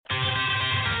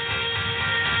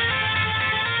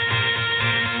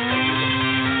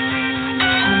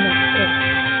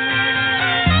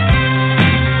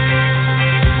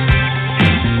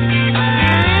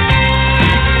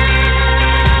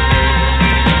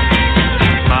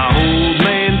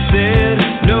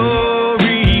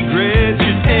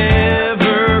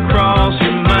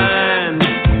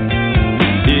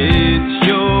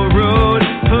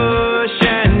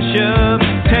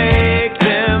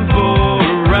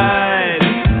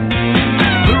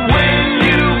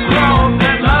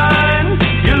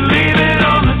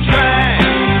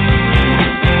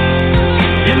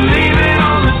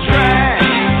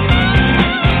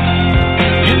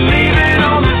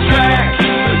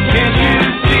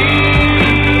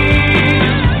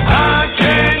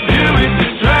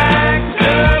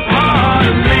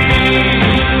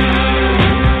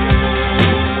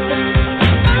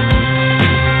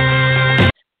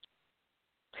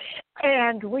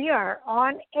we are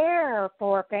on air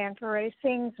for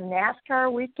Fan4Racing's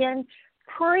NASCAR Weekend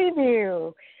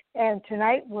Preview. And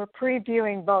tonight we're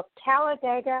previewing both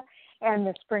Talladega and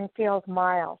the Springfield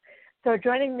Mile. So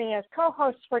joining me as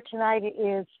co-host for tonight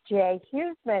is Jay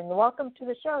Husmann. Welcome to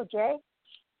the show, Jay.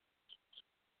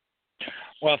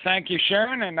 Well, thank you,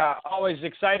 Sharon, and always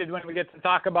excited when we get to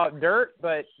talk about dirt,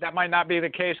 but that might not be the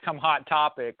case come Hot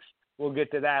Topics. We'll get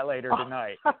to that later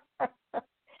tonight.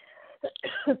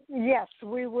 Yes,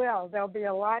 we will. There'll be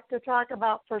a lot to talk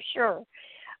about for sure.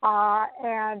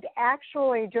 And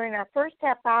actually, during our first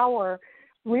half hour,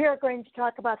 we are going to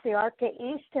talk about the ARCA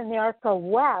East and the ARCA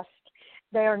West.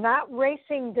 They are not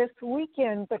racing this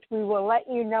weekend, but we will let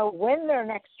you know when their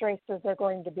next races are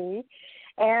going to be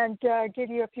and give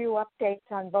you a few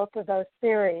updates on both of those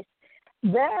series.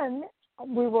 Then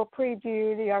we will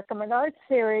preview the ARCA Menards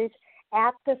Series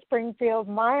at the Springfield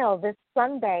Mile this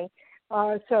Sunday.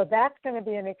 So that's going to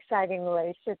be an exciting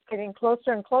race. It's getting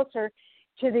closer and closer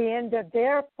to the end of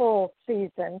their full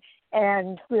season,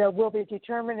 and we'll be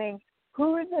determining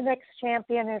who the next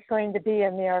champion is going to be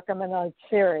in the ARCA Menards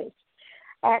Series.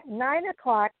 At 9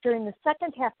 o'clock during the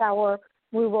second half hour,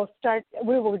 we will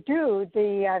do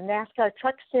the NASCAR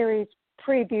Truck Series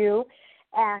preview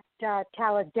at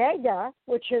Talladega,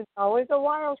 which is always a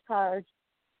wild card.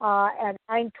 At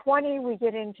 9:20, we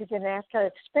get into the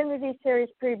NASCAR Xfinity Series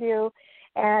preview,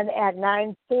 and at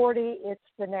 9:40, it's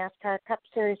the NASCAR Cup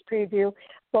Series preview.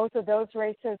 Both of those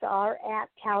races are at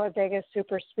Talladega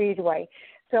Superspeedway.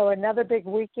 So another big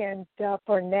weekend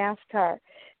for NASCAR.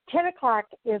 10 o'clock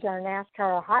is our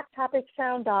NASCAR Hot Topic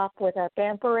Sound Off with our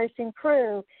Fan4Racing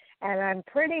Crew, and I'm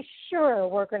pretty sure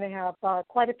we're going to have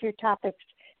quite a few topics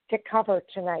to cover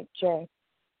tonight, Jay.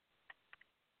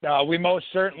 We most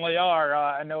certainly are.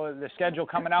 I know the schedule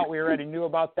coming out, we already knew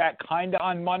about that kind of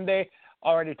on Monday.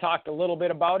 Already talked a little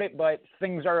bit about it, but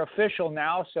things are official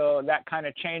now, so that kind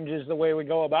of changes the way we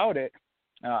go about it.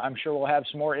 I'm sure we'll have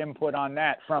some more input on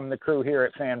that from the crew here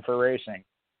at Fan4Racing.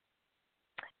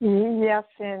 Yes,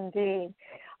 indeed.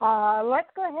 Let's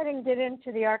go ahead and get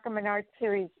into the ARCA Menards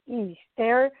Series East.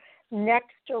 Their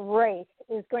next race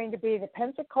is going to be the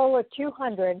Pensacola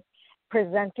 200,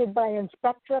 presented by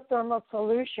Inspectra Thermal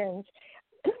Solutions.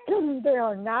 They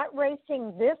are not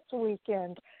racing this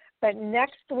weekend, but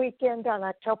next weekend on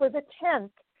October the 10th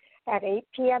at 8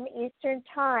 p.m. Eastern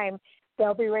Time,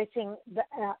 they'll be racing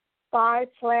at Five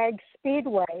Flags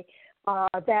Speedway.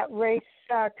 That race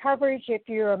coverage, if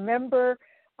you're a member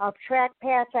of Track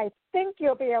Pass, I think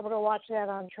you'll be able to watch that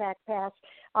on Track Pass,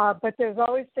 but there's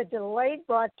always the delayed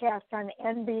broadcast on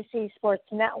NBC Sports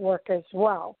Network as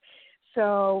well.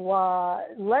 So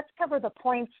let's cover the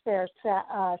points there,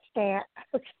 Stan.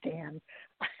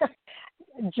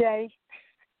 Jay.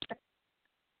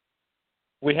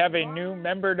 We have a new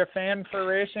member to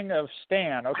Fan4Racing of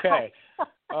Stan. Okay.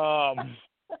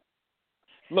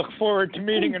 Look forward to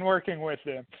meeting and working with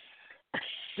him.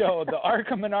 So the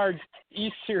ARCA Menards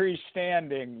East Series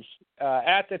standings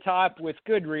at the top with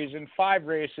good reason. 5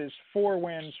 races, 4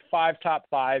 wins, 5 top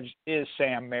 5s is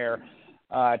Sam Mayer.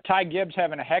 Ty Gibbs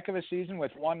having a heck of a season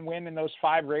with 1 win in those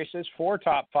 5 races, 4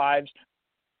 top 5s.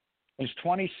 He's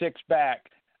 26 back.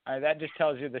 That just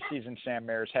tells you the season Sam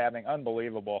Mayer is having.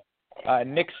 Unbelievable.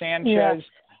 Nick Sanchez,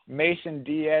 Mason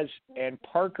Diaz, and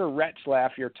Parker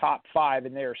Retzlaff, your top 5,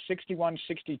 and they are 61,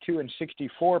 62, and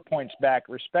 64 points back,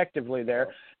 respectively,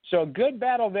 there. So a good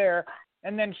battle there.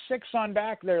 And then 6 on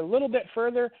back there a little bit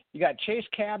further. You got Chase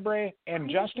Cabre and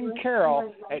Justin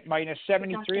Carroll at minus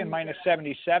 73 and minus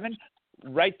 77.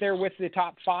 Right there with the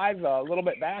top 5, a little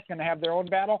bit back, and have their own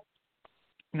battle.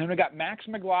 And then we got Max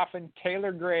McLaughlin,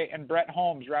 Taylor Gray, and Brett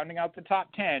Holmes rounding out the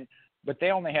top 10, but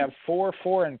they only have 4,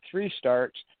 4, and 3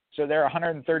 starts. So they're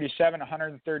 137,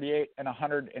 138, and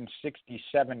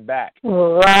 167 back.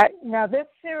 Right. Now, this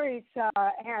series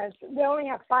they only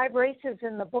have 5 races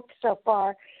in the book so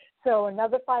far, so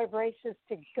another 5 races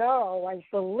to go. I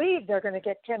believe they're going to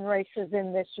get 10 races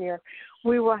in this year.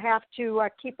 We will have to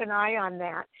keep an eye on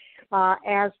that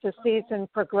as the season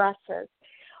progresses.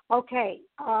 Okay,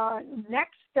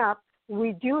 next up,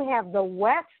 we do have the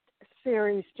West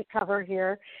Series to cover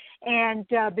here. And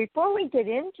before we get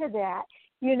into that,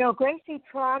 you know, Gracie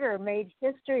Trotter made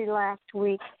history last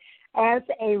week as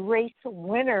a race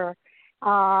winner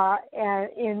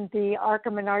in the ARCA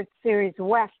Menards Series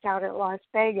West out at Las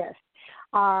Vegas.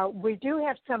 We do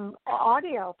have some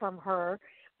audio from her,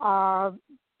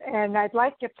 and I'd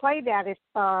like to play that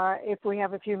if we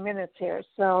have a few minutes here.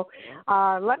 So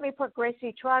let me put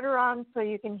Gracie Trotter on so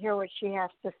you can hear what she has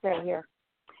to say here.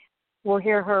 We'll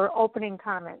hear her opening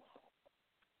comments.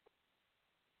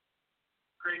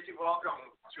 Gracie, welcome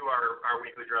to our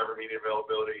weekly driver media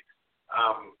availability.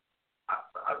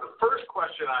 The first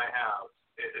question I have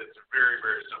is very,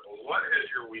 very simple. What has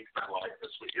your week been like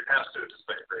this week? It has to just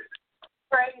been crazy.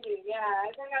 Crazy, yeah.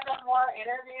 I think I've done more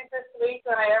interviews this week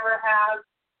than I ever have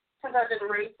since I've been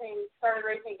started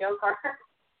racing go-karts.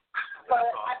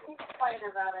 But awesome. I keep complaining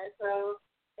about it, so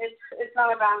it's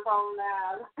not a bad problem to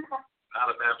have. Not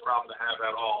a bad problem to have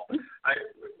at all.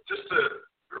 Just to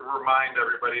remind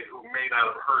everybody who may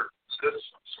not have heard this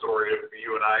story of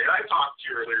you and I talked to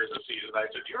you earlier this season. I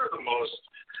said, you're the most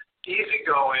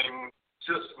easygoing,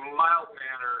 just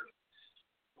mild-mannered,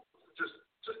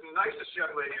 just nicest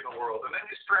young lady in the world. And then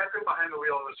you strap in behind the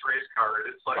wheel of this race car, and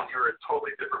it's like you're a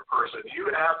totally different person.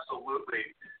 You absolutely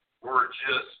were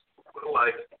just,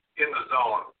 like, in the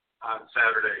zone on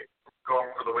Saturday,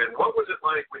 going for the win. What was it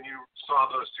like when you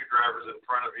saw those two drivers in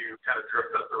front of you kind of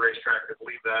drift up the racetrack and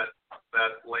leave that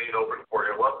lane open for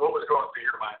you? What was going through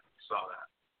your mind when you saw that?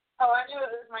 Oh, I knew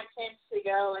it was my chance to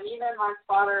go, and even my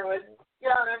spotter would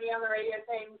yell at me on the radio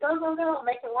saying, go, go, go,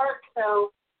 make it work.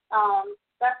 So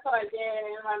that's what I did,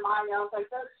 and in my mind I was like,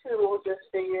 those two will just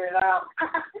figure it out.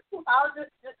 I'll just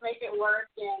make it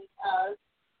work and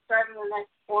drive in the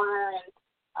next corner and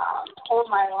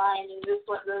hold my line and just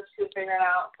let those two figure it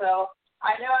out. So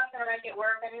I knew I was going to make it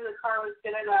work. I knew the car was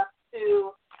good enough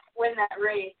to win that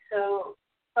race. So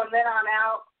from then on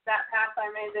out, that pass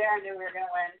I made there, I knew we were going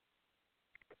to win.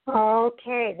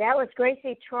 Okay, that was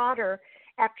Gracie Trotter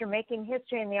after making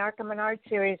history in the ARCA Menards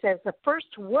Series as the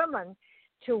first woman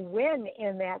to win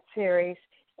in that series.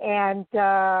 And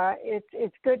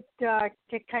it's good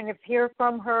to kind of hear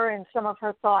from her and some of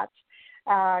her thoughts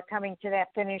coming to that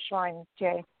finish line,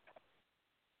 Jay.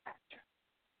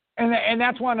 And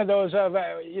that's one of those of,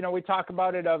 we talk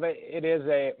about it is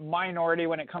a minority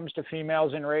when it comes to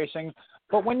females in racing.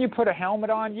 But when you put a helmet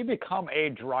on, you become a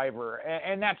driver.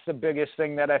 And that's the biggest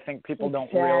thing that I think people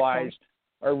don't realize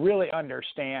or really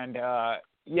understand.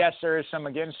 Yes, there is some,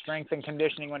 again, strength and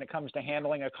conditioning when it comes to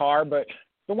handling a car. But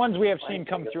the ones we have seen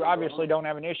come through obviously don't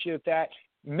have an issue with that.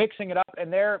 Mixing it up,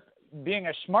 and they're being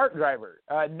a smart driver,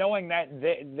 knowing that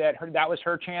that was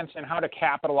her chance and how to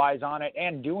capitalize on it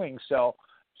and doing so.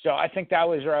 So I think that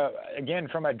was, again,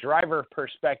 from a driver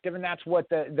perspective, and that's what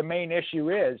the main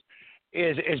issue is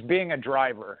being a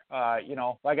driver.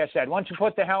 Like I said, once you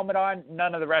put the helmet on,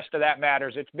 none of the rest of that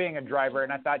matters. It's being a driver,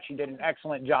 and I thought she did an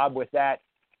excellent job with that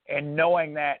and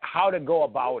knowing that how to go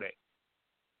about it.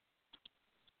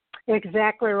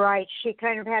 Exactly right. She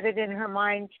kind of had it in her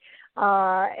mind.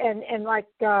 And like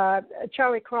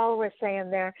Charlie Kroll was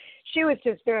saying there, she was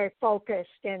just very focused,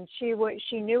 and she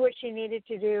knew what she needed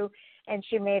to do, and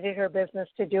she made it her business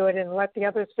to do it and let the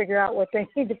others figure out what they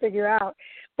need to figure out.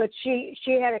 But she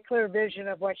had a clear vision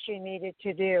of what she needed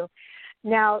to do.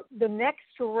 Now, the next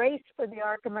race for the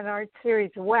ARCA Menards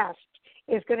Series West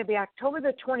is going to be October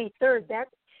the 23rd.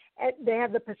 They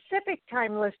have the Pacific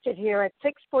time listed here at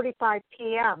 6:45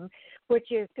 p.m.,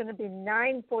 which is going to be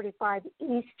 9:45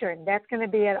 Eastern. That's going to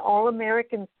be at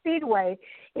All-American Speedway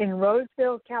in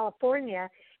Roseville, California,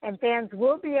 and fans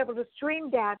will be able to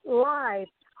stream that live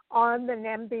on the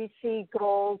NBC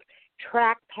Gold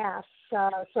Track Pass.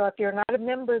 So if you're not a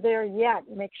member there yet,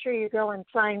 make sure you go and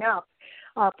sign up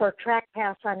for Track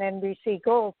Pass on NBC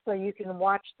Gold so you can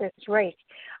watch this race.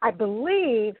 I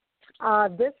believe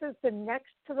this is the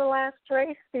next to the last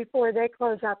race before they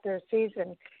close out their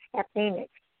season at Phoenix.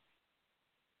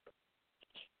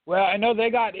 Well, I know they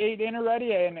got 8 in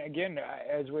already, and again,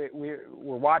 as we're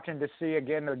watching to see,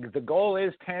 again, the goal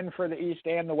is 10 for the East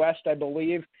and the West, I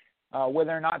believe.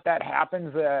 Whether or not that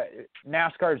happens,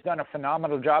 NASCAR has done a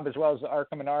phenomenal job, as well as the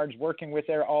ARCA Menards, working with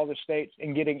all the states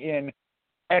and getting in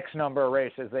X number of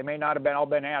races. They may not have all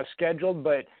been as scheduled,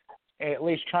 but at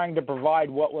least trying to provide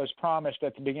what was promised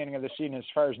at the beginning of the season as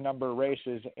far as number of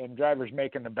races, and drivers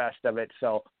making the best of it.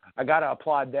 So I got to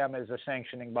applaud them as a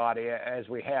sanctioning body, as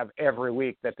we have every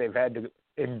week that they've had to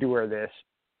endure this.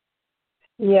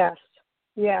 Yes,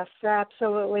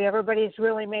 absolutely. Everybody's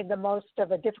really made the most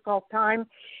of a difficult time,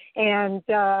 and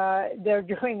they're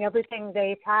doing everything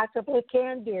they possibly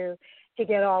can do to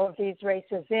get all of these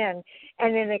races in.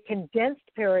 And in a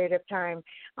condensed period of time,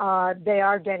 they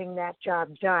are getting that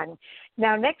job done.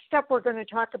 Now, next up, we're going to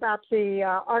talk about the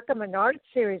ARCA Menards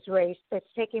Series race that's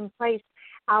taking place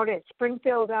out at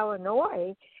Springfield,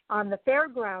 Illinois, on the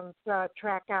fairgrounds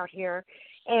track out here.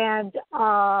 And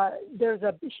there's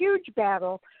a huge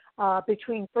battle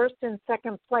between first and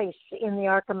second place in the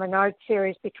ARCA Menards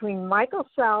Series between Michael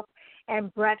Self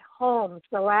and Brett Holmes.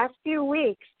 The last few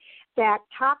weeks, that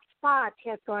top spot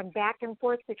has gone back and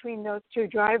forth between those two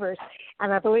drivers.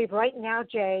 And I believe right now,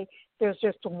 Jay, there's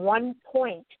just 1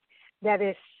 point that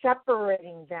is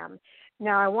separating them.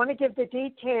 Now, I want to give the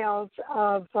details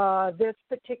of this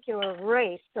particular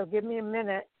race, so give me a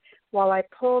minute while I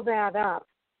pull that up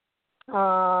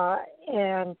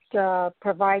and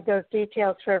provide those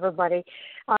details for everybody.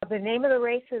 The name of the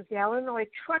race is the Illinois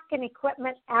Truck and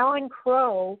Equipment Allen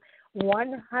Crow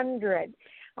 100.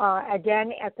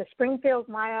 Again, at the Springfield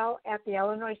Mile at the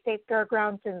Illinois State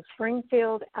Fairgrounds in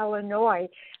Springfield, Illinois.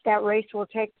 That race will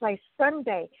take place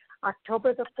Sunday,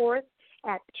 October the 4th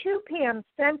at 2 p.m.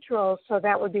 Central, so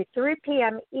that would be 3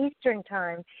 p.m. Eastern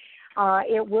Time.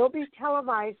 It will be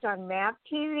televised on MAV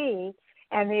TV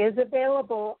and is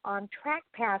available on Track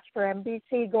Pass for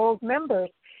NBC Gold members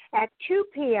at 2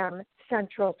 p.m.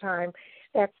 Central Time.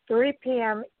 That's 3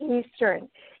 p.m. Eastern.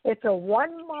 It's a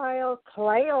 1-mile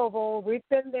clay oval. We've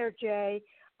been there, Jay.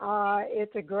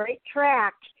 It's a great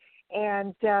track,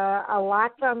 and a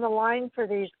lot's on the line for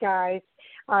these guys.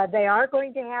 They are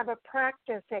going to have a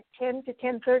practice at 10 to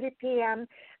 10:30 p.m.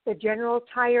 The general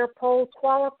tire pole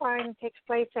qualifying takes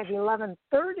place at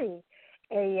 11:30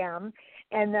 a.m.,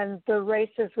 and then the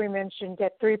race, as we mentioned,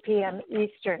 at 3 p.m.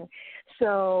 Eastern.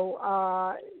 So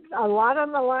a lot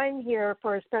on the line here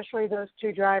for especially those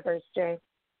two drivers, Jay.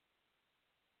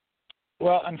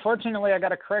 Well, unfortunately, I got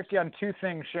to correct you on two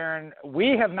things, Sharon.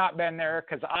 We have not been there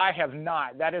because I have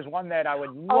not. That is one that I would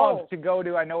love to go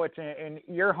to. I know it's in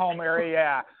your home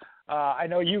area. I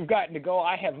know you've gotten to go.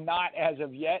 I have not as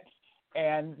of yet.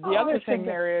 And the other thing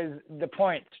there is the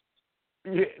points.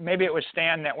 Maybe it was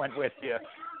Stan that went with you.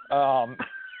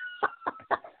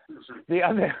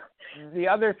 The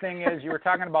other thing is you were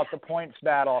talking about the points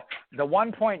battle. The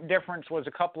 1 point difference was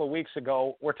a couple of weeks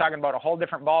ago. We're talking about a whole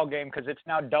different ball game because it's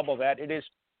now double that. It is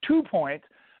 2 points,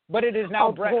 but it is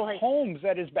now Brett Holmes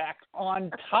that is back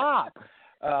on top.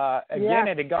 Again,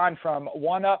 it had gone from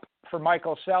 1 up for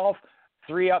Michael Self,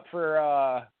 3 up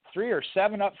for 3 or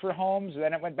 7 up for Holmes.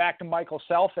 Then it went back to Michael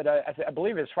Self at I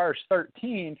believe as far as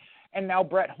 13, and now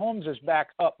Brett Holmes is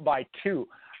back up by 2.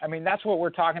 I mean, that's what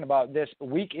we're talking about this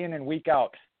week in and week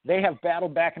out. They have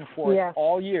battled back and forth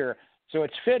all year, so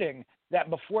it's fitting that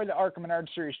before the ARCA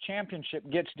Menards Series Championship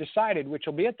gets decided, which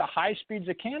will be at the High Speeds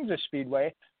of Kansas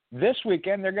Speedway, this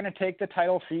weekend they're going to take the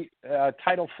title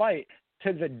fight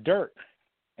to the dirt.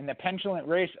 And the penultimate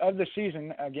race of the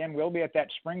season, again, will be at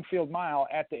that Springfield Mile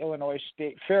at the Illinois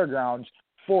State Fairgrounds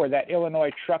for that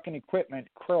Illinois Truck and Equipment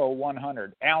Crow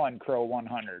 100, Allen Crow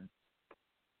 100.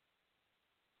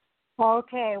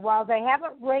 Okay, well, they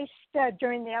haven't raced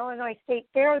during the Illinois State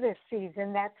Fair this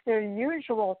season. That's their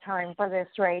usual time for this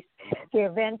race. The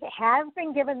event has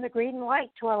been given the green light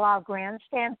to allow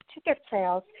grandstand ticket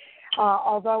sales,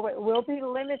 although it will be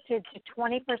limited to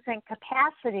 20%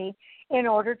 capacity in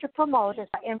order to promote an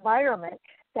environment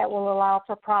that will allow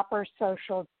for proper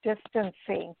social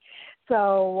distancing.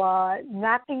 So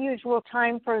not the usual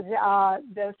time for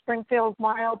the Springfield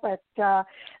Mile, but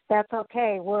that's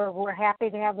okay. We're happy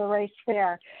to have the race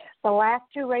there. The last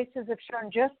 2 races have shown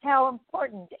just how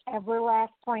important every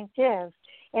last point is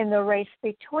in the race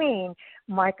between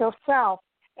Michael Self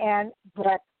and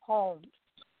Brett Holmes.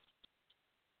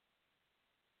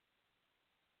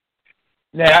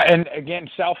 Yeah, and again,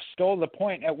 Self stole the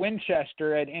point at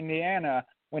Winchester at Indiana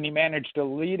when he managed to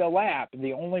lead a lap.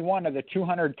 The only one of the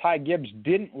 200 Ty Gibbs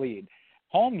didn't lead.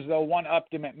 Holmes, though,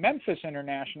 one-upped him at Memphis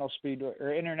International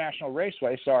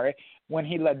Raceway, when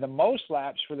he led the most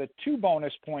laps for the 2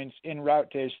 bonus points en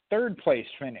route to his 3rd place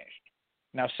finish.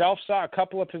 Now, Self saw a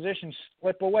couple of positions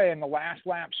slip away in the last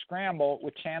lap scramble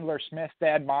with Chandler Smith,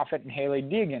 Thad Moffitt, and Haley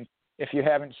Deegan, if you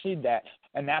haven't seen that.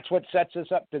 And that's what sets us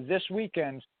up to this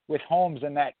weekend with Holmes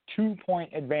and that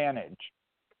 2-point advantage.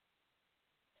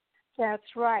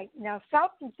 That's right. Now,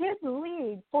 Self did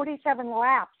lead 47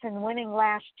 laps in winning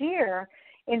last year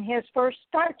in his first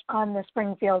start on the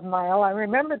Springfield Mile. I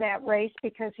remember that race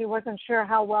because he wasn't sure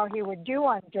how well he would do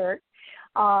on dirt.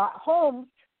 Holmes,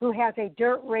 who has a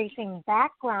dirt racing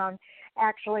background,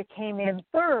 actually came in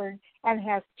 3rd and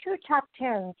has 2 top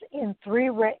 10s in 3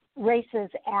 races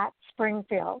at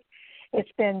Springfield.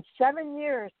 It's been 7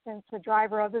 years since the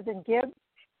driver other than Gibbs,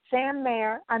 7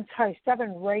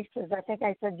 races, I think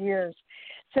I said years,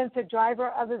 since a driver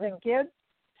other than Gibbs,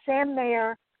 Sam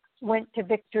Mayer, went to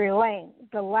victory lane.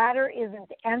 The latter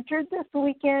isn't entered this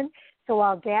weekend, so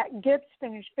while Gibbs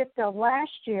finished 5th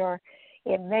last year,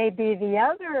 it may be the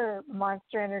other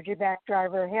Monster Energy back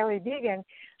driver, Haley Deegan,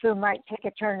 who might take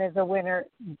a turn as a winner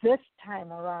this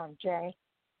time around, Jay.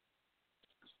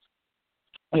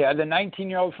 Yeah, the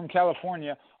 19-year-old from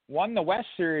California won the West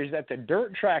Series at the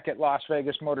dirt track at Las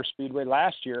Vegas Motor Speedway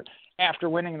last year after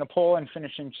winning the pole and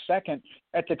finishing 2nd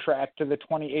at the track to the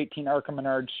 2018 ARCA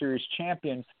Menards Series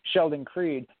champion, Sheldon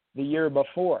Creed, the year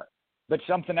before. But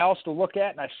something else to look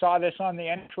at, and I saw this on the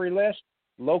entry list,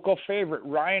 local favorite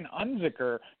Ryan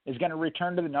Unzicker is going to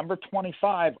return to the number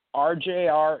 25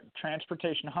 RJR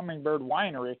Transportation Hummingbird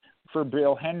Winery for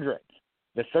Bill Hendrick.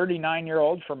 The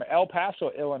 39-year-old from El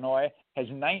Paso, Illinois, has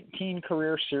 19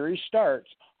 career series starts,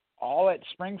 all at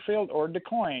Springfield or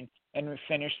DuQuoin, and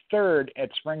finished third at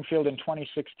Springfield in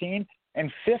 2016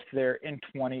 and fifth there in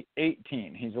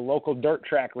 2018. He's a local dirt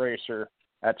track racer.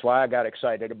 That's why I got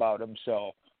excited about him.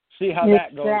 So see how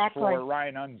that goes for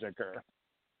Ryan Unzicker.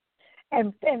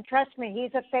 And trust me,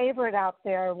 he's a favorite out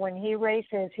there. When he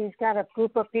races, he's got a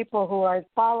group of people who are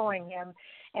following him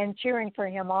and cheering for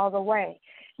him all the way.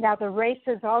 Now, the race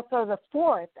is also the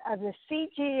fourth of the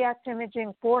CGS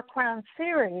Imaging Four Crown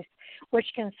Series, which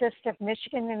consists of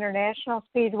Michigan International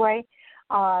Speedway,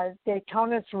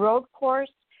 Daytona's Road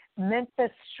Course,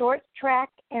 Memphis Short Track,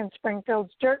 and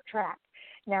Springfield's Dirt Track.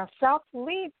 Now, South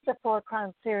leads the Four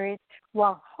Crown Series,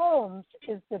 while Holmes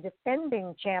is the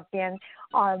defending champion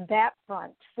on that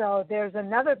front. So there's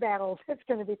another battle that's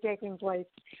going to be taking place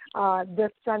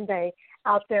this Sunday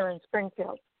out there in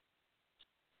Springfield.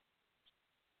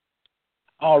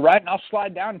 All right, and I'll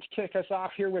slide down to kick us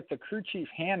off here with the crew chief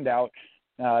handout.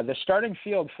 The starting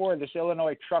field for this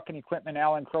Illinois Truck and Equipment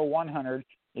Allen Crow 100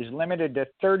 is limited to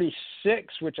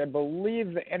 36, which I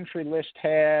believe the entry list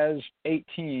has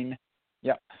 18.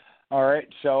 Yep. All right,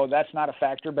 so that's not a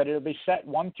factor, but it'll be set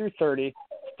 1 through 30.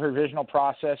 Provisional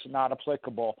process not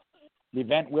applicable. The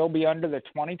event will be under the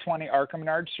 2020 ARCA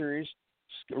Menards Series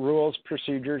rules,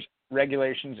 procedures,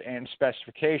 regulations, and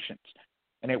specifications.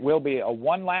 And it will be a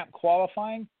one-lap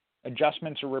qualifying.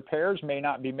 Adjustments or repairs may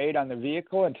not be made on the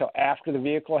vehicle until after the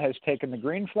vehicle has taken the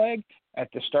green flag at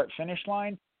the start-finish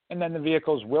line, and then the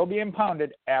vehicles will be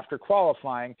impounded after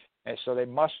qualifying, and so they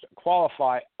must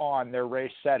qualify on their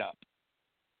race setup.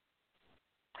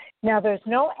 Now, there's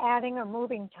no adding or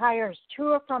moving tires to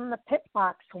or from the pit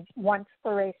box once the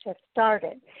race has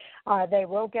started. They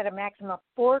will get a maximum of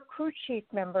 4 crew chief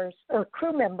members or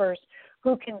crew members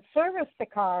who can service the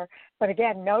car, but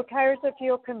again, no tires or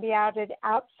fuel can be added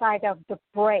outside of the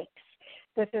brakes.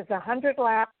 This is a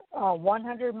 100-lap,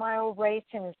 100-mile race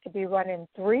and is to be run in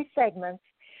 3 segments.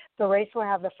 The race will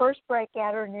have the first brake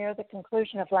adder near the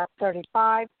conclusion of lap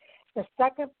 35, the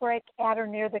second brake adder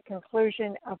near the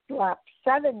conclusion of lap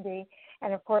 70,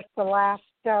 and of course the last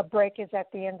brake is at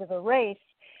the end of the race.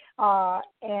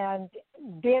 And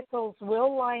vehicles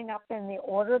will line up in the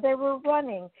order they were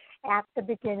running at the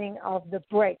beginning of the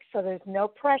break. So there's no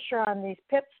pressure on these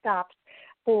pit stops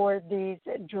for these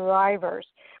drivers.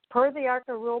 Per the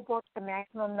ARCA rule book, the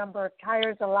maximum number of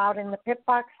tires allowed in the pit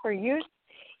box for use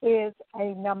is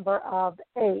a number of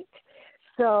 8.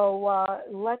 So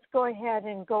let's go ahead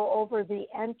and go over the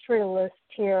entry list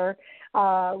here.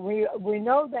 We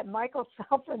know that Michael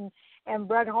Self and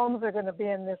Brett Holmes are going to be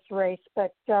in this race,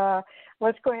 but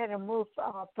let's go ahead and move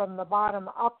from the bottom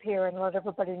up here and let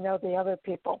everybody know the other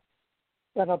people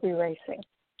that will be racing.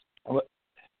 Well,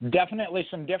 definitely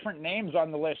some different names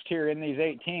on the list here in these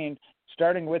 18,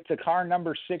 starting with the car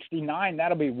number 69.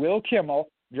 That'll be Will Kimmel,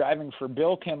 driving for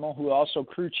Bill Kimmel, who also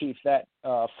crew chief that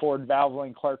Ford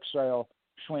Valvoline Clarksdale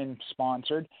Schwinn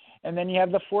sponsored. And then you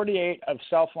have the 48 of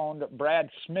self-owned Brad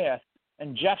Smith,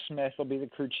 and Jeff Smith will be the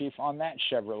crew chief on that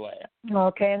Chevrolet.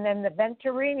 Okay, and then the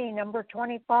Venturini, number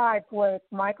 25, with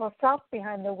Michael Self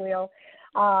behind the wheel,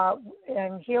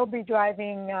 and he'll be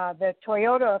driving the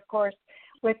Toyota, of course,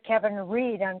 with Kevin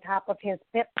Reed on top of his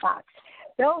pit box.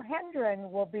 Bill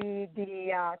Hendren will be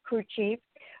the crew chief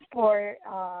for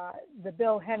the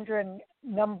Bill Hendren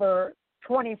number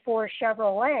 24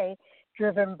 Chevrolet,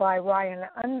 driven by Ryan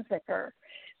Unzicker.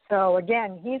 So,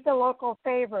 again, he's a local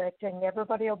favorite, and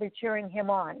everybody will be cheering him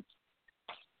on.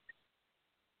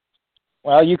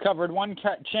 Well, you covered one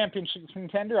championship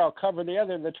contender. I'll cover the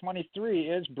other. The 23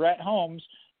 is Brett Holmes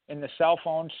in the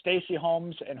self-owned Stacy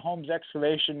Holmes and Holmes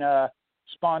Excavation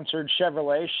sponsored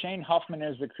Chevrolet. Shane Huffman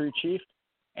is the crew chief.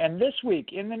 And this week,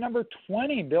 in the number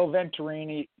 20 Bill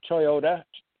Venturini Toyota,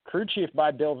 crew chief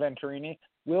by Bill Venturini,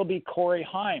 will be Corey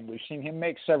Heim. We've seen him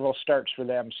make several starts for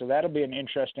them, so that'll be an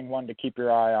interesting one to keep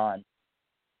your eye on.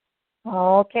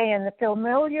 Okay, and the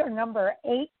familiar number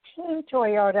 18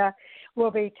 Toyota will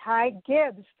be Ty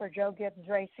Gibbs for Joe Gibbs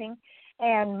Racing,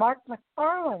 and Mark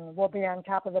McFarland will be on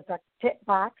top of the pit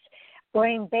box.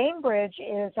 Blaine Bainbridge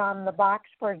is on the box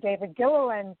for David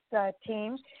Gilliland's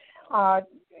team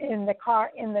in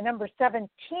the number 17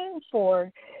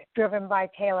 Ford, driven by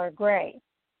Taylor Gray.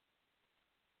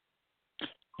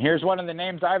 Here's one of the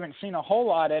names I haven't seen a whole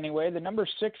lot anyway. The number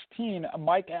 16,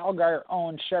 Mike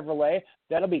Algar-owned Chevrolet.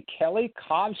 That'll be Kelly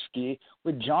Kovsky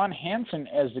with John Hansen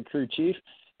as the crew chief.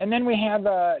 And then we have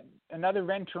another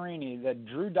Venturini, that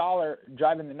Drew Dollar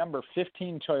driving the number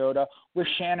 15 Toyota with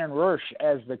Shannon Rourke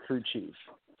as the crew chief.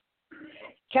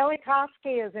 Kelly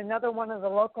Koski is another one of the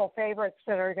local favorites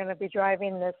that are going to be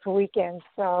driving this weekend,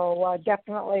 so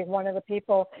definitely one of the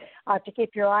people to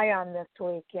keep your eye on this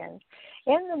weekend.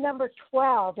 In the number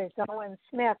 12 is Owen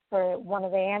Smith for one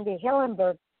of the Andy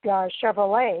Hillenberg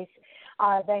Chevrolets.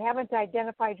 They haven't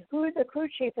identified who the crew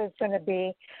chief is going to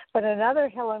be, but another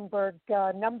Hillenberg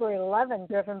number 11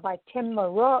 driven by Tim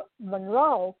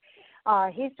Monroe,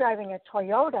 he's driving a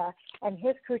Toyota, and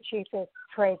his crew chief is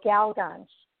Trey Galdon.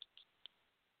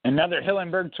 Another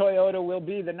Hillenberg Toyota will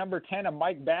be the number 10 of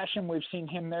Mike Basham. We've seen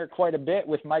him there quite a bit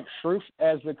with Mike Schroof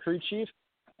as the crew chief.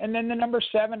 And then the number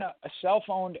 7, a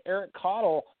self-owned Eric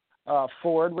Cottle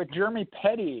Ford with Jeremy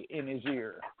Petty in his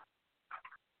ear.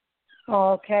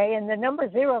 Okay, and the number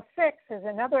 06 is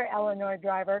another Illinois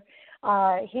driver.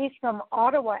 He's from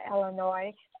Ottawa,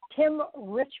 Illinois. Tim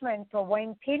Richmond for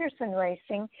Wayne Peterson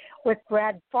Racing with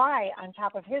Brad Fry on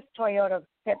top of his Toyota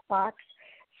pit box.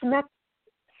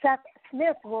 Seth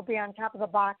Smith will be on top of the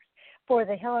box for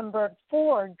the Hillenberg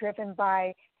Ford driven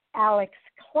by Alex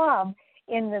Clubb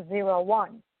in the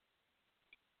 01.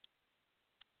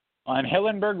 And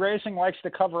Hillenberg Racing likes to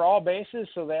cover all bases,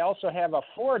 so they also have a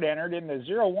Ford entered in the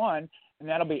 01, and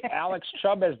that'll be Alex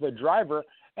Chubb as the driver,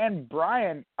 and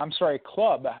Alex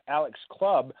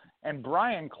Clubb, and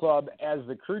Brian Clubb as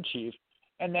the crew chief.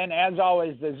 And then, as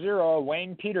always, the 0,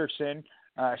 Wayne Peterson,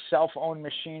 self-owned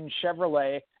machine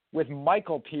Chevrolet, with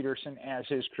Michael Peterson as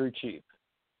his crew chief.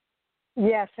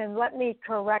 Yes, and let me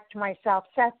correct myself.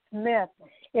 Seth Smith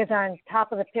is on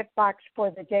top of the pit box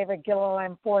for the David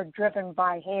Gilliland Ford driven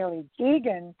by Haley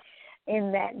Deegan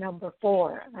in that number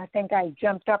 4. I think I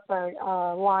jumped up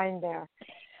a line there.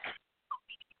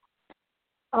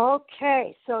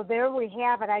 Okay, so there we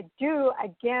have it. I've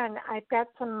got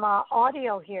some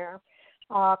audio here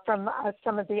from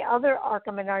some of the other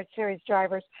ARCA Menards Series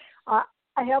drivers.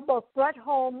 I have both Brett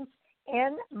Holmes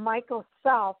and Michael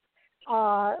Self.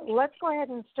 Let's go ahead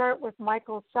and start with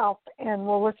Michael Self, and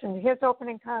we'll listen to his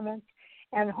opening comments,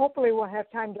 and hopefully we'll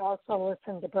have time to also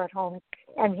listen to Brett Holmes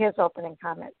and his opening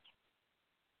comments.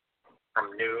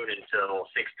 From noon until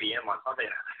 6 p.m. on Sunday,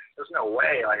 there's no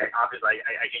way. I can't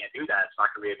do that. It's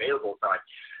not going to be available. So I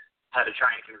had to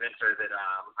try and convince her that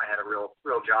I had a real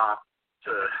job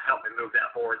to help me move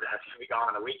that forward. That has to be gone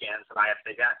on the weekends, and I have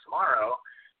to take that tomorrow.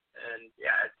 And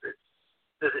yeah, there's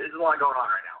a lot going on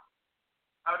right now.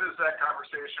 How does that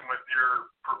conversation with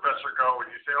your professor go when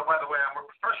you say, "Oh, by the way, I'm a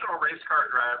professional race car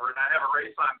driver and I have a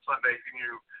race on Sunday.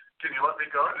 Can you let me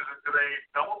go?" Do they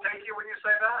double take you when you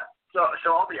say that? So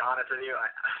I'll be honest with you.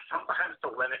 Sometimes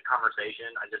to limit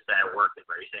conversation, I just say I work in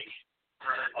racing.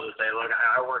 Right. I'll just say, look,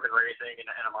 I work in racing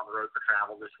and I'm on the road for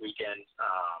travel this weekend.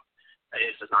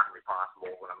 It's just not going to be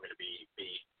possible when I'm going to be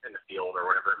in the field or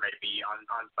whatever it may be on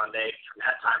Sunday. From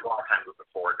that time, a lot of times looking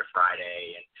forward to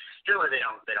Friday, and generally they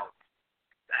don't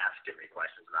ask too many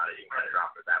questions about it. You can kind of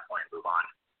drop it at that point and move on.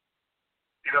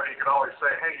 You can always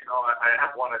say, hey, I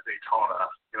have one at Daytona.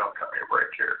 Cut me a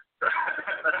break here.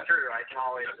 That's true. I can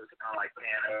always just kind of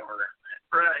pan over.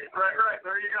 Right.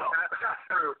 There you go. I got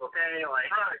proof, okay? Right.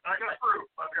 I got proof.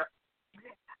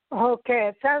 Okay,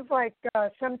 it sounds like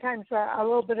sometimes a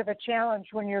little bit of a challenge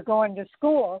when you're going to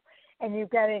school and you've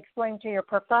got to explain to your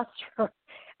professor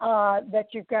that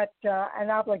you've got an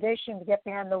obligation to get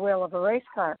behind the wheel of a race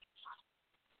car.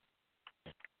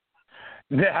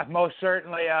 Yeah, most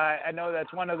certainly. I know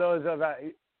that's one of those of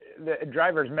the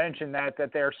drivers mentioned that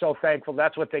they're so thankful.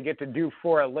 That's what they get to do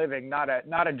for a living, not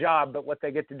a job, but what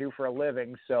they get to do for a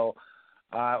living. So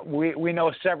we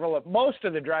know most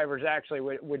of the drivers actually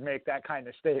would make that kind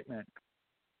of statement.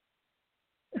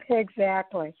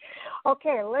 Exactly.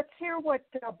 Okay, let's hear what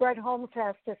Brett Holmes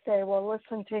has to say. We'll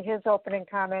listen to his opening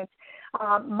comments.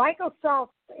 Michael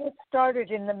Self, it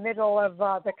started in the middle of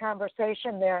the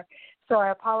conversation there, so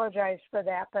I apologize for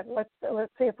that. But let's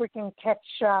see if we can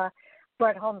catch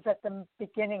Brett Holmes at the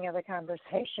beginning of the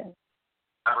conversation.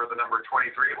 The number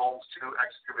 23, Holmes 2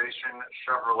 Excavation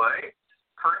Chevrolet,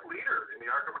 current leader in the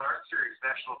ARCA Menards Series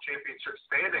National Championship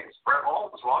standings. Brett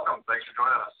Holmes, welcome. Thanks for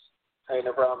joining us. Hey,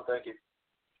 no problem. Thank you.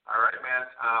 All right, man.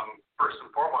 First and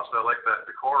foremost, I like that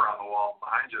decor on the wall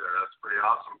behind you there. That's pretty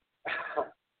awesome.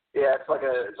 Yeah, it's like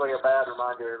a bad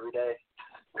reminder every day.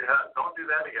 Yeah, don't do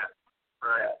that again.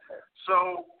 Right. Yeah.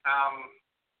 So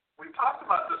we talked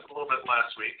about this a little bit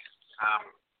last week.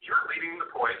 You're leading the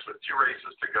points with 2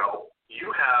 races to go.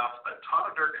 You have a ton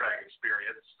of dirt track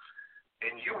experience,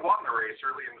 and you won the race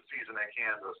early in the season at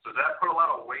Kansas. Does that put a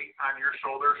lot of weight on your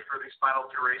shoulders for these final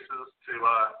 2 races to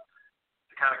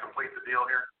kind of complete the deal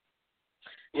here?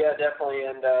 Yeah, definitely.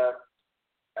 And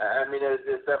I mean,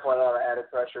 it's definitely a lot of added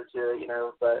pressure to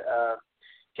it, but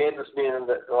Kansas being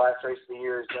the last race of the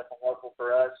year is definitely helpful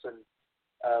for us, and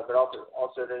but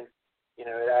also then,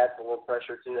 it adds a little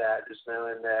pressure to that, just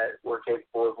knowing that we're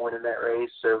capable of winning that race.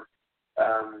 So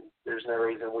there's no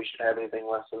reason we should have anything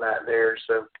less than that there.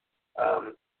 So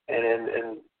and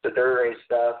in the dirt race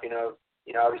stuff,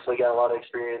 obviously got a lot of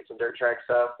experience in dirt track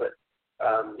stuff, but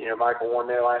Michael won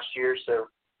there last year, so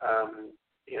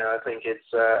I think it's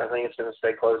going to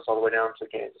stay close all the way down to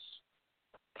Kansas.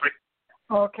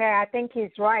 Okay, I think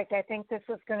he's right. I think this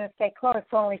is going to stay close.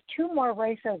 Only 2 more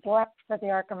races left for the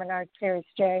ARCA Menards Series,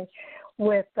 Jay,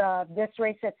 with this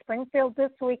race at Springfield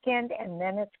this weekend, and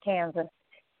then it's Kansas.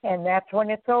 And that's when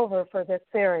it's over for this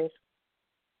series.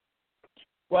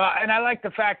 Well, and I like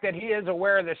the fact that he is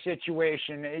aware of the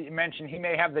situation. You mentioned he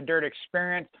may have the dirt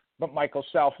experience, but Michael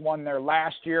Self won there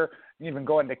last year. Even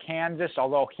going to Kansas,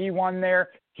 although he won there,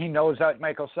 he knows what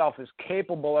Michael Self is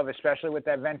capable of, especially with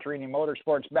that Venturini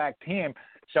Motorsports back team.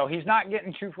 So he's not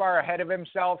getting too far ahead of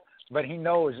himself, but he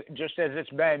knows, just as it's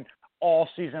been all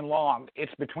season long,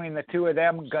 it's between the two of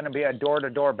them going to be a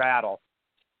door-to-door battle.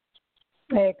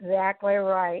 Exactly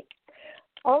right.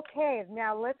 Okay,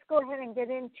 now let's go ahead and get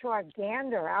into our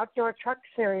Gander Outdoor Truck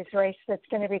Series race that's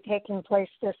going to be taking place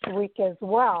this week as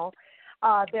well.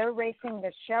 They're racing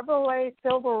the Chevrolet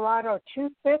Silverado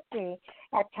 250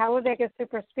 at Talladega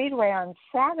Superspeedway on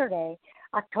Saturday,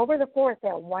 October the 4th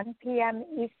at 1 p.m.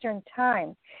 Eastern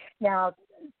Time. Now,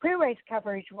 pre-race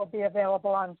coverage will be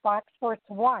available on Fox Sports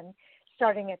 1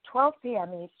 starting at 12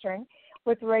 p.m. Eastern,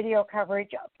 with radio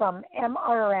coverage from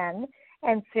MRN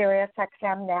and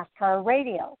SiriusXM NASCAR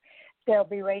Radio. They'll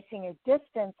be racing a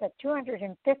distance at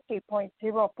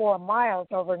 250.04 miles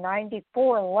over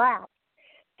 94 laps.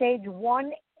 Stage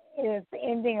 1 is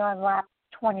ending on lap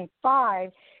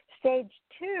 25. Stage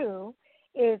 2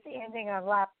 is ending on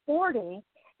lap 40.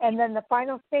 And then the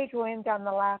final stage will end on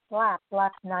the last lap,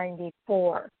 lap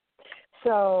 94.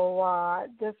 So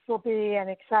this will be an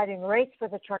exciting race for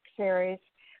the Truck Series,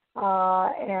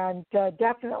 and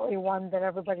definitely one that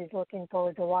everybody's looking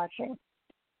forward to watching.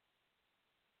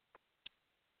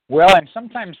 Well, and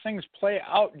sometimes things play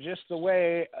out just the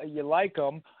way you like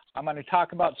them. I'm going to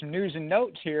talk about some news and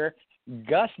notes here.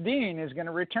 Gus Dean is going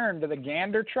to return to the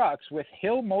Gander trucks with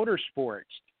Hill Motorsports.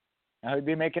 Now, he'll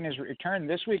be making his return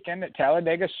this weekend at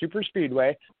Talladega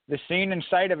Superspeedway, the scene and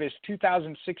site of his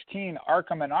 2016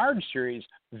 ARCA Menards Series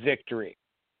victory.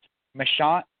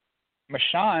 Mashon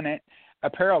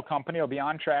Apparel Company will be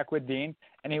on track with Dean,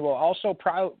 and he will also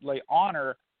proudly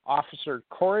honor Officer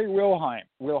Corey Wilhelm.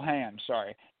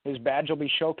 His badge will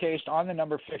be showcased on the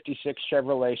number 56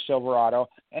 Chevrolet Silverado,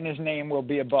 and his name will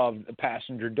be above the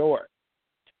passenger door.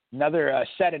 Another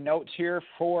set of notes here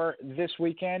for this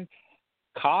weekend.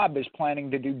 Cobb is planning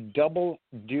to do double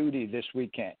duty this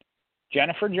weekend.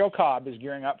 Jennifer Jo Cobb is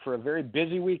gearing up for a very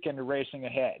busy weekend of racing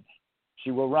ahead.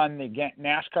 She will run the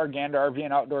NASCAR Gander RV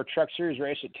and Outdoor Truck Series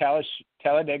race at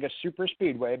Talladega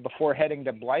Superspeedway before heading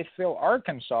to Blytheville,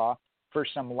 Arkansas for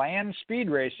some land speed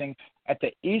racing at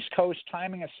the East Coast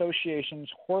Timing Association's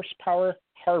Horsepower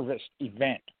Harvest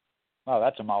event. Wow,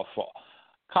 that's a mouthful.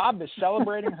 Cobb is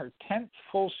celebrating her 10th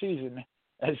full season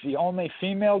as the only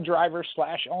female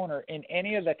driver/owner in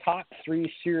any of the top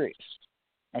 3 series.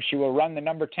 Now, she will run the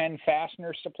number 10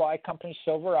 Fastener Supply Company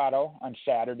Silverado on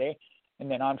Saturday,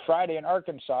 and then on Friday in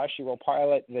Arkansas, she will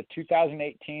pilot the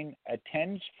 2018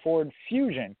 Attends Ford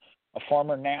Fusion, a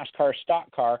former NASCAR stock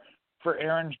car, for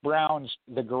Aaron Brown's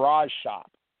The Garage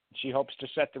Shop. She hopes to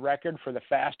set the record for the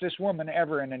fastest woman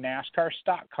ever in a NASCAR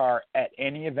stock car at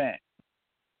any event.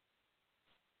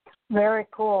 Very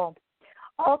cool.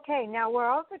 Okay, now we're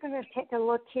also going to take a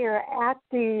look here at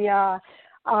the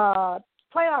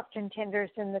playoff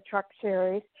contenders in the Truck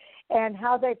Series and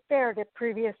how they fared at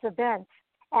previous events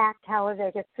at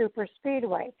Talladega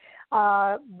Superspeedway.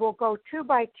 We'll go 2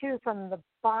 by 2 from the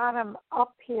bottom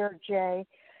up here, Jay,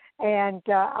 and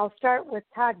I'll start with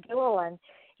Todd Gilliland.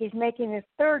 He's making his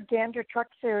 3rd Gander Truck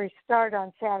Series start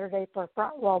on Saturday for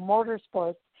Front Row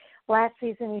Motorsports. Last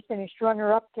season, he finished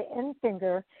runner-up to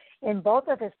Enfinger. In both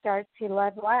of his starts, he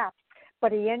led laps,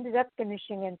 but he ended up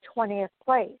finishing in 20th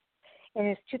place. In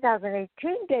his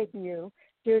 2018 debut,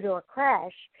 due to a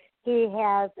crash, he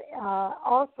has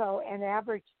also an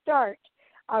average start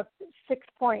of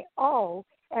 6.0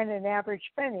 and an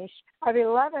average finish of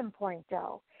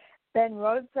 11.0. Ben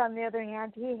Rhodes, on the other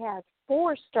hand, he has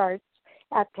 4 starts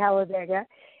at Talladega.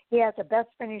 He has a best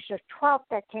finish of 12th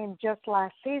that came just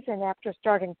last season after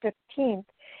starting 15th,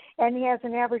 and he has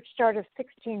an average start of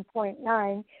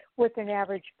 16.9 with an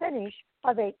average finish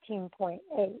of 18.8.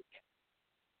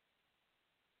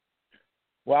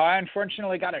 Well, I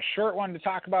unfortunately got a short one to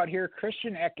talk about here.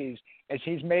 Christian Eckes, as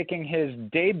he's making his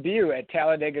debut at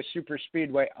Talladega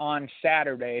Superspeedway on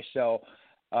Saturday. So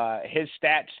his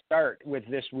stats start with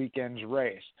this weekend's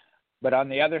race. But on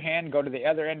the other hand, go to the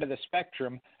other end of the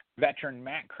spectrum. Veteran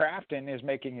Matt Crafton is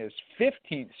making his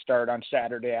 15th start on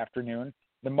Saturday afternoon,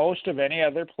 the most of any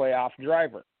other playoff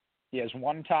driver. He has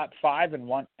 1 top 5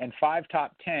 and 5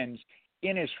 top 10s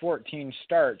in his 14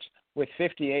 starts with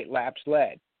 58 laps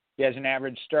led. He has an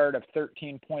average start of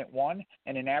 13.1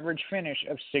 and an average finish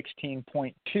of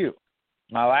 16.2.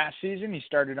 Now, last season, he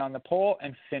started on the pole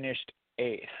and finished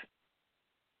 8th.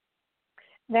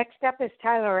 Next up is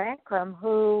Tyler Ankrum,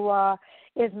 who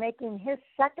is making his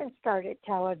second start at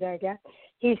Talladega.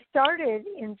 He started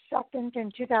in second in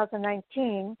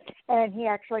 2019, and he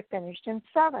actually finished in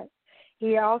 7th.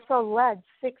 He also led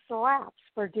 6 laps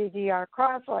for DDR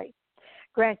Crosley.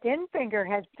 Grant Enfinger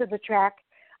heads to the track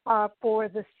for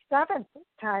the 7th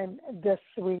time this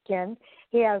weekend.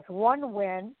 He has 1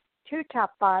 win, 2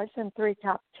 top 5s, and 3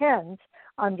 top 10s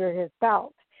under his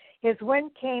belt. His win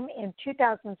came in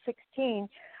 2016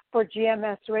 for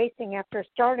GMS Racing after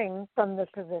starting from the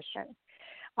position.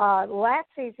 Last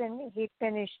season, he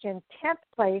finished in 10th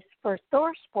place for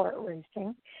ThorSport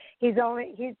Racing. He's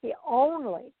the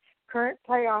only current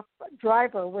playoff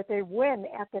driver with a win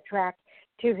at the track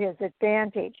to his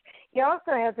advantage. He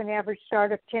also has an average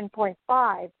start of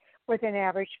 10.5 with an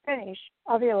average finish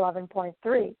of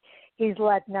 11.3. He's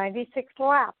led 96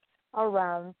 laps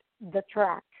around the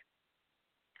track.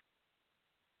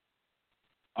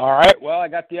 All right, well, I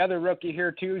got the other rookie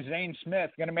here, too, Zane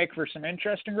Smith, going to make for some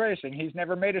interesting racing. He's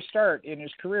never made a start in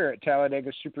his career at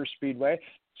Talladega Superspeedway,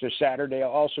 so Saturday will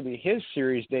also be his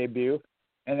series debut.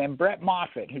 And then Brett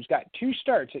Moffitt, who's got 2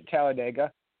 starts at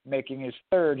Talladega, making his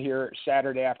 3rd here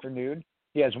Saturday afternoon.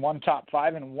 He has 1 top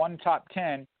 5 and 1 top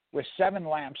 10 with 7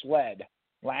 laps led.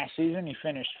 Last season, he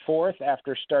finished 4th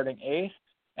after starting 8th.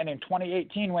 And in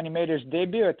 2018, when he made his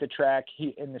debut at the track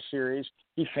in the series,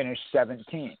 he finished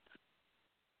 17th.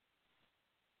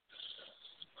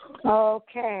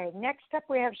 Okay, next up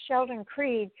we have Sheldon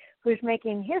Creed, who's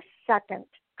making his 2nd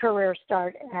career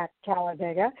start at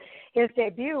Talladega. His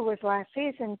debut was last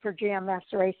season for GMS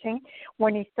Racing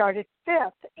when he started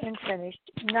 5th and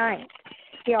finished 9th.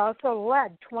 He also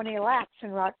led 20 laps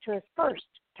en route to his first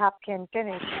top 10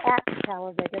 finish at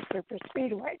Talladega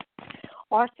Superspeedway.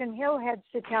 Austin Hill heads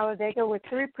to Talladega with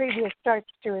 3 previous starts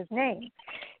to his name.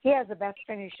 He has a best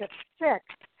finish of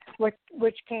 6th,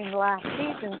 which came last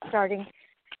season starting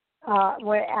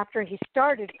after he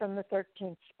started from the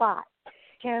 13th spot.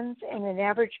 10s and an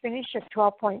average finish of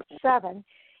 12.7.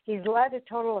 He's led a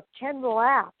total of 10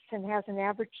 laps and has an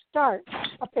average start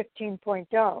of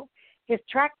 15.0. His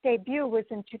track debut was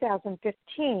in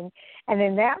 2015, and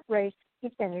in that race, he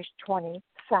finished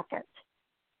 22nd.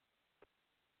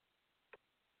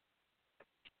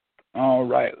 All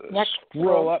right, let's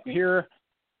scroll up here.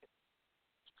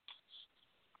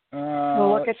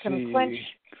 We'll look at some clinch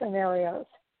scenarios.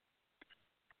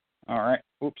 All right.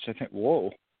 Oops, I think,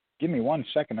 whoa. Give me 1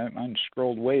 second. Mine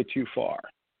scrolled way too far.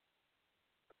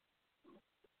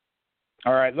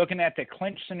 All right, looking at the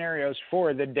clinch scenarios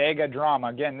for the Dega drama.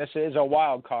 Again, this is a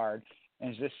wild card.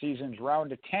 As this season's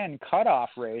round of 10 cutoff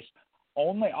race,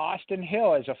 only Austin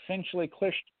Hill has officially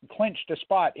clinched a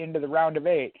spot into the round of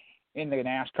 8 in the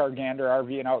NASCAR Gander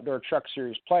RV and Outdoor Truck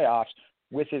Series playoffs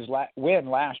with his win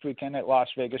last weekend at Las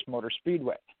Vegas Motor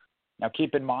Speedway. Now,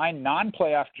 keep in mind,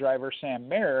 non-playoff driver Sam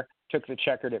Mayer took the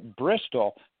checkered at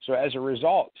Bristol, so as a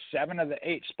result, 7 of the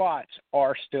 8 spots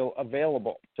are still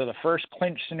available. So the first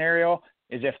clinch scenario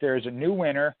is if there is a new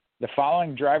winner, the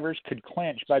following drivers could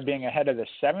clinch by being ahead of the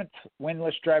 7th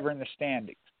winless driver in the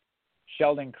standings.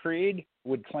 Sheldon Creed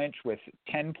would clinch with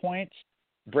 10 points,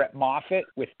 Brett Moffitt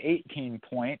with 18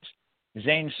 points,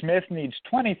 Zane Smith needs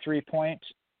 23 points,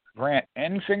 Grant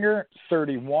Enfinger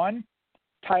 31,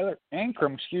 Tyler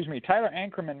Ankrum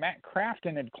and Matt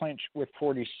Crafton had clinched with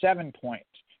 47 points.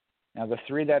 Now, the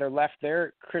 3 that are left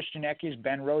there, Christian Eckes,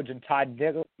 Ben Rhodes, and Todd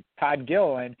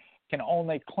Gilliland, can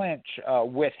only clinch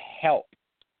with help.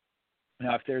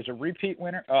 Now, if there's a repeat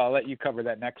winner, I'll let you cover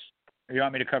that next. Or you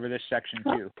want me to cover this section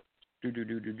too?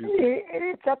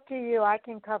 It's up to you. I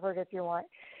can cover it if you want.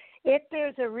 If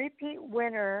there's a repeat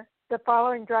winner, the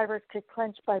following drivers could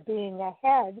clinch by being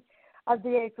ahead of the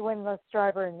 8th winless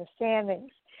driver in the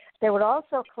standings. They would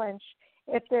also clinch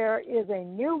if there is a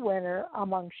new winner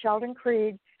among Sheldon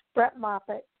Creed, Brett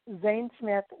Moffitt, Zane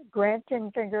Smith, Grant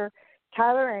Enfinger,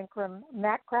 Tyler Ankrum,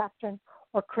 Matt Crafton,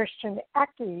 or Christian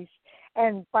Eckes,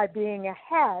 and by being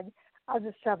ahead of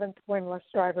the 7th winless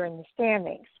driver in the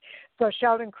standings. So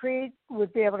Sheldon Creed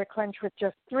would be able to clinch with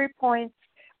just 3 points,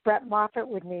 Brett Moffitt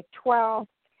would need 12.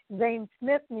 Zane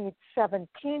Smith needs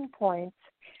 17 points.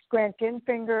 Grant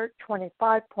Infinger,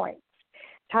 25 points.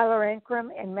 Tyler Ankrum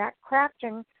and Matt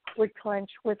Crafton would clinch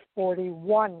with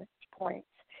 41 points.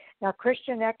 Now,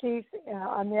 Christian Eckes,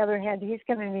 on the other hand, he's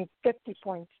going to need 50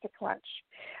 points to clinch.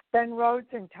 Ben Rhodes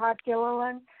and Todd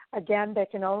Gilliland, again, they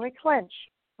can only clinch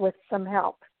with some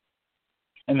help.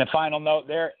 And the final note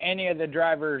there, any of the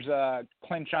drivers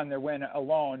clinch on their win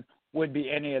alone would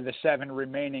be any of the 7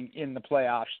 remaining in the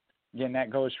playoffs. Again, that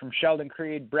goes from Sheldon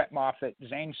Creed, Brett Moffitt,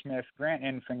 Zane Smith, Grant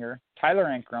Infinger, Tyler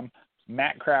Ankrum,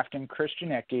 Matt Crafton, Christian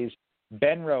Eckes,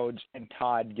 Ben Rhodes, and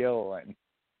Todd Gilliland.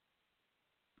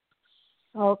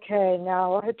 Okay,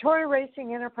 now Hattori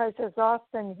Racing Enterprises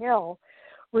Austin Hill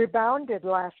rebounded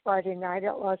last Friday night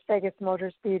at Las Vegas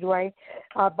Motor Speedway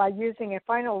by using a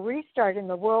final restart in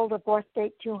the World of West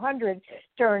 200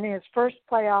 to earn his first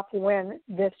playoff win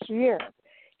this year.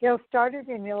 Hill started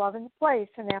in 11th place,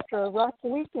 and after a rough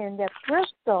weekend at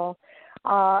Bristol,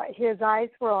 his eyes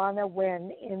were on a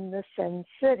win in the Sin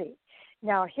City.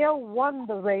 Now, Hill won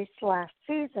the race last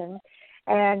season,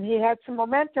 and he had some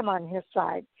momentum on his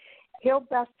side. Hill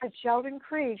bested Sheldon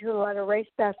Creed, who led a race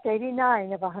best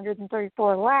 89 of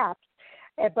 134 laps,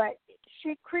 but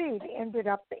Creed ended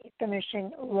up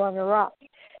finishing runner-up.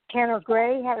 Tanner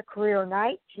Gray had a career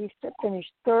night. He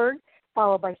finished third,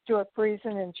 followed by Stuart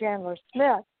Friesen and Chandler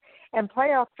Smith. And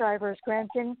playoff drivers Grant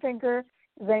Infinger,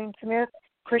 Zane Smith,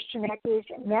 Christian Eckes,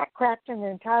 Matt Crafton,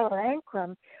 and Tyler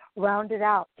Ankrum rounded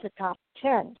out the top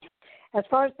 10. As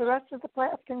far as the rest of the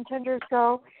playoff contenders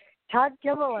go, Todd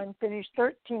Gilliland finished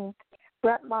 13th,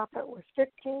 Brett Moffitt was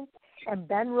 15th, and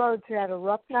Ben Rhodes, who had a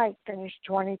rough night, finished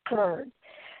 23rd.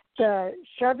 The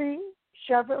Chevy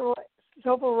Silverado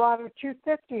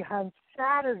 250 on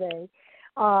Saturday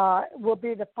will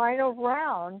be the final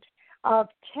round of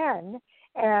 10,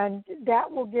 and that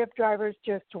will give drivers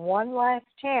just one last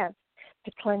chance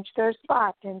to clinch their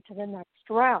spot into the next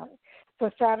round. So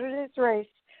Saturday's race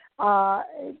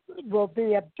will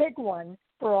be a big one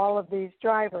for all of these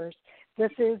drivers.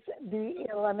 This is the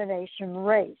elimination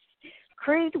race.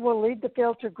 Creed will lead the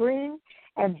field to green,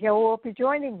 and Hill will be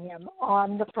joining him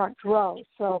on the front row.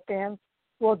 So fans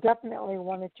will definitely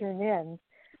want to tune in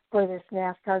for this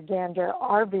NASCAR Gander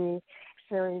RV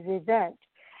Series event.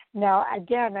 Now,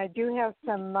 again, I do have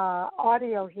some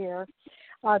audio here.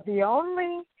 I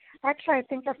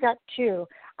think I've got 2.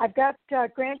 I've got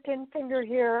Grant Infinger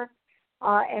here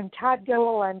and Todd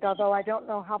Gilliland, although I don't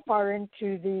know how far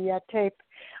into the tape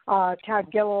Todd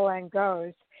Gilliland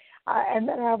goes. And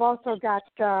then I've also got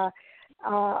an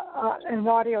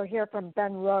audio here from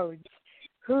Ben Rhodes.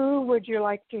 Who would you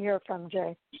like to hear from,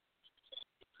 Jay?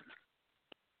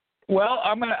 Well,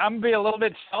 I'm gonna be a little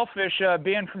bit selfish,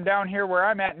 being from down here where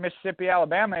I'm at in Mississippi,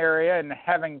 Alabama area, and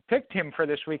having picked him for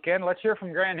this weekend. Let's hear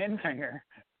from Grant Infinger.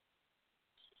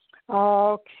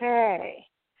 Okay.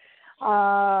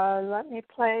 Let me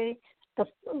play the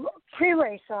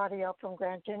pre-race audio from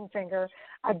Grant Infinger.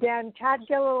 Again, Todd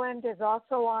Gilliland is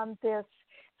also on this,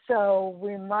 so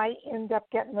we might end up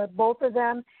getting both of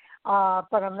them,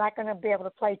 but I'm not going to be able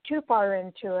to play too far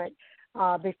into it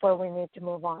before we need to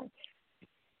move on.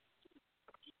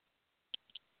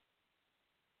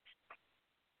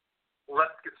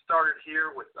 Let's get started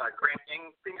here with Grant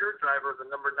Infinger, driver of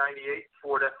the number 98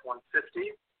 Ford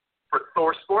F-150 for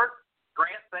Thor Sport.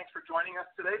 Grant, thanks for joining us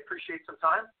today. Appreciate some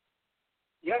time.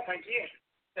 Yeah, thank you.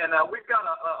 And we've got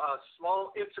a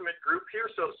small, intimate group here.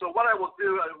 So what I will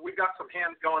do, we've got some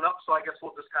hands going up, so I guess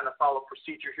we'll just kind of follow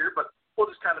procedure here, but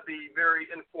we'll just kind of be very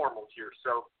informal here.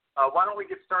 So why don't we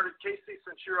get started? Casey,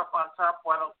 since you're up on top,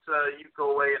 why don't you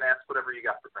go away and ask whatever you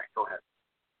got for Grant. Go ahead.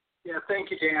 Yeah, thank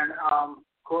you, Dan.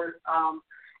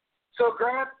 So,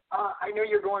 Grant, I know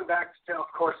you're going back to, of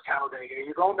course, Talladega.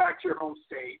 You're going back to your home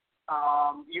state.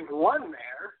 You've won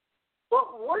there.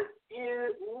 But what is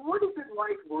it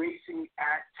like racing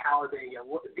at Talladega?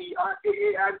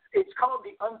 It's called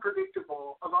the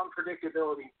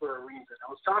unpredictability for a reason.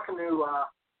 I was talking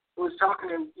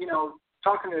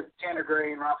to Tanner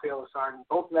Gray and Rafael Lessard, and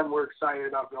both of them were excited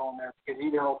about going there because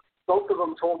both of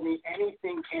them told me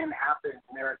anything can happen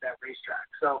when they're at that racetrack.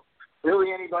 So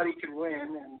really anybody can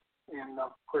win, and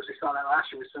of course we saw that last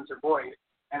year with Spencer Boyd,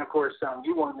 and of course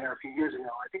you won there a few years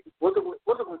ago. I think was it with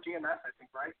GMS? I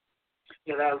think, right?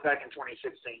 Yeah, that was back in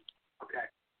 2016. Okay.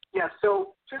 Yeah.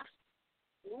 So just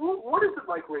what is it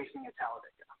like racing at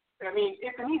Talladega? I mean,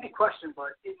 it's an easy question,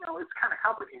 but it's kind of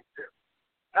complicated too.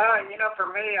 For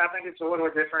me, I think it's a little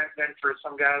different than for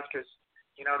some guys because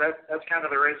that's kind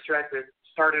of the racetrack that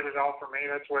started it all for me.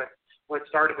 That's what what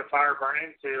started the fire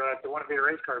burning to want to be a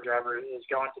race car driver is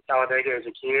going to Talladega as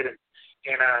a kid, and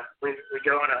we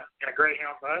go in a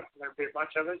Greyhound bus, and there'd be a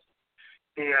bunch of us.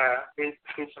 Be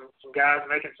some guys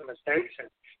making some mistakes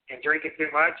and drinking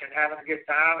too much and having a good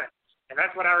time, and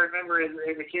that's what I remember as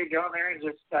a kid going there, and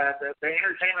just the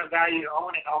entertainment value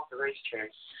on and off the racetrack.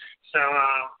 So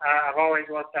I've always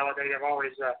loved Talladega. I've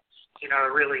always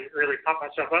really pumped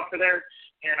myself up for there.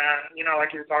 And,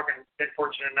 like you were talking, been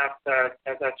fortunate enough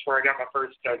that's where I got my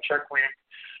first truck win.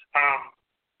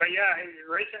 But, yeah,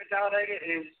 racing at Talladega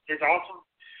is awesome.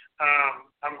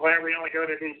 I'm glad we only go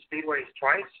to these speedways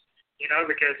twice,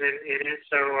 because it is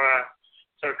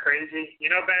so crazy.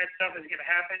 Bad stuff is going to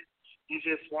happen. You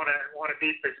just want to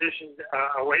be positioned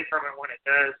away from it when it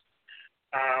does.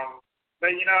 But,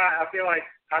 I feel like,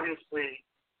 obviously,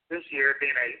 this year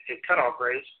being a cutoff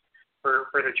race for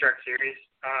the Truck Series,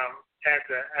 adds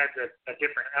a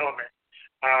different element.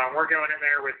 We're going in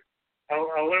there with a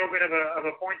little bit of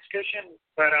a points cushion,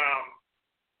 but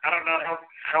I don't know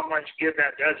how much good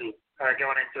that does you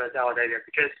going into the Talladega,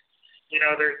 because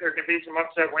there can be some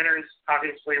upset winners.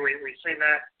 Obviously, we've seen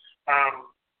that.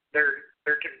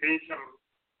 There can be some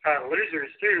losers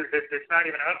too. That's not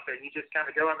even an upset. You just kind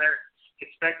of go in there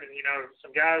expecting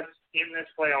some guys in this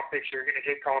playoff picture are going to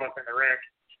get caught up in the wreck.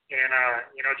 And,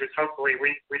 just hopefully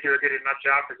we do a good enough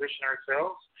job positioning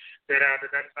ourselves that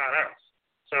that's not us.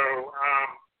 So,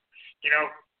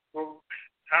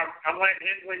 I'm letting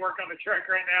Hensley work on the truck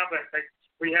right now, but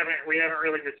we haven't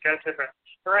really discussed it. But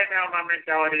right now, my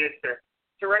mentality is to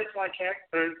race like heck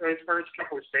those first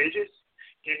couple of stages.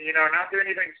 And, not do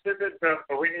anything stupid, but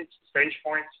we need some stage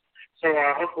points. So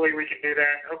hopefully we can do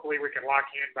that. Hopefully we can lock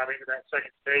in by the end of that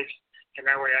second stage, and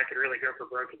that way I could really go for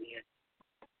broke at the end.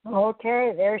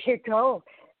 Okay, there you go.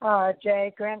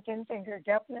 Jay, Grant Enfinger,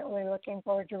 definitely looking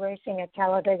forward to racing at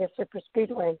Talladega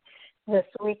Superspeedway this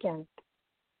weekend.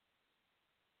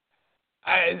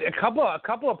 A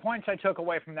couple of points I took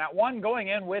away from that. One, going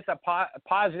in with a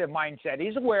positive mindset.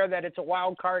 He's aware that it's a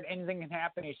wild card. Anything can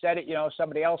happen. He said it,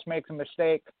 somebody else makes a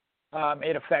mistake.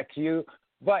 It affects you.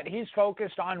 But he's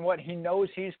focused on what he knows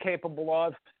he's capable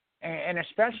of, and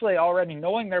especially already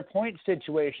knowing their point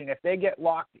situation. If they get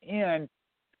locked in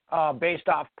based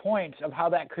off points, of how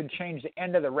that could change the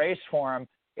end of the race for him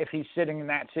if he's sitting in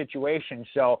that situation.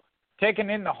 So taking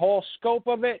in the whole scope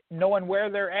of it, knowing where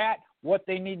they're at, what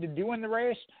they need to do in the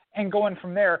race, and going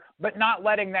from there, but not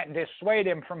letting that dissuade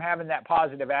him from having that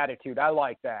positive attitude. I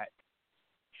like that.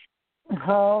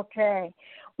 Okay.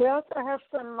 We also have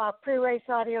some pre-race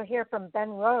audio here from Ben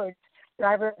Rhodes,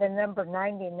 driver of the number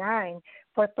 99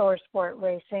 for Thor Sport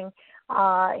Racing.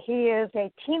 He is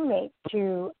a teammate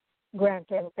to Grant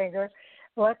Enfinger.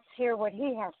 Let's hear what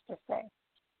he has to say.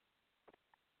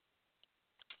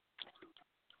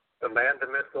 The man, the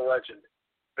myth, the legend,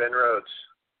 Ben Rhodes,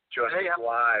 joining us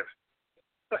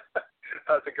live.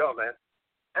 How's it going, man?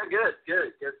 Good.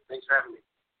 Thanks for having me.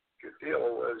 Good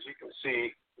deal. As you can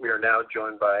see, we are now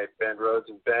joined by Ben Rhodes,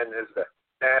 and Ben is the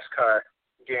NASCAR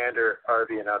Gander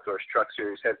RV and Outdoors Truck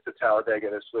Series heads to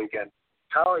Talladega this weekend.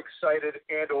 How excited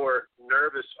and or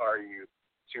nervous are you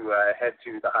to head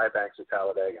to the high banks of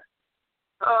Talladega?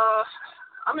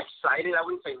 I'm excited. I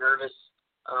wouldn't say nervous.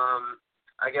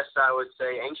 I guess I would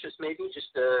say anxious, maybe,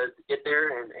 just to get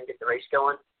there and get the race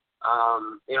going.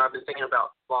 I've been thinking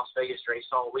about Las Vegas race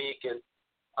all week, and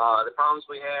the problems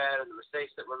we had and the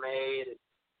mistakes that were made, and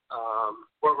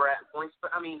where we're at in points.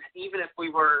 But, even if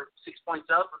we were 6 points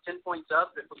up or 10 points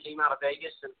up, if we came out of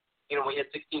Vegas and, we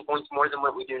had 16 points more than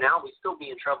what we do now, we'd still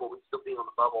be in trouble. We'd still be on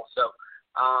the bubble. So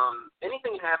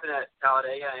anything can happen at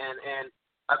Talladega, and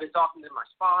I've been talking to my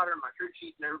spotter, my crew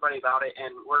chief, and everybody about it,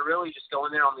 and we're really just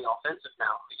going there on the offensive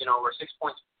now. We're 6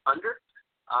 points under.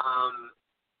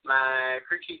 My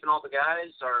crew chief and all the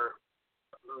guys are,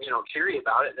 cheery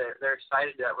about it. They're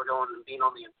excited that we're going and being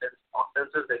on the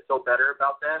offensive. They feel better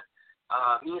about that.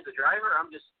 Me as a driver, I'm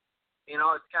just, it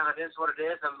kind of is what it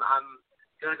is. I'm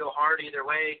going to go hard either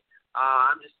way.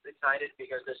 I'm just excited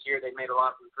because this year they made a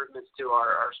lot of improvements to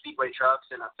our speedway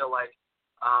trucks, and I feel like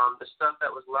the stuff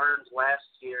that was learned last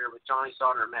year with Johnny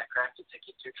Sauter and Matt Crafton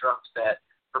taking two trucks that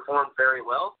performed very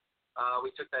well.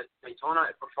 We took that Daytona.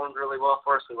 It performed really well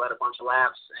for us. We led a bunch of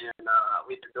laps, and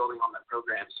we've been building on that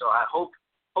program. So I hope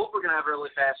we're going to have a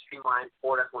really fast, streamlined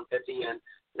Ford F-150 and,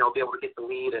 be able to get the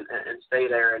lead and stay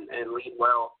there and lead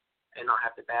well and not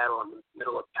have to battle in the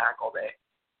middle of the pack all day.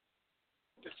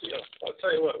 I'll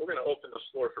tell you what, we're going to open the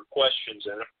floor for questions,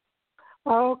 Anna.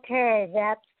 Okay,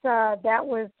 that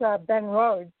was Ben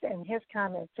Rhodes and his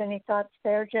comments. Any thoughts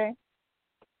there, Jay?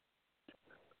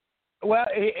 Well,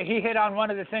 he hit on one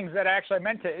of the things that I actually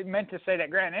meant to say that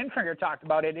Grant Enfinger talked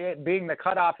about, it being the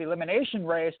cutoff elimination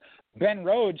race. Ben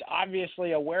Rhodes,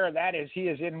 obviously aware of that, as he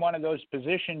is in one of those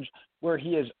positions where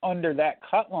he is under that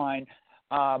cut line.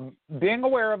 Being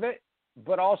aware of it,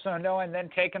 but also knowing, then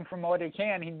taking from what he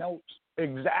can, he knows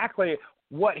exactly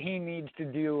what he needs to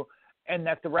do, and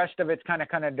that the rest of it's kind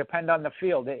of depend on the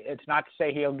field. It's not to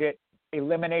say he'll get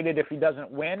eliminated if he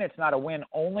doesn't win. It's not a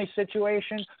win-only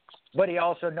situation, but he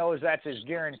also knows that's his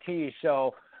guarantee.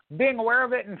 So being aware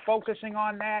of it and focusing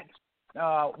on that,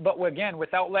 but again,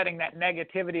 without letting that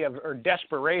negativity or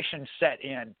desperation set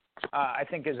in, I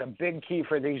think is a big key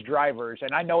for these drivers.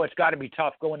 And I know it's got to be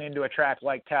tough going into a track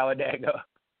like Talladega.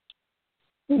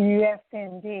 Yes,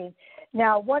 indeed.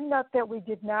 Now, one note that we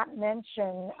did not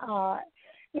mention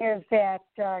is that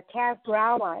Kaz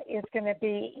Gralla is going to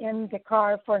be in the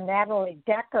car for Natalie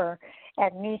Decker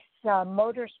at Nice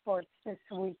Motorsports this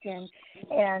weekend.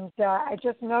 And I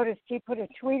just noticed he put a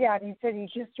tweet out. He said he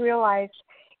just realized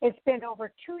it's been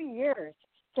over 2 years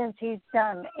since he's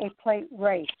done a plate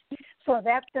race. So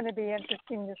that's going to be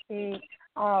interesting to see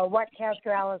what Kaz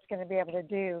Gralla is going to be able to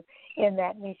do in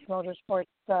that Nice Motorsports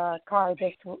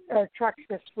truck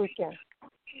this weekend.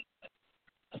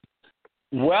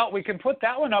 Well, we can put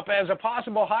that one up as a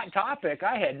possible hot topic.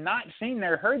 I had not seen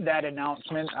or heard that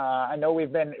announcement. I know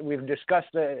we've discussed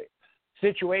the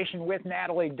situation with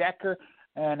Natalie Decker,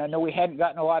 and I know we hadn't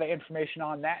gotten a lot of information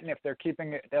on that. And if they're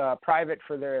keeping it private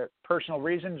for their personal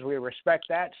reasons, we respect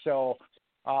that. So,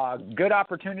 good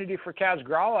opportunity for Kaz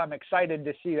Gralla. I'm excited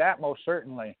to see that, most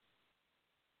certainly.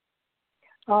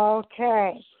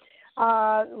 Okay.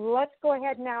 Let's go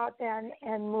ahead now then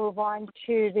and move on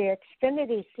to the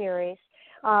Xfinity Series.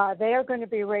 They are going to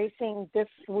be racing this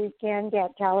weekend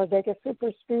at Talladega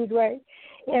Superspeedway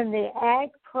in the Ag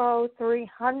Pro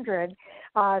 300.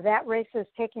 That race is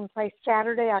taking place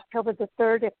Saturday, October the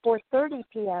 3rd at 4:30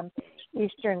 p.m.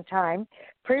 Eastern Time.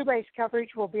 Pre-race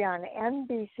coverage will be on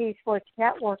NBC Sports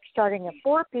Network starting at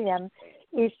 4 p.m.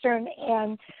 Eastern,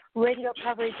 and radio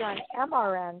coverage on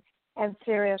MRN and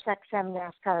Sirius XM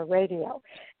NASCAR Radio.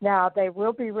 Now, they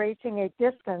will be racing a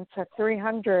distance of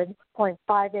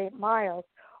 300.58 miles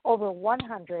over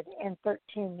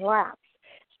 113 laps.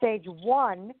 Stage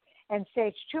 1 and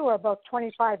Stage 2 are both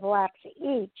 25 laps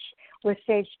each, with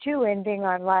Stage 2 ending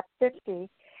on lap 50,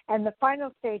 and the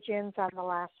final stage ends on the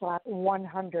last lap,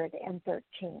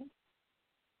 113.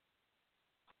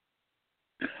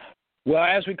 Well,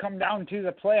 as we come down to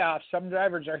the playoffs, some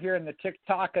drivers are hearing the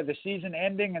tick-tock of the season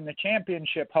ending and the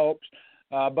championship hopes.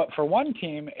 But for one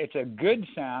team, it's a good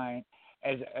sound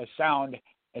as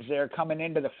they're coming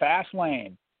into the fast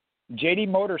lane. JD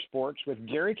Motorsports with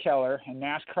Gary Keller and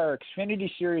NASCAR Xfinity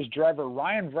Series driver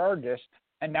Ryan Vargas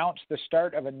announced the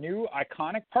start of a new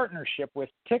iconic partnership with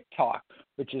TikTok,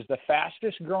 which is the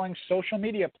fastest-growing social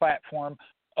media platform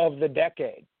of the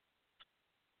decade.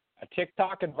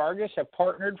 TikTok and Vargas have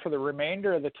partnered for the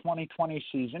remainder of the 2020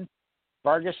 season.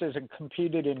 Vargas has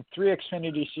competed in 3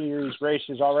 Xfinity Series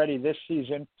races already this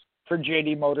season for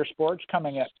JD Motorsports,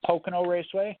 coming at Pocono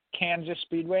Raceway, Kansas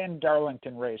Speedway, and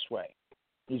Darlington Raceway.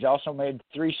 He's also made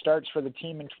 3 starts for the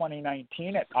team in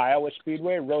 2019 at Iowa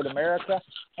Speedway, Road America,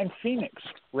 and Phoenix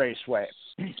Raceway.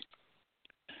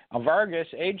 Now, Vargas,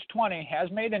 age 20, has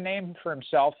made a name for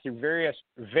himself through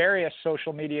various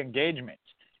social media engagements.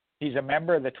 He's a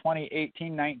member of the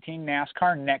 2018-19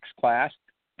 NASCAR Next class,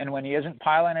 and when he isn't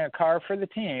piloting a car for the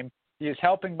team, he is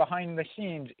helping behind the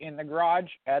scenes in the garage,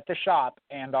 at the shop,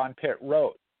 and on pit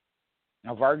road.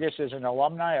 Now, Vargas is an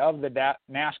alumni of the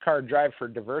NASCAR Drive for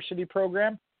Diversity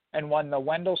program and won the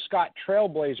Wendell Scott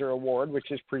Trailblazer Award, which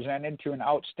is presented to an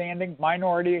outstanding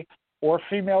minority or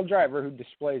female driver who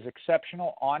displays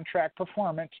exceptional on-track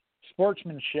performance,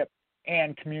 sportsmanship,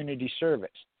 and community service.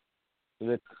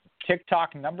 The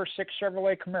TikTok number 6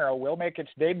 Chevrolet Camaro will make its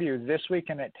debut this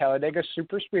weekend at Talladega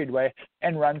Superspeedway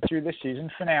and run through the season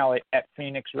finale at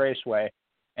Phoenix Raceway.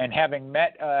 And having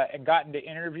met and gotten to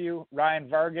interview Ryan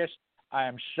Vargas, I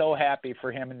am so happy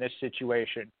for him in this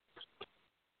situation.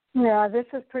 Yeah, this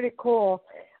is pretty cool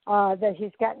that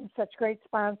he's gotten such great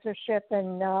sponsorship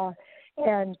and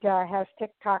has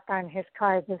TikTok on his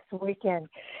car this weekend.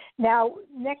 Now,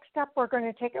 next up, we're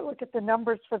going to take a look at the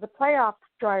numbers for the playoff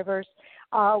drivers.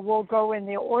 We'll go in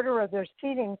the order of their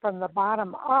seating from the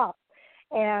bottom up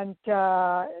and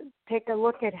take a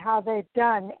look at how they've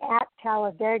done at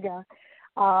Talladega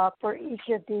for each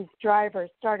of these drivers,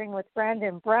 starting with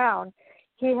Brandon Brown.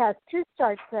 He has 2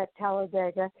 starts at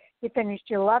Talladega. He finished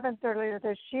 11th earlier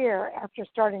this year after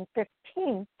starting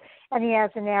 15th, and he has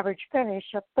an average finish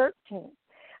of 13th.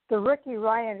 The rookie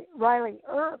Riley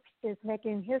Earps is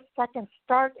making his second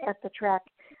start at the track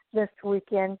this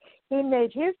weekend. He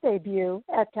made his debut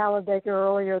at Talladega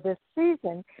earlier this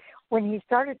season when he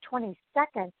started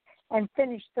 22nd and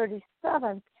finished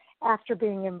 37th after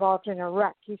being involved in a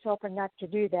wreck. He's hoping not to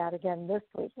do that again this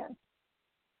weekend.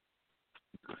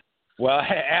 Well,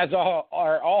 as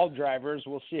all drivers,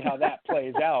 we'll see how that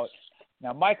plays out.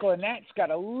 Now, Michael Annette's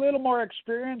got a little more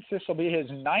experience. This will be his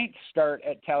 9th start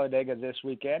at Talladega this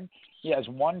weekend. He has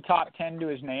one top 10 to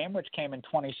his name, which came in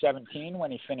 2017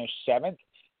 when he finished 7th.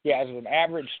 He has an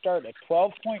average start at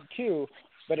 12.2,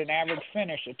 but an average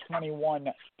finish at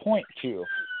 21.2.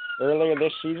 Earlier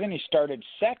this season, he started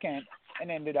 2nd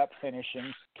and ended up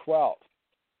finishing 12th.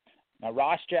 Now,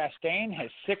 Ross Chastain has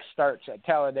 6 starts at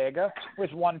Talladega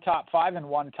with one top 5 and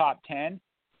one top 10.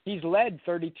 He's led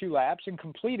 32 laps and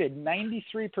completed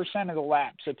 93% of the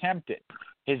laps attempted.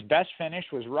 His best finish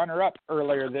was runner-up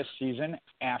earlier this season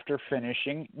after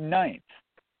finishing 9th.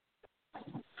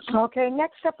 Okay,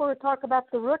 next up we'll talk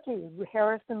about the rookie,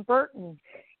 Harrison Burton.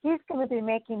 He's going to be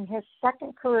making his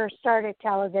 2nd career start at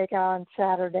Talladega on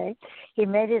Saturday. He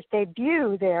made his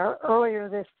debut there earlier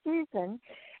this season.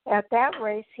 At that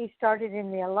race, he started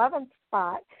in the 11th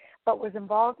spot, but was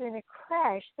involved in a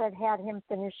crash that had him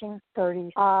finishing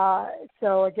 30.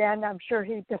 So, again, I'm sure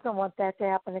he doesn't want that to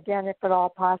happen again, if at all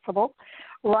possible.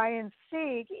 Ryan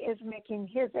Sieg is making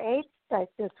his 8th start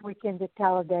this weekend at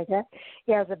Talladega.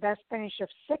 He has a best finish of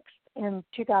 6th in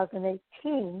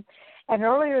 2018. And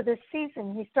earlier this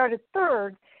season, he started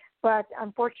 3rd, but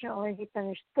unfortunately he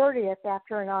finished 30th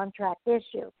after an on-track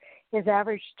issue. His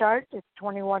average start is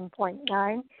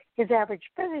 21.9. His average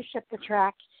finish at the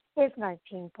track is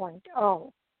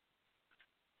 19.0.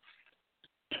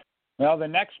 Well, the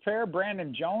next pair,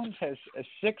 Brandon Jones, has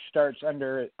 5 starts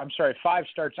under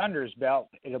his belt.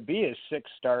 It'll be his 6th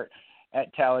start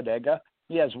at Talladega.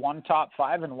 He has one top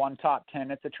 5 and one top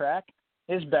 10 at the track.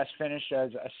 His best finish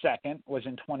as a 2nd was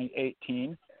in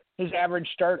 2018. His average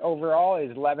start overall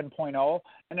is 11.0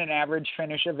 and an average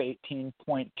finish of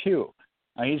 18.2.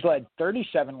 He's led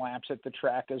 37 laps at the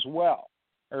track as well.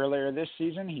 Earlier this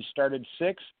season, he started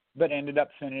 6th, but ended up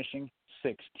finishing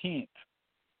 16th.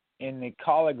 In the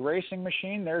Colleague Racing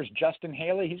Machine, there's Justin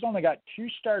Haley. He's only got 2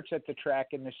 starts at the track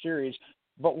in the series,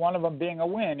 but one of them being a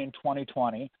win in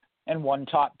 2020 and one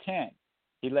top 10.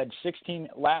 He led 16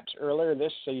 laps earlier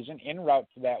this season en route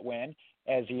to that win,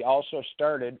 as he also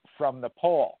started from the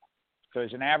pole. So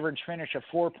it's an average finish of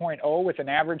 4.0 with an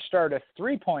average start of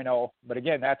 3.0, but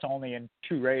again, that's only in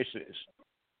 2 races.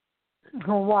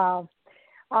 Oh, wow.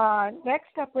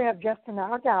 Next up, we have Justin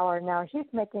Allgaier. Now, he's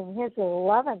making his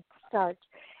 11th start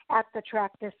at the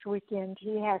track this weekend.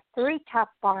 He has 3 top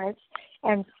 5s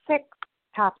and 6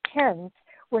 top 10s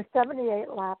with 78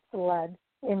 laps led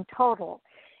in total.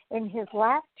 In his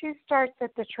last 2 starts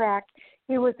at the track,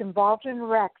 he was involved in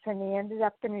wrecks, and he ended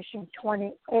up finishing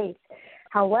 28th.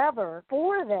 However,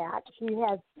 for that, he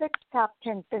had 6 top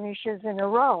 10 finishes in a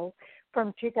row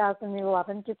from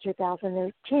 2011 to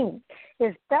 2018.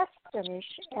 His best finish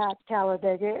at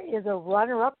Talladega is a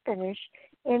runner-up finish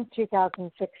in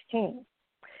 2016.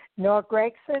 Noah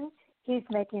Gragson, he's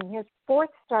making his 4th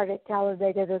start at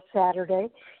Talladega this Saturday.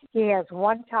 He has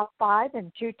 1 top 5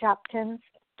 and 2 top 10s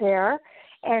there.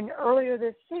 And earlier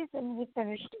this season, he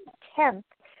finished 10th.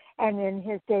 And in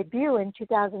his debut in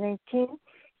 2018,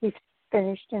 he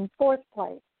finished in 4th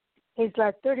place. He's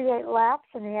led 38 laps,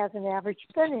 and he has an average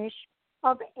finish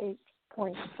of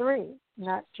 8.3.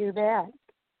 Not too bad.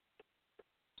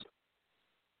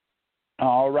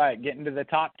 All right, getting to the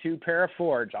top 2 pair of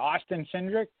Fords. Austin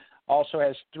Cindric also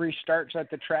has 3 starts at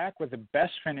the track with a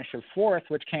best finish of 4th,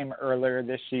 which came earlier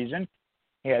this season.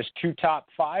 He has 2 top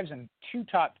 5s and 2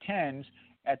 top 10s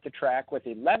at the track with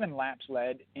 11 laps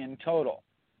led in total.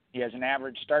 He has an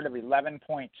average start of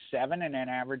 11.7 and an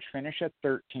average finish of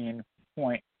 13.0.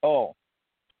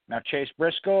 Now, Chase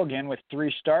Briscoe, again, with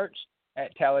 3 starts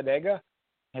at Talladega.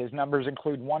 His numbers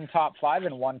include 1 top 5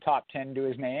 and 1 top 10 to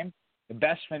his name. The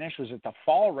best finish was at the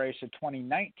fall race of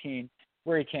 2019,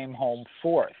 where he came home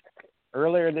 4th.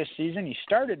 Earlier this season, he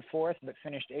started 4th but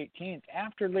finished 18th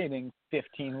after leading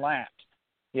 15 laps.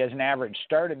 He has an average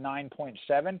start of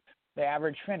 9.7, the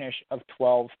average finish of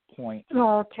 12.0.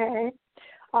 Okay.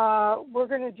 We're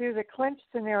going to do the clinch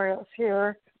scenarios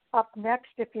here up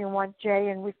next if you want, Jay,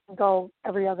 and we can go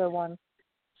every other one.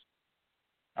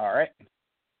 All right.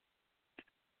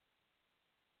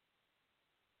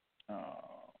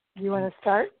 You want to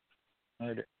start?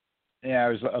 Yeah,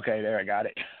 okay, there, I got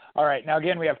it. All right, now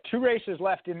again, we have 2 races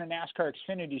left in the NASCAR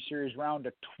Xfinity Series round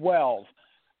of 12.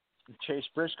 Chase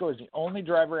Briscoe is the only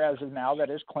driver as of now that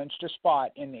has clinched a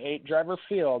spot in the 8-driver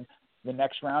field the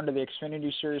next round of the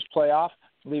Xfinity Series playoff,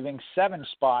 leaving 7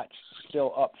 spots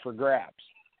still up for grabs.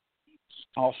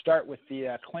 I'll start with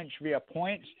the clinch via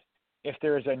points. If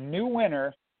there is a new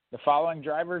winner, the following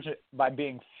drivers, by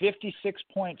being 56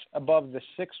 points above the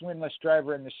 6th winless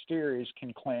driver in the series,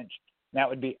 can clinch. That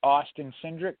would be Austin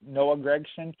Cindric, Noah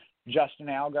Gragson, Justin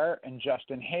Allgaier, and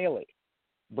Justin Haley.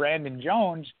 Brandon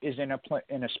Jones is in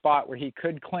a spot where he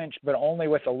could clinch, but only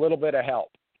with a little bit of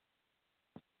help.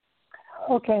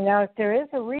 Okay, now if there is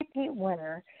a repeat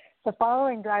winner, the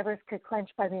following drivers could clinch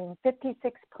by being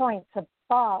 56 points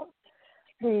above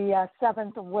the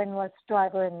 7th winless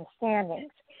driver in the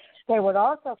standings. They would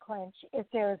also clinch if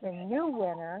there is a new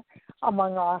winner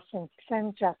among Austin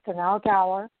Cindric, Justin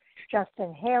Allgaier,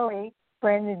 Justin Haley,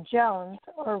 Brandon Jones,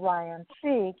 or Ryan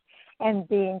Sieg, and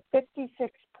being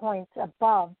 56 points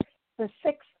above the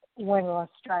 6th winless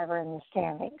driver in the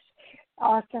standings.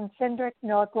 Austin Cindric,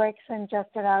 Noah Gragson,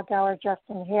 Justin Allgaier,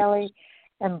 Justin Haley,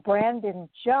 and Brandon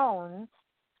Jones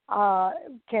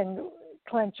can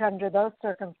clinch under those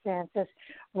circumstances.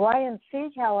 Ryan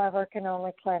Sieg, however, can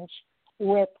only clinch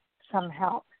with some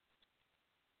help.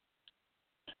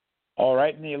 All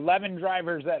right, and the 11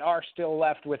 drivers that are still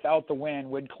left without the win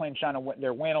would clinch on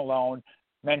their win alone.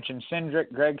 Mentioned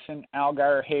Cindric, Gragson,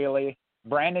 Allgaier, Haley,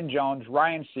 Brandon Jones,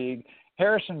 Ryan Sieg,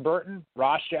 Harrison Burton,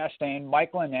 Ross Chastain,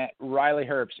 Mike Lynette, Riley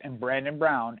Herbst, and Brandon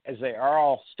Brown, as they are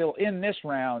all still in this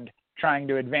round trying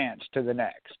to advance to the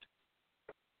next.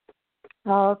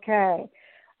 Okay.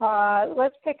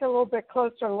 Let's take a little bit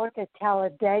closer look at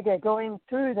Talladega. Going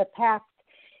through the past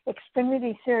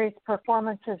Xfinity Series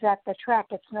performances at the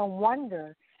track, it's no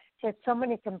wonder that so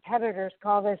many competitors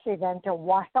call this event a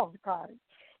wild card.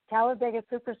 Talladega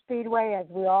Superspeedway, as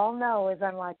we all know, is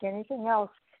unlike anything else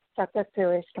that the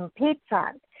series competes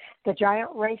on. The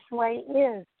giant raceway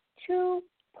is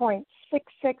 2.66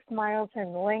 miles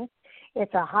in length.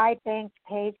 It's a high-banked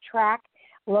paved track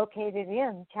located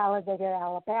in Talladega,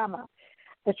 Alabama.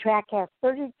 The track has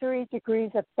 33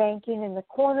 degrees of banking in the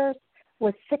corners,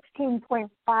 with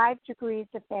 16.5 degrees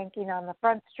of banking on the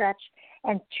front stretch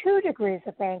and 2 degrees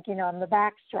of banking on the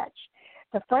back stretch.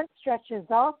 The front stretch is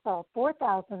also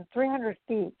 4,300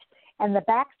 feet, and the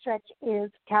back stretch is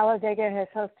Talladega has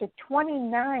hosted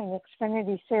 29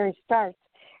 Xfinity Series starts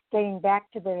dating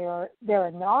back to their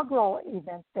inaugural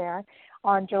event there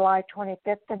on July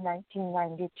 25th of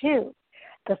 1992.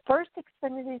 The first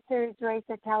Xfinity Series race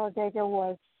at Talladega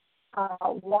was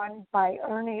won by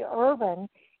Ernie Irvan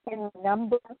in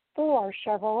number 4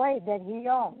 Chevrolet that he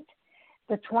owned.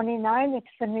 The 29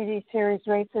 Xfinity Series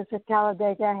races at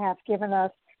Talladega have given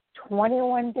us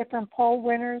 21 different pole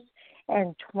winners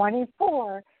and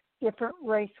 24 different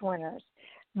race winners.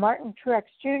 Martin Truex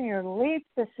Jr. leads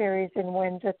the series in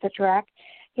wins at the track.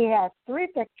 He has 3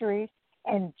 victories,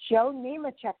 and Joe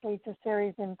Nemechek leads the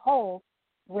series in poles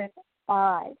with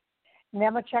 5.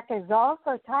 Nemechek is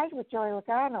also tied with Joey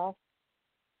Logano.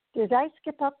 Did I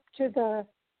skip up to the...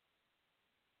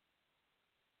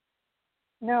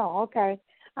 No, okay.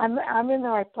 I'm in the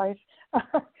right place.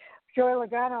 Joey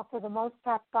Logano for the most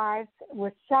top 5s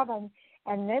with 7,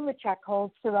 and Nemechek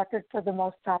holds the record for the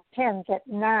most top 10s at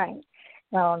 9.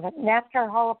 Now, NASCAR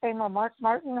Hall of Famer Mark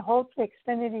Martin holds the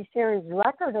Xfinity Series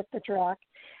record at the track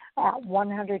at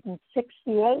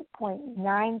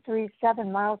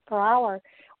 168.937 miles per hour,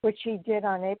 which he did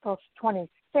on April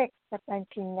 26th of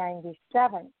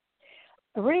 1997.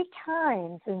 3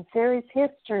 times in series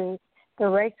history, the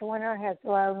race winner has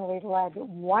only led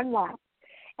 1 lap,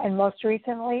 and most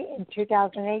recently in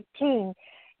 2018,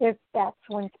 that's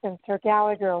when Spencer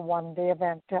Gallagher won the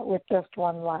event with just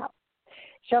 1 lap.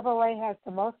 Chevrolet has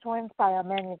the most wins by a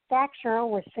manufacturer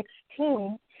with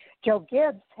 16. Joe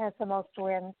Gibbs has the most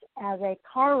wins as a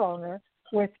car owner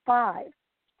with 5.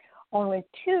 Only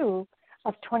 2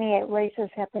 of 28 races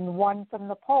have been won from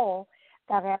the pole.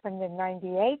 That happened in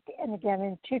 98 and again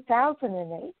in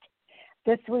 2008.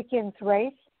 This weekend's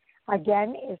race,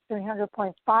 again, is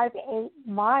 300.58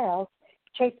 miles.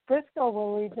 Chase Briscoe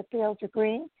will lead the field to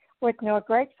green, with Noah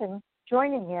Gragson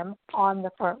joining him on the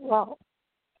front row.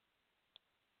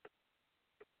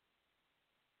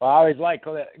 Well, I always like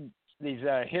these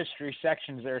history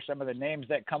sections there, some of the names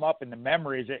that come up and the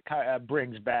memories it kind of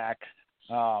brings back.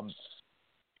 But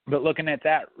looking at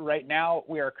that right now,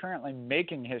 we are currently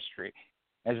making history.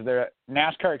 As the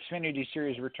NASCAR Xfinity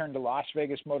Series returned to Las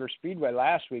Vegas Motor Speedway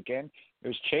last weekend, it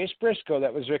was Chase Briscoe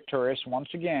that was victorious once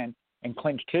again and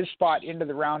clinched his spot into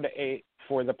the round of 8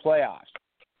 for the playoffs.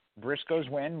 Briscoe's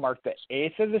win marked the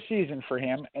 8th of the season for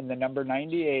him and the number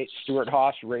 98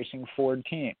 Stewart-Haas Racing Ford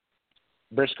team.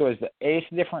 Briscoe is the 8th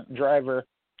different driver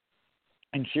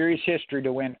in series history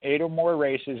to win 8 or more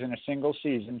races in a single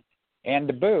season, and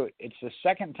to boot, it's the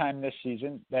 2nd time this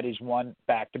season that he's won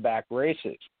back-to-back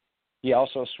races. He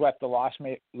also swept the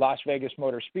Las Vegas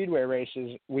Motor Speedway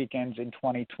races weekends in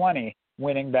 2020,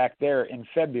 winning back there in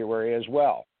February as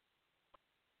well.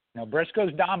 Now,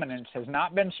 Briscoe's dominance has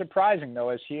not been surprising, though,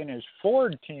 as he and his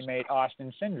Ford teammate,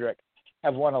 Austin Cindric,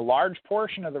 have won a large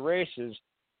portion of the races,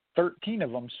 13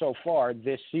 of them so far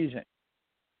this season.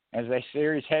 As the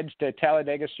series heads to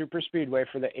Talladega Superspeedway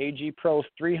for the AG Pro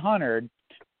 300,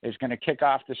 is going to kick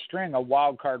off the string of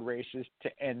wildcard races to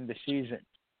end the season.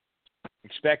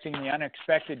 Expecting the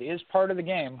unexpected is part of the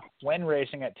game when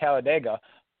racing at Talladega,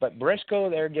 but Briscoe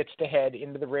there gets to head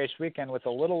into the race weekend with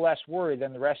a little less worry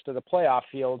than the rest of the playoff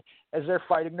field as they're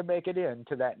fighting to make it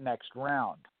into that next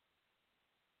round.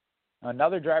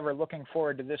 Another driver looking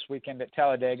forward to this weekend at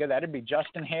Talladega, that'd be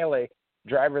Justin Haley,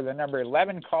 driver of the number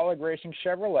 11 Kaulig Racing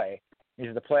Chevrolet.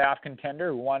 He's the playoff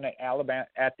contender who won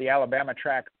at the Alabama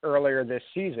track earlier this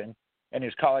season, and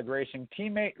his Kaulig Racing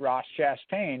teammate Ross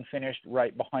Chastain finished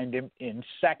right behind him in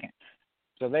second.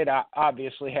 So they'd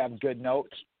obviously have good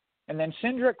notes. And then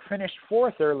Cindric finished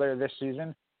fourth earlier this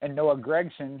season, and Noah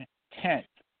Gragson 10th.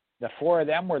 The four of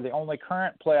them were the only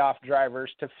current playoff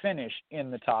drivers to finish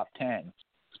in the top 10.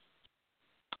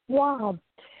 Wow.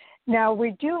 Now,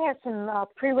 we do have some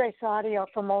pre-race audio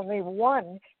from only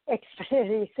one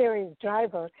Xfinity Series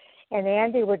driver, and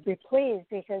Andy would be pleased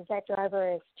because that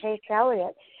driver is Chase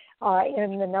Elliott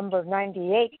in the number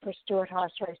 98 for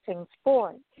Stewart-Haas Racing's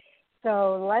Ford.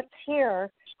 So let's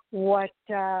hear what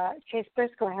Chase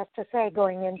Briscoe has to say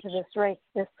going into this race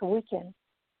this weekend.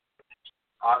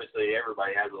 Obviously,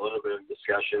 everybody has a little bit of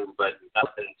discussion, but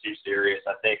nothing too serious.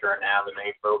 I think right now the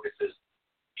main focus is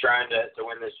trying to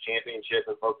win this championship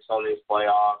and focus on these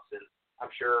playoffs. And I'm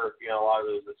sure, a lot of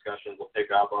those discussions will pick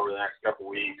up over the next couple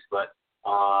of weeks. But,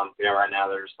 right now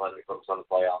they're just letting me focus on the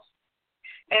playoffs.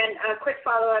 And a quick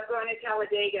follow-up going to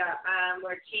Talladega,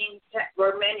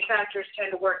 where manufacturers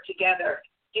tend to work together.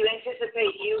 Do you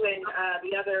anticipate you and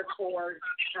the other Ford,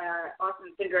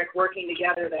 Austin Cindric, working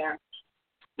together there?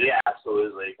 Yeah,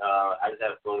 absolutely. I just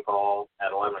had a phone call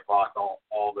at 11 o'clock.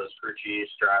 All those crew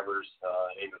chiefs, drivers,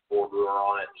 and even Ford who are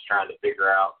on it, just trying to figure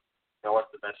out,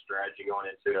 what's the best strategy going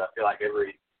into it. I feel like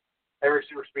every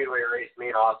super speedway race,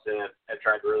 me and Austin have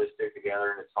tried to really stick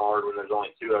together, and it's hard when there's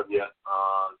only two of you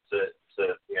just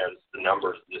the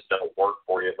numbers just don't work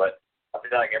for you. But I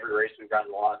feel like every race we've gotten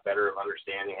a lot better of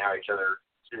understanding how each other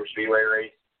super speedway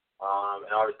race. And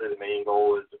obviously the main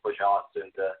goal is to push Austin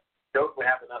to hopefully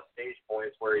have enough stage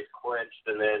points where he's clinched,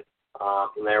 and then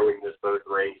from there we can just both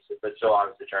race, but still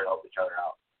obviously try to help each other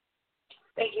out.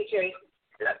 Thank you, Chase.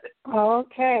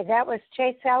 Okay, that was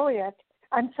Chase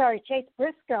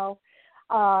Briscoe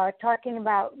talking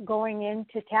about going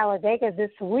into Talladega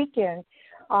this weekend.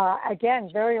 Again,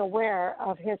 very aware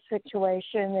of his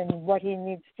situation and what he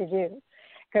needs to do,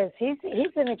 because he's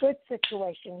in a good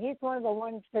situation. He's one of the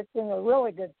ones that's in a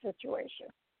really good situation.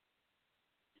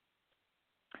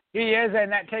 He is,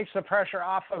 and that takes the pressure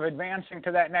off of advancing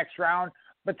to that next round,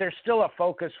 but there's still a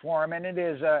focus for him, and it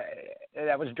is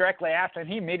that was directly after, and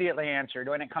he immediately answered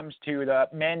when it comes to the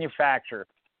manufacturer.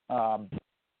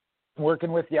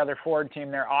 Working with the other Ford team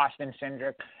there, Austin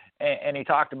Cindric, and he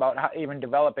talked about how even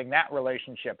developing that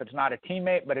relationship. It's not a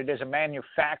teammate, but it is a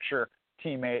manufacturer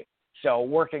teammate. So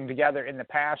working together in the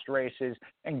past races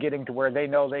and getting to where they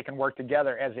know they can work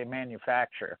together as a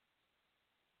manufacturer.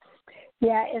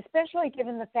 Yeah, especially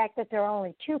given the fact that there are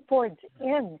only two Fords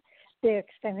in the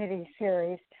Xfinity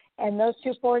Series, and those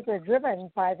two Fords are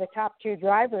driven by the top two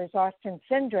drivers, Austin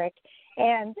Cindric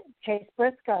and Chase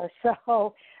Briscoe.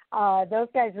 So those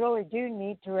guys really do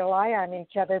need to rely on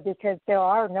each other because there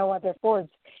are no other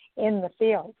Fords in the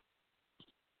field.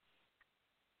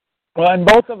 Well, and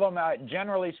both of them,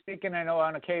 generally speaking, I know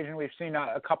on occasion we've seen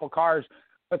a couple cars,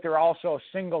 but they're also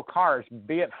single cars,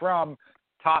 be it from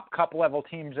top Cup level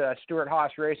teams,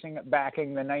 Stewart-Haas Racing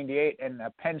backing the 98 and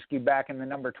Penske backing the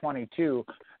number 22.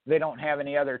 They don't have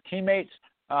any other teammates,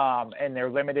 and they're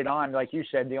limited on, like you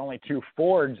said, the only two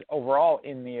Fords overall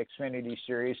in the Xfinity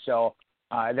Series. So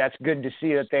that's good to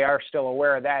see that they are still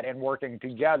aware of that and working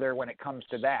together when it comes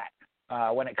to that.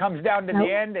 When it comes down to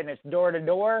the end and it's door to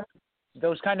door,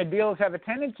 those kind of deals have a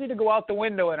tendency to go out the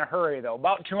window in a hurry, though.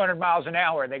 About 200 miles an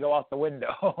hour, they go out the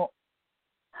window.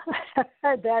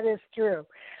 That is true.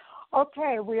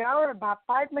 Okay, we are about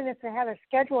 5 minutes ahead of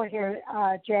schedule here,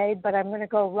 Jay, but I'm going to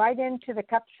go right into the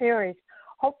Cup Series.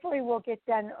 Hopefully we'll get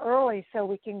done early so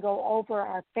we can go over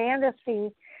our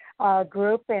fantasy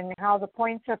group and how the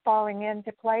points are falling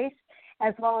into place,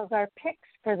 as well as our picks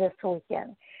for this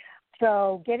weekend.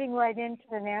 So getting right into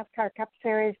the NASCAR Cup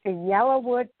Series, the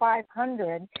Yellowwood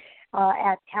 500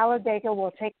 at Talladega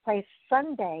will take place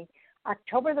Sunday,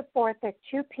 October the 4th at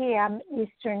 2 p.m.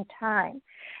 Eastern Time.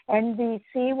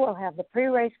 NBC will have the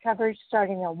pre-race coverage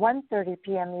starting at 1:30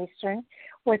 p.m. Eastern,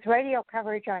 with radio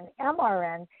coverage on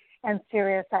MRN and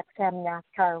Sirius XM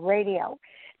NASCAR Radio.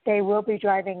 They will be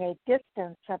driving a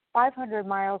distance of 500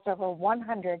 miles over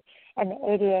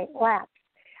 188 laps.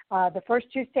 The first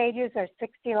two stages are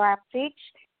 60 laps each.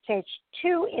 Stage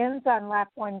 2 ends on lap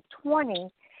 120,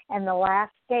 and the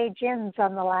last stage ends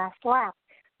on the last lap,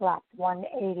 lap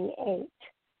 188.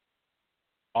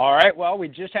 All right, well, we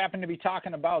just happened to be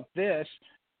talking about this,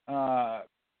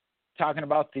 talking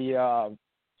about the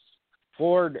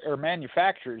Ford, or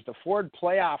manufacturers, the Ford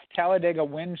playoff Talladega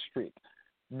win streak.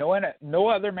 No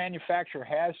other manufacturer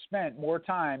has spent more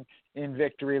time in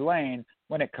victory lane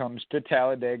when it comes to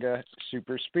Talladega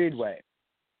Superspeedway.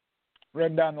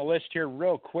 Run down the list here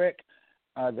real quick.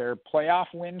 Their playoff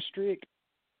win streak,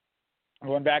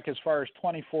 going back as far as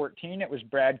 2014, it was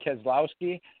Brad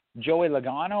Keselowski, Joey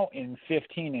Logano in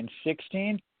 15 and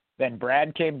 16. Then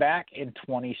Brad came back in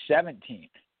 2017.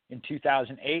 In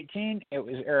 2018, it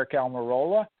was Eric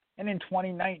Almirola. And in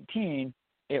 2019,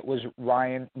 it was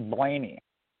Ryan Blaney.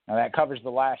 Now, that covers the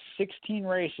last 16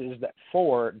 races that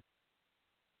Ford,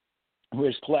 who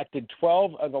has collected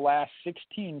 12 of the last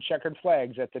 16 checkered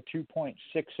flags at the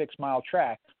 2.66-mile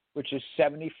track, which is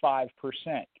 75%.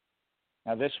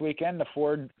 Now, this weekend, the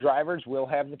Ford drivers will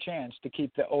have the chance to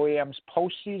keep the OEM's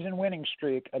postseason winning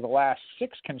streak of the last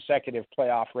 6 consecutive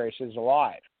playoff races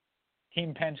alive.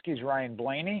 Team Penske's Ryan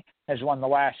Blaney has won the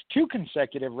last 2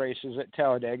 consecutive races at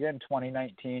Talladega in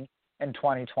 2019 and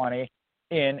 2020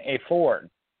 in a Ford.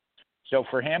 So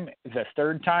for him, the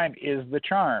third time is the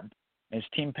charm, as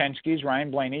Team Penske's Ryan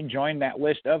Blaney joined that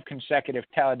list of consecutive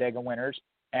Talladega winners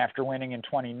after winning in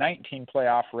 2019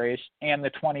 playoff race and the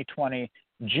 2020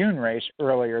 June race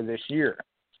earlier this year.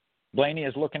 Blaney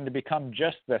is looking to become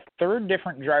just the third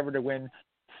different driver to win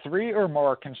 3 or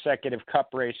more consecutive Cup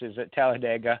races at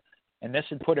Talladega, and this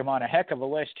would put him on a heck of a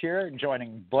list here,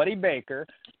 joining Buddy Baker,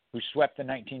 who swept the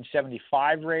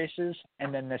 1975 races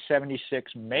and then the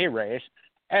 76 May race,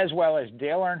 as well as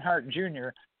Dale Earnhardt Jr.,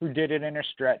 who did it in a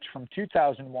stretch from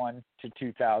 2001 to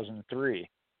 2003.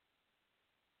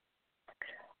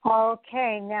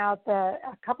 Okay, now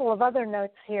a couple of other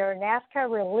notes here. NASCAR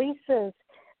releases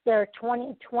their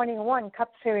 2021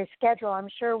 Cup Series schedule. I'm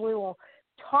sure we will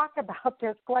talk about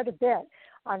this quite a bit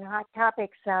on Hot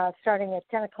Topics starting at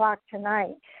 10 o'clock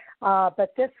tonight.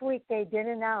 But this week they did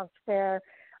announce their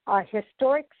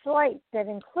historic slate that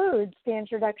includes the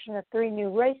introduction of 3 new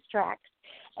racetracks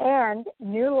and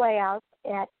new layouts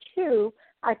at 2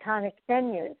 iconic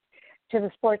venues to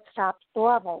the sports stops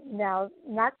level. Now,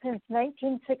 not since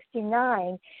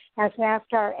 1969 has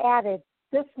NASCAR added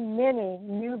this many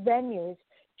new venues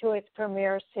to its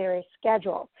premier series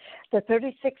schedule. The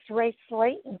 36-race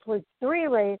slate includes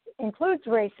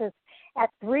races at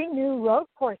 3 new road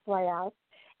course layouts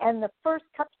and the first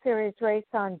Cup Series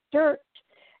race on dirt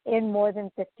in more than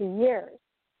 50 years.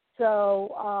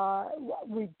 So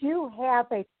we do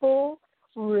have a full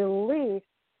release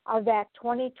of that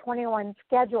 2021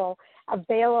 schedule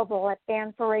available at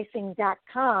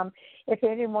Fan4Racing.com if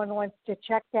anyone wants to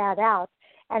check that out.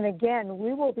 And again,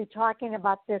 we will be talking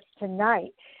about this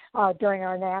tonight during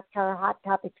our NASCAR Hot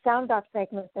Topic Sound Off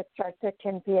segment that starts at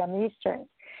 10 p.m. Eastern.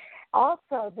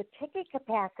 Also, the ticket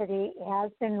capacity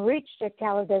has been reached at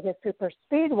Talladega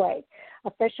Superspeedway.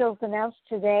 Officials announced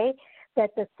today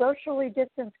that the socially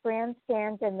distanced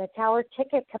grandstand and the tower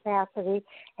ticket capacity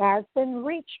has been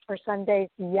reached for Sunday's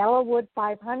Yellowwood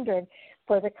 500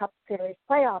 for the Cup Series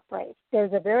playoff race.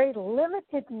 There's a very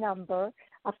limited number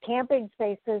of camping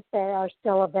spaces that are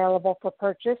still available for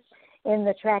purchase in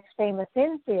the track's famous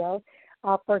infield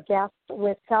for guests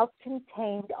with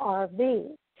self-contained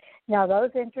RVs. Now,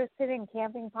 those interested in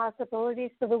camping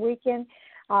possibilities for the weekend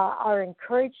are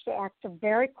encouraged to act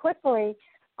very quickly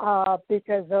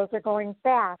because those are going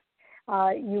fast.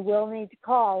 You will need to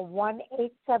call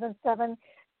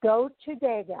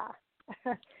 1-877-GO-TO-DEGA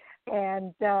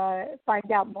and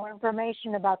find out more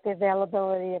information about the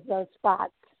availability of those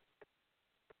spots.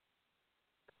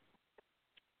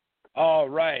 All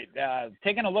right.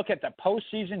 Taking a look at the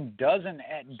postseason dozen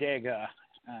at Dega.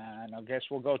 And I guess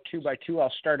we'll go 2 by 2.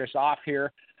 I'll start us off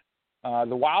here.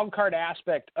 The wild card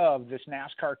aspect of this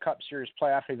NASCAR Cup Series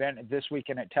playoff event this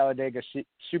weekend at Talladega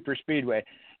Superspeedway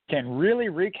can really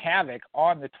wreak havoc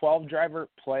on the 12-driver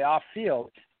playoff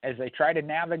field as they try to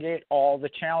navigate all the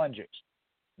challenges.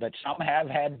 But some have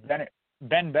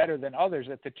been better than others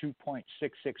at the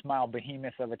 2.66-mile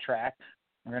behemoth of a track.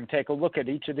 We're going to take a look at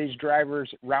each of these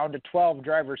drivers, round of 12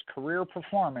 drivers' career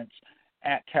performance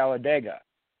at Talladega.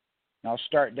 I'll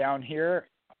start down here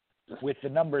with the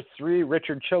number 3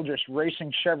 Richard Childress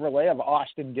Racing Chevrolet of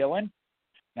Austin Dillon.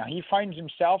 Now, he finds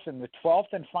himself in the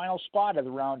 12th and final spot of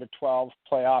the round of 12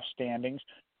 playoff standings,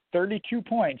 32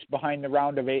 points behind the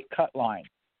round of 8 cut line.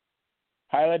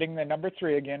 Highlighting the number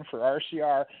 3 again for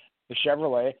RCR, the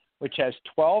Chevrolet, which has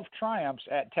 12 triumphs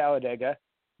at Talladega.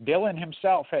 Dillon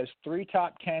himself has 3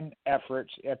 top 10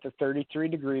 efforts at the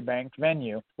 33-degree banked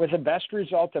venue, with a best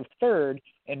result of 3rd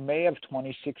in May of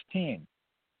 2016.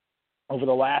 Over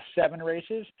the last 7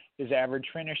 races, his average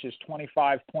finish is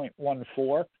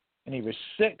 25.14, and he was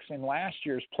 6th in last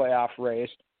year's playoff race,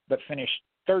 but finished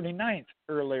 39th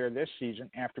earlier this season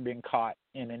after being caught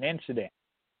in an incident.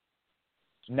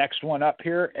 Next one up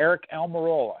here, Eric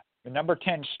Almirola, the number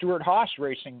 10 Stewart-Haas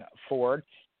Racing Ford.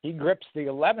 He grips the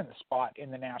 11th spot in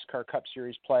the NASCAR Cup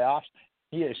Series playoffs.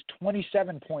 He is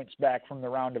 27 points back from the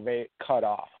round of 8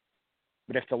 cutoff.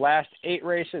 But if the last 8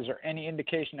 races are any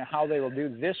indication of how they will do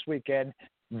this weekend,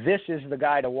 this is the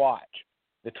guy to watch.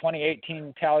 The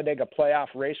 2018 Talladega playoff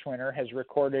race winner has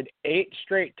recorded 8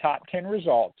 straight top 10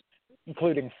 results,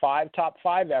 including 5 top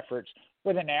 5 efforts,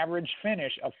 with an average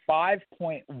finish of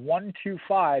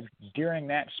 5.125 during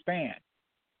that span.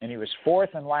 And he was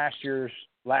 4th in last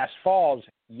fall's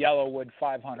Yellowwood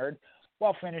 500,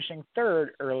 while finishing 3rd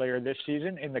earlier this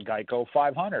season in the Geico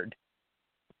 500.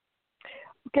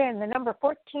 Okay, and the number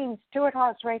 14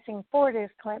 Stewart-Haas Racing Ford is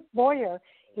Clint Boyer.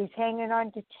 He's hanging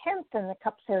on to 10th in the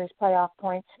Cup Series playoff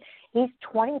points. He's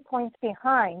 20 points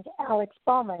behind Alex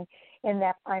Bowman in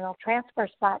that final transfer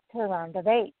spot to the round of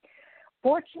 8.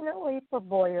 Fortunately for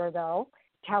Boyer, though,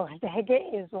 Talladega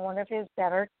is one of his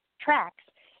better tracks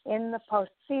in the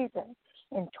postseason.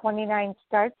 In 29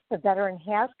 starts, the veteran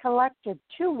has collected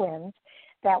 2 wins.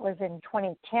 That was in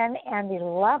 2010 and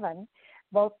 11,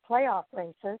 both playoff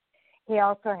races. He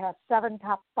also has 7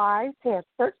 top 5s. He has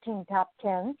 13 top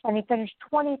 10s, and he finished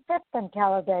 25th in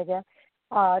Talladega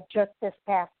just this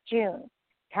past June.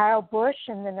 Kyle Busch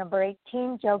in the number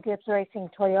 18 Joe Gibbs Racing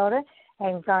Toyota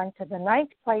hangs on to the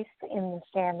 9th place in the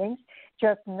standings,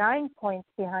 just 9 points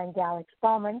behind Alex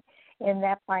Bowman in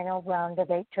that final round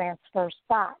of 8 transfer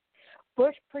spot.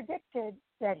 Busch predicted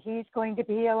that he's going to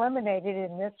be eliminated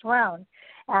in this round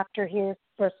after his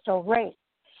Bristol race,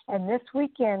 and this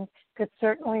weekend could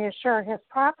certainly assure his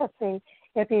prophecy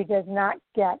if he does not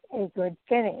get a good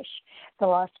finish. The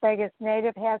Las Vegas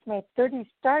native has made 30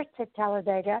 starts at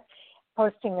Talladega,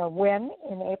 posting a win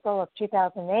in April of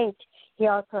 2008. He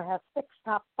also has 6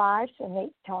 top 5s and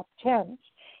 8 top 10s.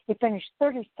 He finished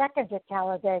 32nd at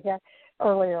Talladega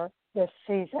earlier this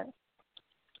season.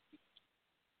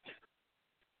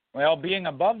 Well, being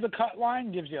above the cut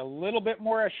line gives you a little bit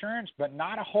more assurance, but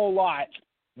not a whole lot.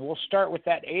 We'll start with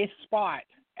that 8th spot,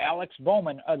 Alex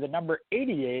Bowman of the number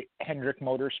 88 Hendrick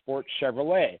Motorsports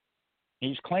Chevrolet.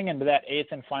 He's clinging to that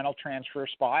 8th and final transfer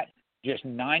spot, just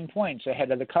 9 points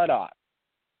ahead of the cutoff.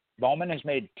 Bowman has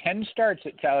made 10 starts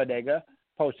at Talladega,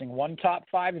 posting 1 top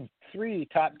 5 and 3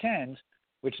 top 10s,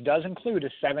 which does include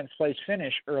a 7th place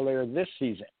finish earlier this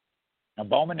season. Now,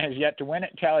 Bowman has yet to win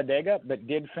at Talladega, but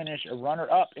did finish a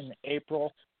runner-up in the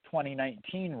April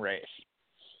 2019 race.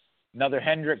 Another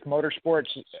Hendrick Motorsports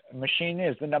machine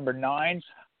is the number 9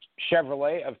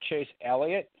 Chevrolet of Chase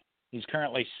Elliott. He's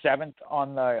currently 7th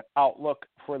on the outlook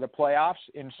for the playoffs,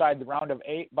 inside the round of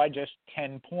 8 by just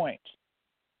 10 points.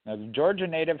 Now, the Georgia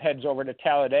native heads over to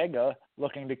Talladega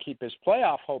looking to keep his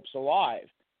playoff hopes alive.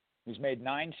 He's made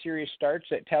 9 series starts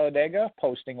at Talladega,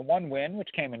 posting 1 win,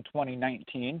 which came in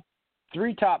 2019,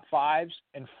 3 top 5s,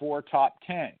 and 4 top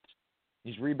 10s.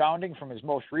 He's rebounding from his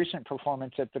most recent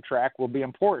performance at the track will be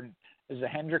important, as the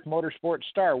Hendrick Motorsports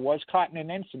star was caught in an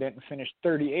incident and finished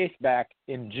 38th back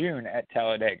in June at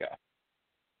Talladega.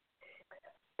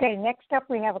 Okay, next up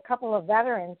we have a couple of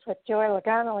veterans with Joey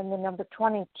Logano in the number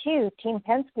 22 Team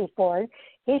Penske Ford.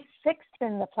 He's 6th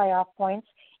in the playoff points,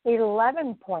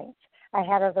 11 points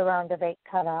ahead of the round of 8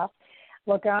 cutoff.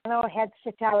 Logano heads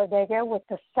to Talladega with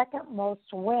the 2nd most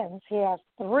wins. He has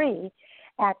 3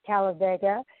 at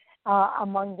Talladega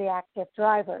among the active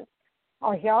drivers.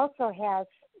 He also has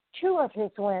 2 of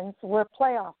his wins were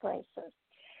playoff races.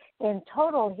 In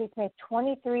total, he's made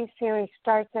 23 series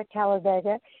starts at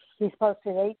Talladega. He's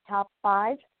posted 8 top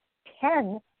 5s,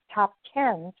 10 top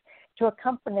 10s to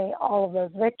accompany all of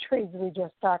those victories we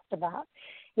just talked about.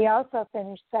 He also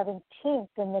finished 17th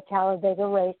in the Talladega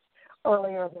race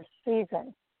earlier this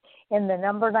season. In the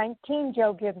number 19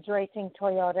 Joe Gibbs Racing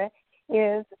Toyota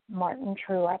is Martin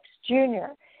Truex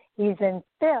Jr. He's in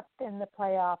 5th in the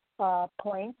playoff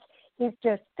points. He's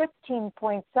just 15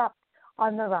 points up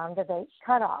on the round of 8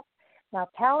 cutoff. Now,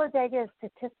 Talladega is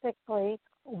statistically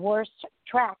worst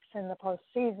tracks in the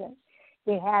postseason.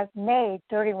 He has made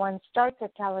 31 starts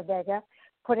at Talladega,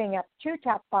 putting up 2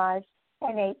 top 5s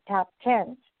and 8 top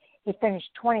 10s. He finished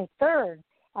 23rd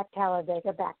at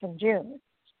Talladega back in June.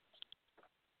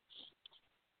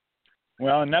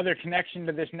 Well, another connection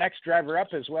to this next driver up,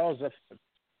 as well as the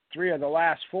 3 of the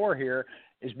last 4 here,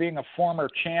 is being a former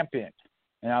champion.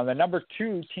 Now, the number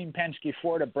 2 Team Penske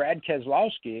Florida, Brad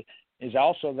Keselowski, is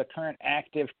also the current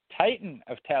active Titan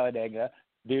of Talladega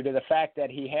due to the fact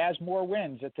that he has more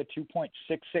wins at the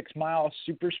 2.66-mile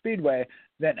Superspeedway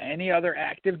than any other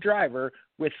active driver,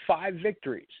 with 5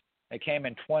 victories. They came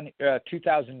in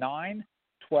 2009,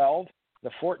 12,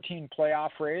 the 14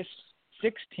 playoff race,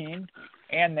 16,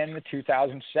 and then the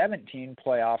 2017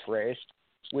 playoff race,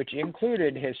 which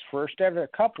included his first ever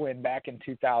Cup win back in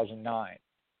 2009.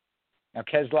 Now,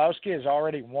 Keselowski has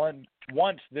already won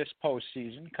once this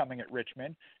postseason, coming at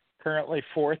Richmond, currently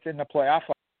 4th in the playoff.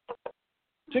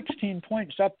 16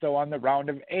 points up, though, on the round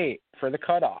of 8 for the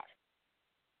cutoff.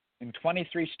 In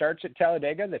 23 starts at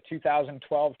Talladega, the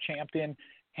 2012 champion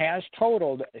has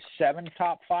totaled 7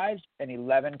 top 5s and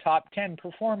 11 top 10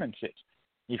 performances.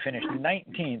 He finished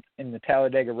 19th in the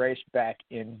Talladega race back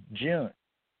in June.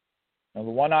 Now, the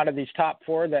one out of these top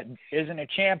 4 that isn't a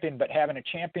champion but having a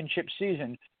championship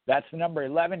season, that's the number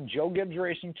 11 Joe Gibbs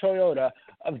Racing Toyota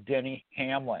of Denny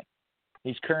Hamlin.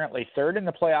 He's currently 3rd in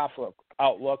the playoff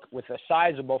outlook with a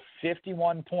sizable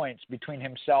 51 points between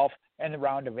himself and the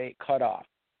round of 8 cutoff.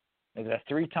 As a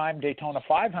 3-time Daytona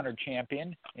 500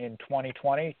 champion in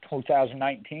 2020,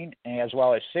 2019, as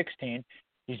well as 16,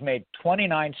 he's made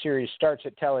 29 series starts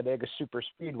at Talladega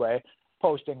Superspeedway,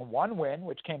 posting 1 win,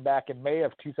 which came back in May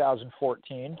of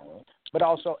 2014, but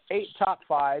also 8 top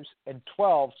 5s and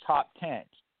 12 top 10s.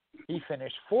 He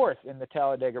finished 4th in the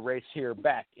Talladega race here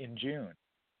back in June.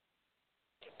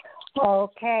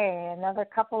 Okay, another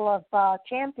couple of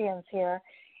champions here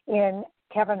in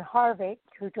Kevin Harvick,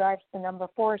 who drives the number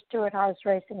 4 Stewart Haas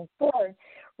Racing Ford.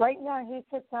 Right now he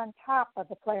sits on top of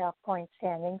the playoff point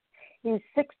standings. He's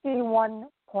 61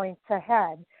 points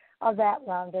ahead of that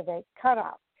round of 8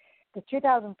 cutoff. The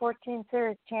 2014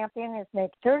 Series champion has made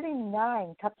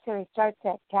 39 Cup Series starts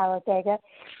at Talladega.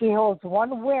 He holds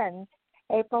 1 win,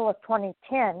 April of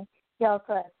 2010. He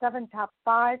also has 7 top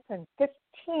 5s and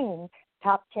 15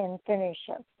 top 10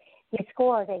 finishes. He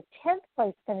scored a 10th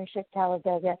place finish at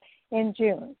Talladega in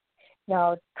June.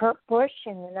 Now, Kurt Busch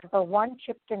in the number 1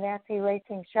 Chip Ganassi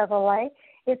Racing Chevrolet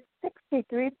is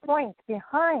 63 points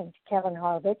behind Kevin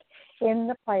Harvick in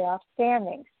the playoff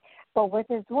standings. But with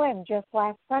his win just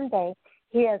last Sunday,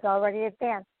 he has already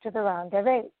advanced to the round of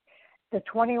 8. The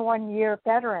 21-year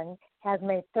veteran has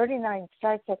made 39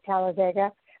 starts at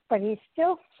Talladega, but he's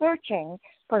still searching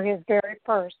for his very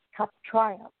first Cup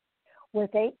triumph.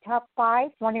 With 8 top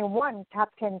 5s, 21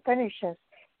 top 10 finishes,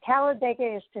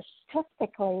 Talladega is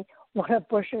statistically one of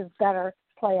Busch's better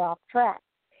playoff tracks.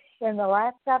 In the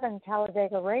last 7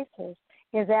 Talladega races,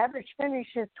 his average finish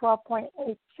is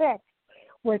 12.86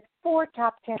 with 4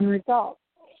 top 10 results.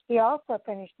 He also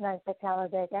finished 9th at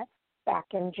Talladega back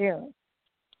in June.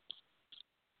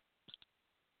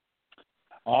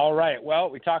 All right. Well,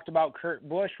 we talked about Kurt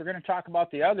Busch. We're going to talk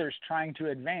about the others trying to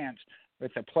advance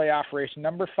with the playoff race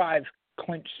number 5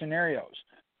 clinch scenarios.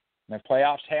 The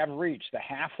playoffs have reached the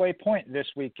halfway point this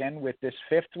weekend with this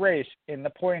 5th race in the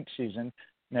point season,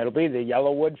 and it'll be the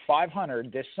Yellowwood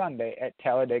 500 this Sunday at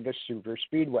Talladega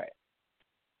Superspeedway.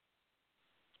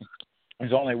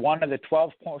 There's only one of the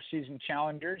 12 postseason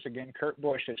challengers. Again, Kurt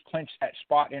Busch has clinched that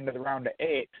spot into the round of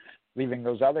 8, leaving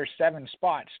those other 7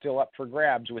 spots still up for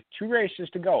grabs with 2 races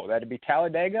to go. That'd be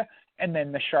Talladega and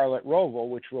then the Charlotte Roval,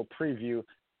 which we'll preview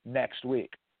next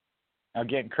week.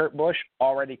 Again, Kurt Busch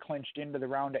already clinched into the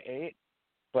round of 8,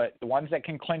 but the ones that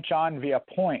can clinch on via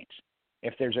points,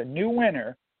 if there's a new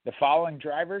winner, the following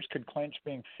drivers could clinch,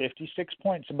 being 56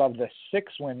 points above the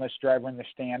 6th winless driver in the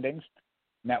standings.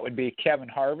 And that would be Kevin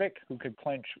Harvick, who could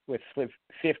clinch with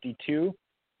 52,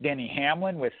 Denny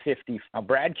Hamlin with 50. Now,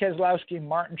 Brad Keselowski,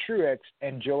 Martin Truex,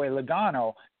 and Joey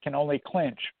Logano can only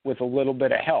clinch with a little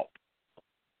bit of help.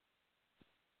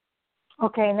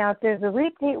 Okay, now if there's a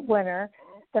repeat winner,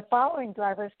 the following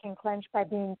drivers can clinch by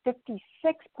being 56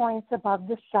 points above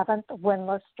the 7th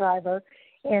winless driver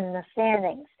in the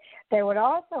standings. They would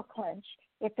also clinch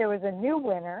if there was a new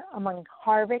winner among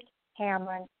Harvick,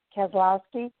 Hamlin,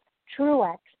 Keselowski,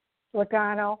 Truex,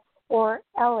 Logano, or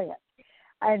Elliott,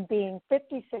 and being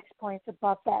 56 points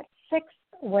above that 6th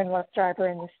winless driver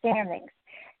in the standings.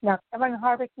 Now, Kevin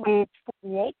Harvick needs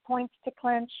 48 points to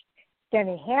clinch,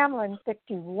 Denny Hamlin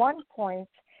 51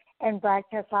 points, and Brad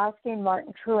Keselowski,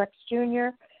 Martin Truex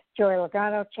Jr., Joey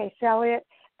Logano, Chase Elliott,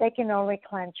 they can only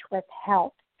clinch with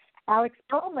help. Alex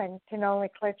Bowman can only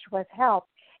clinch with help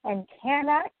and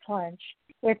cannot clinch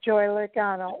if Joey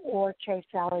Logano or Chase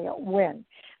Elliott win.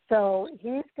 So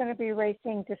he's going to be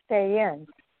racing to stay in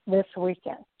this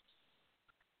weekend.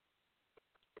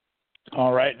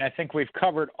 All right, and I think we've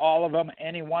covered all of them.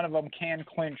 Any one of them can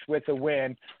clinch with a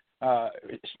win.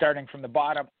 Starting from the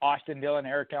bottom, Austin Dillon,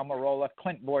 Eric Almirola,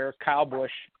 Clint Boyer, Kyle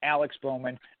Busch, Alex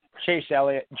Bowman, Chase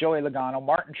Elliott, Joey Logano,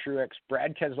 Martin Truex,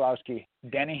 Brad Keselowski,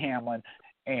 Denny Hamlin,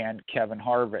 and Kevin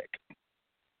Harvick.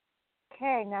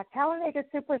 Okay, now Talladega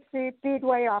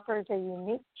Superspeedway offers a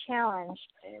unique challenge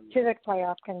to the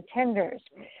playoff contenders.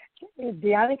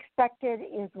 The unexpected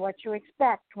is what you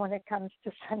expect when it comes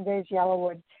to Sunday's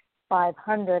Yellowwood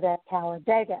 500 at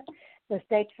Talladega. The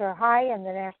stakes are high, and the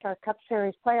NASCAR Cup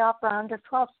Series playoff round of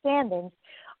 12 standings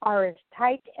are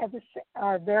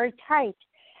very tight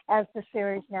as the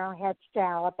series now heads to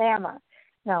Alabama.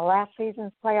 Now, last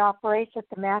season's playoff race at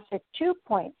the massive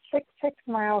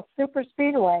 2.66-mile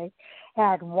Superspeedway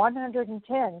had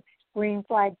 110 green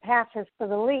flag passes for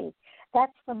the lead.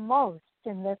 That's the most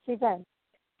in this event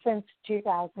since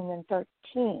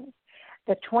 2013.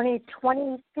 The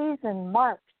 2020 season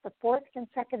marks the fourth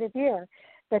consecutive year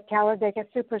that Talladega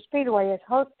Superspeedway is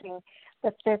hosting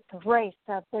the fifth race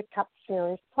of the Cup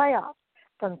Series playoffs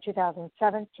from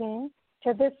 2017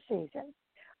 to this season,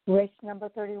 race number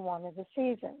 31 of the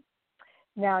season.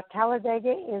 Now,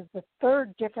 Talladega is the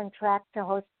third different track to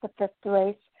host the fifth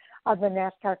race of the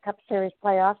NASCAR Cup Series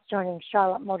playoffs, joining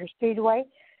Charlotte Motor Speedway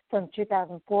from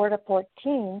 2004 to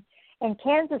 14 and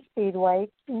Kansas Speedway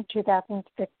in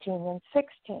 2015 and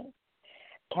 16.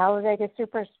 Talladega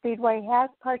Superspeedway has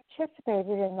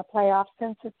participated in the playoffs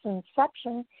since its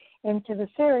inception into the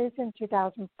series in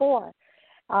 2004.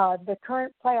 The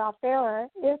current playoff era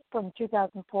is from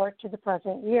 2004 to the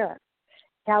present year.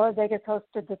 Talladega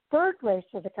hosted the third race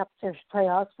of the Cup Series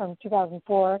playoffs from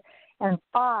 2004 and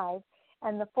 5,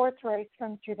 and the fourth race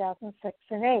from 2006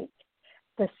 and 8,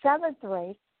 the seventh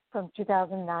race from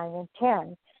 2009 and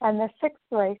 10, and the sixth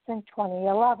race in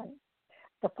 2011.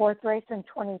 The fourth race in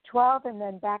 2012, and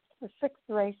then back to the sixth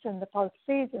race in the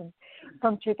postseason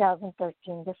from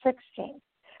 2013 to 16.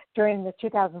 During the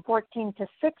 2014 to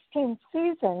 16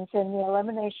 seasons in the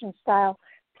elimination-style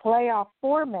playoff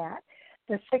format,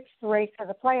 the sixth race of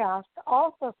the playoffs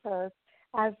also serves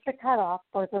as the cutoff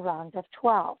for the round of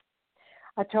 12.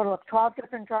 A total of 12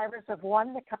 different drivers have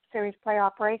won the Cup Series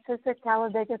playoff races at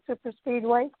Talladega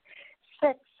Superspeedway.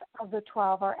 6 of the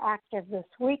 12 are active this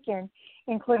weekend,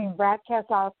 including Brad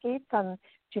Keselowski from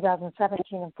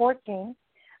 2017 and 14,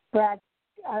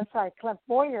 Clint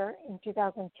Boyer in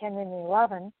 2010 and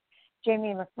 11,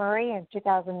 Jamie McMurray in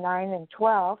 2009 and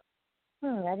 12.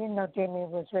 I didn't know Jamie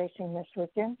was racing this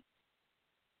weekend.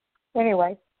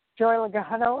 Anyway, Joey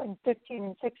Logano in 15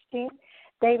 and 16.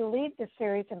 They lead the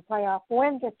series in playoff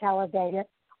wins at Talladega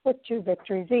with 2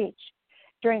 victories each.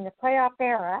 During the playoff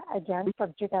era, again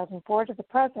from 2004 to the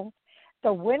present,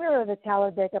 the winner of the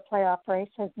Talladega playoff race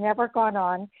has never gone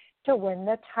on to win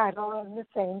the title in the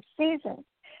same season.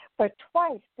 But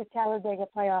twice the Talladega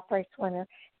playoff race winner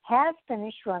has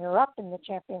finished runner-up in the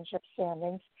championship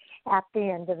standings at the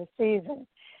end of the season.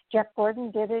 Jeff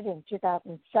Gordon did it in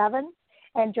 2007,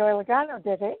 and Joey Logano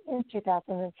did it in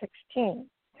 2016.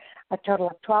 A total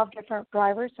of 12 different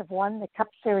drivers have won the Cup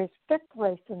Series fifth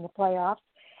race in the playoffs.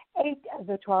 8 of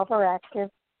the 12 are active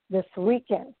this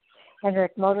weekend.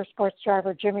 Hendrick Motorsports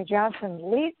driver Jimmy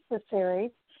Johnson leads the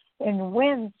series in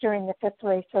wins during the fifth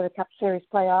race of the Cup Series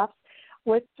playoffs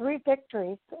with 3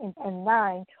 victories and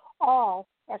 9, all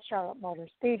at Charlotte Motor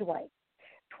Speedway.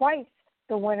 Twice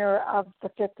the winner of the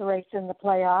fifth race in the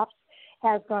playoffs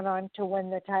has gone on to win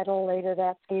the title later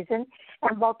that season,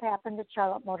 and both happened at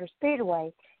Charlotte Motor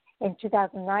Speedway. In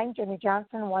 2009, Jimmy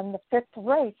Johnson won the fifth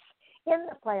race in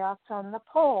the playoffs on the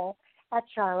pole at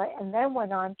Charlotte, and then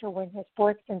went on to win his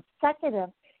 4th consecutive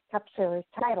Cup Series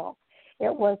title.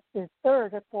 It was his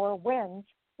 3rd of 4 wins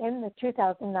in the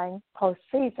 2009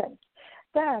 postseason.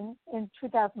 Then, in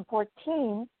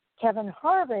 2014, Kevin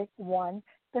Harvick won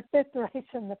the 5th race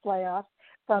in the playoffs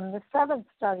from the 7th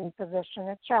starting position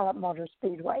at Charlotte Motor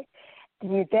Speedway.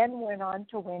 He then went on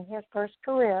to win his first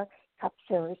career Cup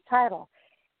Series title.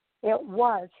 It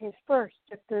was his first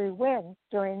of 3 wins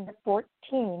during the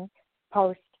 14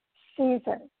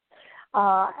 postseason.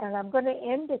 And I'm going to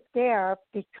end it there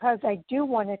because I do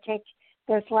want to take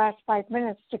this last 5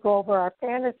 minutes to go over our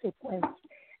fantasy points,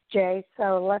 Jay.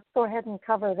 So let's go ahead and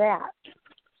cover that.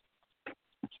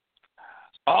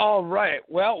 All right.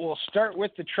 Well, we'll start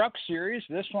with the Truck Series.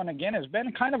 This one, again, has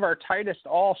been kind of our tightest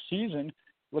all season.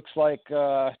 Looks like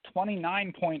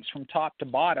 29 points from top to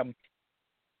bottom.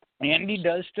 Andy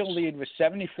does still lead with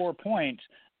 74 points,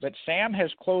 but Sam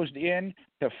has closed in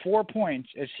to 4 points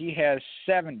as he has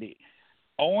 70.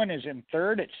 Owen is in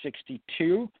third at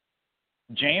 62.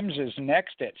 James is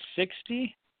next at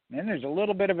 60. Then there's a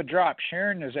little bit of a drop.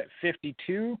 Sharon is at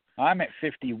 52. I'm at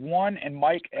 51, and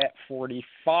Mike at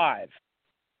 45.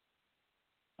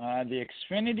 The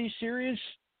Xfinity Series,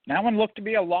 that one looked to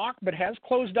be a lock, but has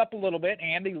closed up a little bit.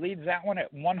 Andy leads that one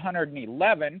at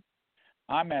 111.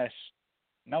 I'm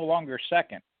no longer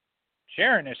second.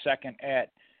 Sharon is second at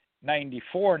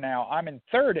 94 now. I'm in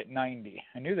third at 90.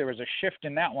 I knew there was a shift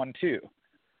in that one, too.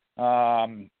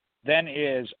 Then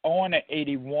is Owen at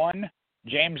 81,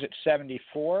 James at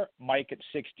 74, Mike at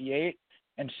 68,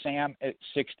 and Sam at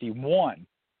 61.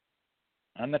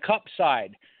 On the Cup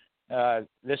side,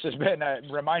 this has been,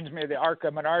 reminds me of the ARCA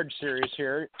Menards Series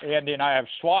here. Andy and I have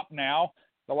swapped now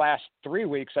the last 3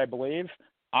 weeks, I believe.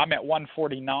 I'm at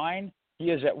 149.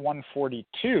 He is at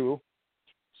 142.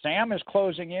 Sam is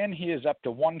closing in. He is up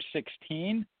to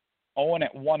 116. Owen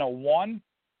at 101.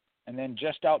 And then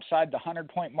just outside the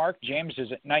 100-point mark, James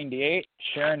is at 98,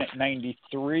 Sharon at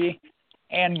 93,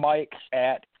 and Mike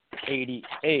at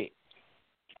 88.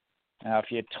 Now,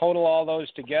 if you total all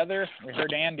those together, we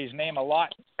heard Andy's name a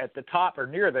lot at the top or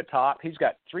near the top. He's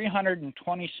got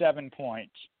 327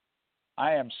 points.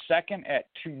 I am second at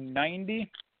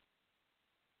 290.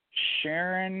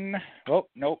 Sharon,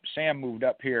 Sam moved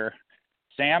up here.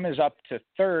 Sam is up to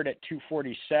third at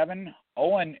 247.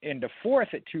 Owen into fourth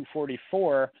at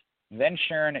 244. Then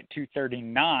Sharon at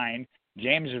 239.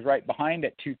 James is right behind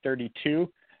at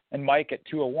 232. And Mike at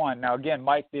 201. Now, again,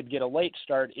 Mike did get a late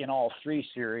start in all three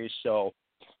series, so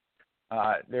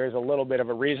there's a little bit of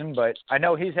a reason. But I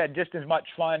know he's had just as much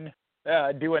fun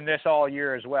doing this all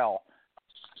year as well.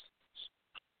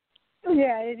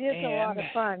 Yeah, it is a lot of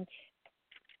fun.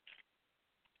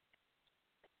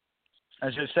 I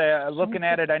should say, looking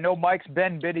at it, I know Mike's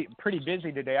been pretty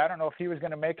busy today. I don't know if he was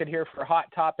going to make it here for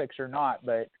Hot Topics or not,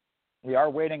 but we are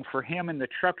waiting for him in the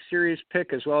Truck Series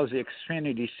pick as well as the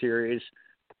Xfinity Series.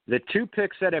 The two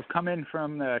picks that have come in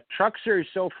from the Truck Series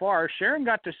so far, Sharon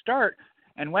got to start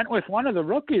and went with one of the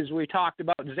rookies we talked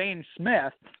about, Zane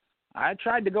Smith. I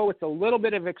tried to go with a little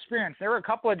bit of experience. There were a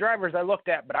couple of drivers I looked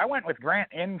at, but I went with Grant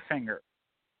Enfinger.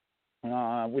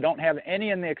 We don't have any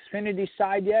in the Xfinity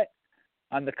side yet.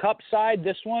 On the Cup side,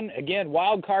 this one, again,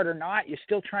 wild card or not, you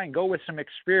still try and go with some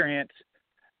experience.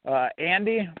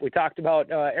 Andy, we talked about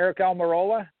Eric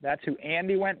Almirola. That's who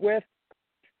Andy went with.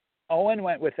 Owen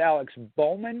went with Alex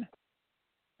Bowman.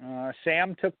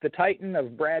 Sam took the Titan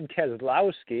of Brad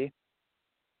Keselowski.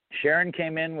 Sharon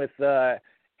came in with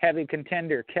heavy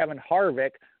contender Kevin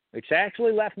Harvick, which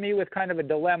actually left me with kind of a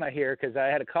dilemma here because I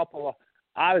had a couple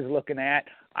I was looking at.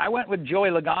 I went with Joey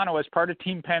Logano as part of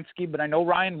Team Penske, but I know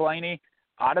Ryan Blaney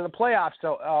out of the playoffs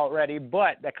already,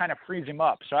 but that kind of frees him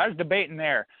up. So I was debating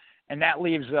there. And that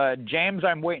leaves James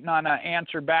I'm waiting on an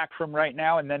answer back from right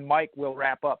now, and then Mike will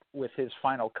wrap up with his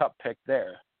final Cup pick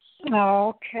there.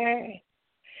 Okay.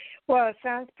 Well, it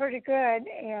sounds pretty good,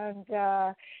 and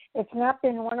it's not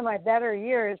been one of my better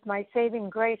years. My saving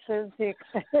grace is the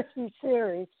Xfinity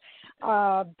Series,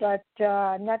 but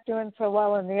I'm not doing so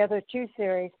well in the other two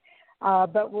series.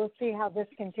 But we'll see how this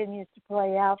continues to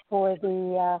play out for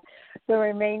the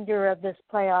remainder of this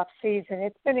playoff season.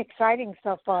 It's been exciting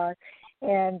so far.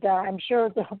 And I'm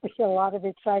sure there'll be a lot of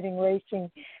exciting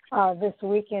racing this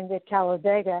weekend at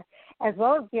Talladega, as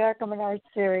well as the ARCA Menards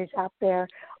Series out there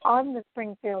on the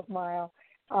Springfield Mile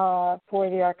for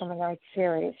the ARCA Menards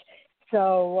Series.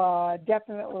 So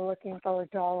definitely looking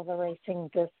forward to all of the racing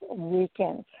this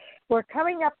weekend. We're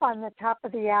coming up on the top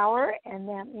of the hour, and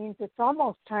that means it's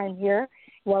almost time here.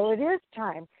 Well, it is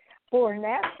time for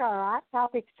NASCAR Hot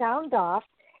Topic Sound Off.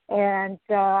 And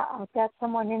I've got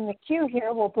someone in the queue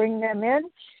here. We'll bring them in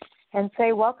and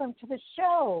say welcome to the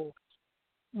show.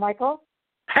 Michael?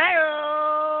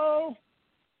 Hello!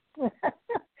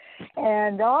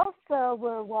 And also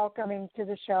we're welcoming to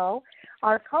the show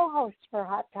our co-host for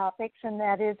Hot Topics, and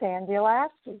that is Andy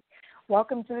Laskey.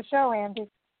 Welcome to the show, Andy.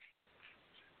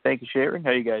 Thank you, Sharon. How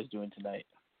are you guys doing tonight?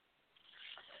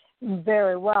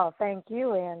 Very well. Thank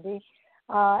you, Andy.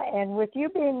 And with you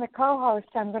being the co-host,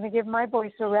 I'm going to give my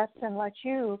voice a rest and let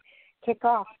you kick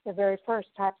off the very first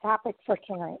Hot Topic for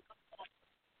tonight.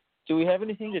 Do we have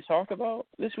anything to talk about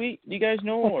this week? Do you guys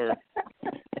know? Or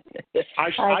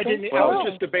I didn't. I was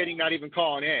just debating not even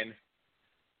calling in.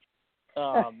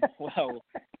 Well,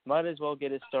 might as well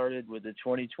get it started with the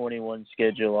 2021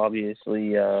 schedule.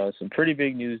 Obviously, some pretty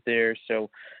big news there. So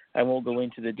I won't go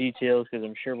into the details because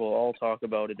I'm sure we'll all talk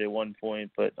about it at one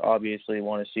point, but obviously I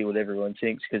want to see what everyone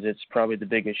thinks because it's probably the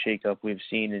biggest shakeup we've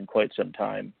seen in quite some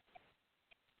time.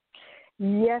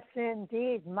 Yes,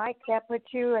 indeed. Mike, that puts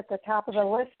you at the top of the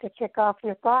list to kick off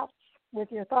your thoughts.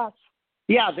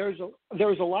 Yeah, there's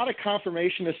a lot of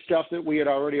confirmation of stuff that we had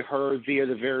already heard via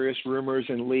the various rumors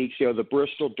and leaks. The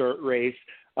Bristol dirt race,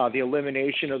 the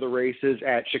elimination of the races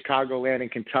at Chicagoland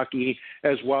and Kentucky,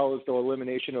 as well as the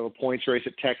elimination of a points race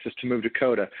at Texas to move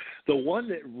Dakota. The one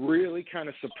that really kind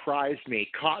of surprised me,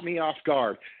 caught me off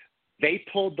guard, they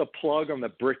pulled the plug on the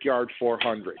Brickyard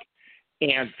 400,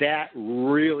 and that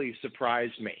really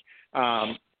surprised me.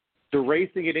 The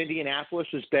racing at Indianapolis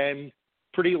has been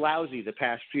pretty lousy the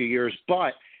past few years,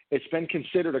 but it's been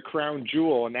considered a crown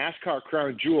jewel, a NASCAR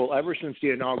crown jewel, ever since the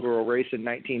inaugural race in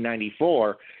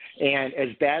 1994. And as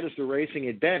bad as the racing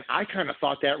had been, I kind of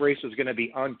thought that race was going to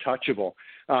be untouchable.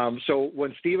 So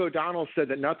when Steve O'Donnell said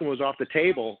that nothing was off the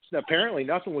table, apparently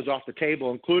nothing was off the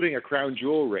table, including a crown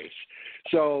jewel race.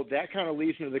 So that kind of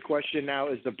leads me to the question now,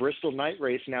 is the Bristol night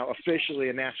race now officially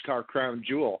a NASCAR crown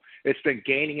jewel? It's been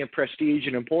gaining in prestige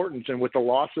and importance, and with the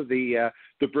loss of the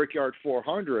Brickyard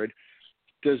 400,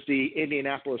 does the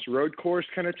Indianapolis road course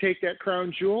kind of take that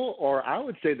crown jewel? Or I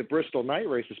would say the Bristol night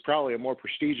race is probably a more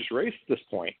prestigious race at this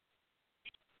point.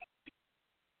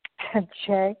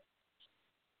 Jay?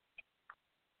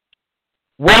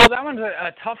 Well, that one's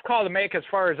a tough call to make as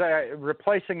far as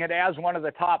replacing it as one of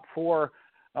the top four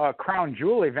crown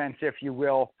jewel events, if you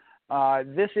will.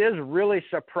 This is really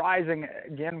surprising,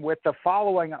 again, with the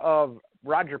following of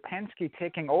Roger Penske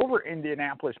taking over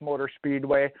Indianapolis Motor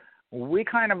Speedway. We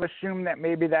kind of assumed that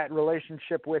maybe that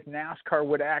relationship with NASCAR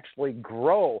would actually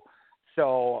grow.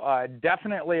 So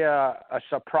definitely a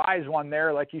surprise one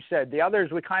there, like you said. The others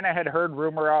we kind of had heard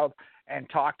rumor of and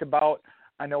talked about,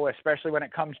 I know, especially when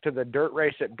it comes to the dirt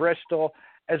race at Bristol,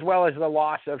 as well as the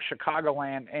loss of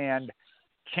Chicagoland and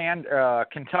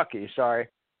Kentucky. Sorry.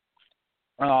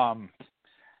 Thoughts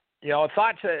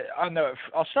on the.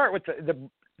 I'll start with the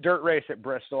dirt race at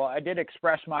Bristol. I did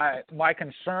express my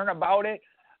concern about it.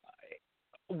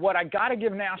 What I got to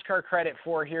give NASCAR credit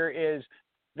for here is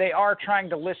they are trying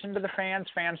to listen to the fans.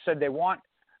 Fans said they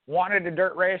wanted a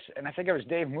dirt race, and I think it was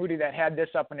Dave Moody that had this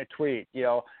up in a tweet.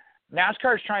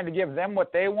 NASCAR is trying to give them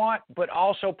what they want, but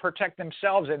also protect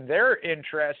themselves and their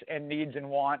interests and needs and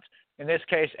wants. In this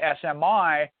case,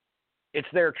 SMI, it's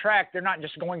their track. They're not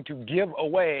just going to give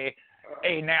away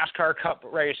a NASCAR Cup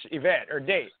race event or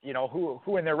date.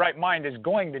 Who in their right mind is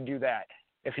going to do that?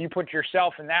 If you put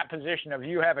yourself in that position of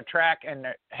you have a track and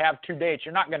have two dates,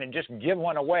 you're not going to just give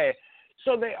one away.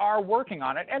 So they are working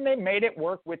on it, and they made it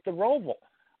work with the Roval.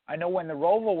 I know when the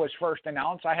Roval was first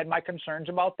announced, I had my concerns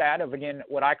about that, of, again,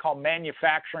 what I call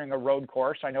manufacturing a road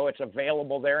course. I know it's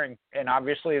available there, and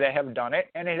obviously they have done it,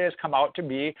 and it has come out to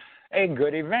be a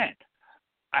good event.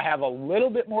 I have a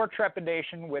little bit more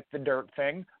trepidation with the dirt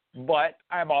thing, but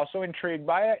I'm also intrigued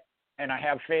by it, and I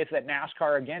have faith that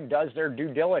NASCAR, again, does their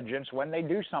due diligence when they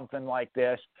do something like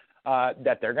this,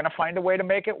 that they're going to find a way to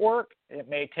make it work. It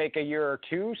may take a year or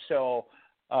two, so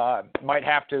might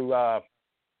have to, I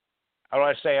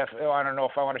don't know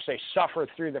if I want to say suffer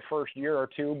through the first year or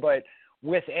two, but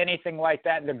with anything like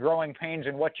that, the growing pains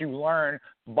and what you learn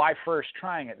by first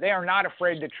trying it. They are not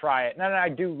afraid to try it, and I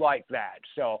do like that,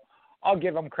 so I'll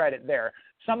give them credit there.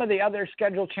 Some of the other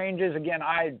schedule changes, again,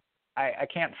 I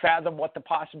can't fathom what the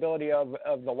possibility of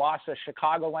the loss of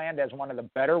Chicagoland as one of the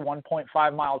better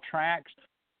 1.5-mile tracks.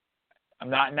 I'm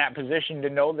not in that position to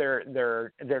know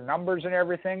their numbers and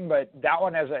everything, but that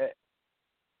one, as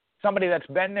somebody that's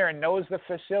been there and knows the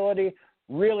facility,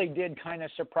 really did kind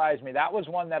of surprise me. That was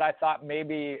one that I thought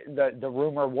maybe the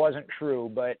rumor wasn't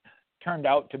true, but turned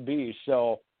out to be.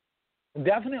 So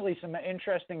definitely some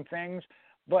interesting things.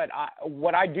 But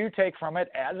what I do take from it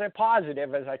as a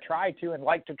positive, as I try to and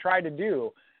like to try to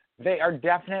do, they are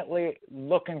definitely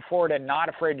looking forward and not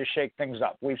afraid to shake things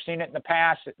up. We've seen it in the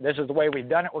past. This is the way we've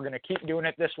done it. We're going to keep doing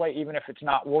it this way, even if it's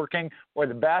not working or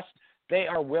the best. They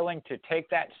are willing to take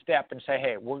that step and say,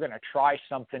 hey, we're going to try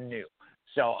something new.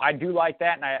 So I do like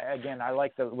that. And I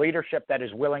like the leadership that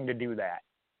is willing to do that.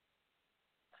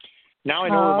 Now I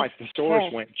know where my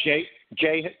thesaurus went.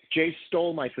 Jay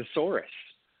stole my thesaurus.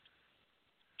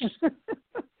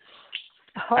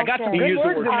 I got some good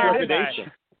words in there,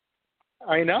 trepidation.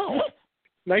 I know.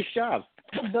 Nice job.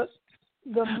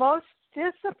 The most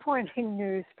disappointing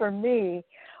news for me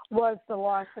was the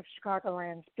loss of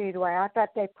Chicagoland Speedway. I thought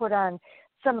they put on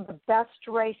some of the best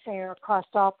racing across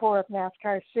all four of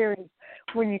NASCAR series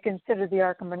when you consider the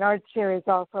ARCA Menards Series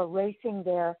also racing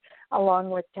there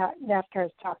along with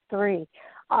NASCAR's top three.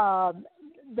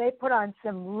 They put on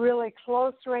some really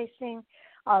close racing,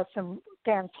 some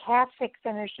fantastic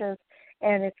finishes,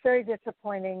 and it's very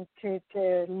disappointing to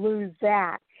lose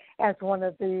that as one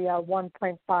of the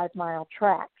 1.5-mile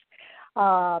tracks.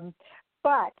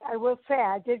 But I will say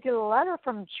I did get a letter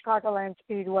from Chicagoland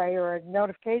Speedway or a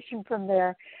notification from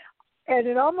there, and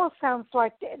it almost sounds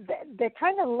like they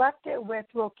kind of left it with,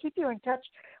 we'll keep you in touch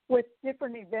with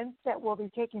different events that will be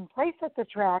taking place at the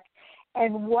track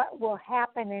and what will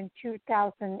happen in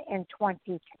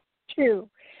 2022.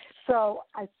 So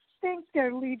I think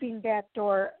they're leaving that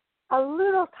door a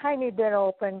little tiny bit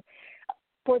open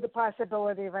for the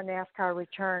possibility of a NASCAR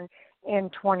return in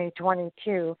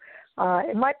 2022.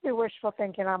 It might be wishful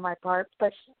thinking on my part,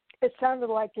 but it sounded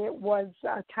like it was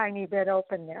a tiny bit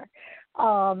open there.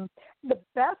 The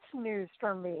best news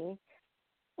for me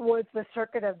was the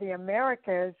Circuit of the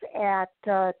Americas at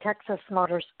Texas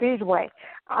Motor Speedway.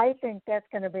 I think that's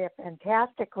going to be a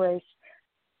fantastic race,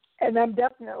 and I'm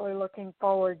definitely looking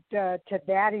forward to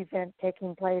that event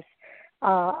taking place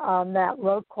on that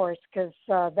road course, because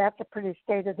that's a pretty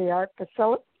state-of-the-art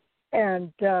facility,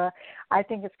 and I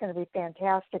think it's going to be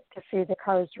fantastic to see the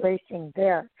cars racing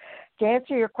there. To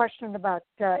answer your question about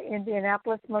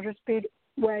Indianapolis Motor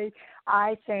Speedway,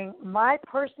 I think my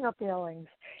personal feelings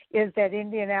is that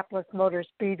Indianapolis Motor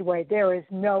Speedway, there is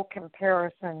no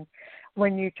comparison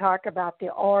when you talk about the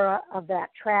aura of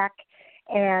that track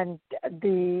and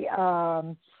the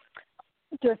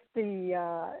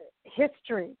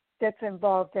history that's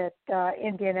involved at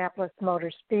Indianapolis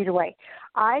Motor Speedway.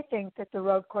 I think that the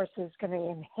road course is going to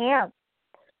enhance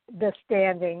the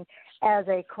standing as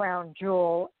a crown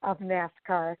jewel of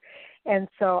NASCAR. And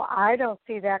so I don't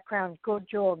see that crown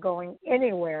jewel going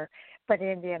anywhere but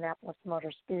Indianapolis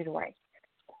Motor Speedway.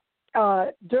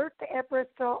 Dirt at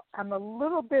Bristol, I'm a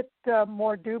little bit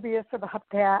more dubious about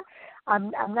that.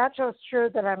 I'm not so sure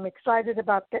that I'm excited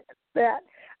about that.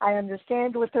 I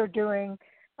understand what they're doing.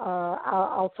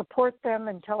 I'll support them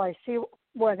until I see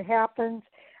what happens,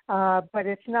 but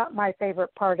it's not my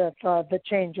favorite part of the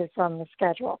changes on the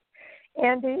schedule.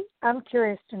 Andy, I'm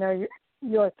curious to know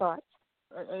your thoughts.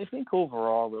 I think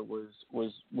overall it was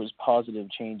positive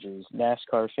changes.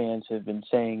 NASCAR fans have been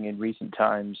saying in recent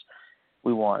times,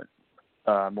 we want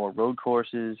more road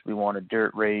courses, we want a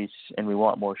dirt race, and we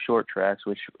want more short tracks,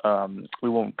 which we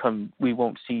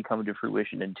won't see come to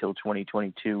fruition until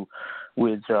 2022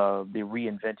 with the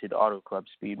reinvented Auto Club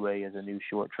Speedway as a new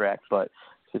short track. But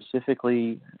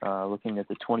specifically looking at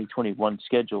the 2021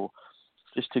 schedule,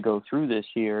 just to go through this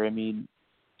here, I mean,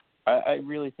 I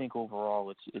really think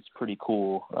overall it's pretty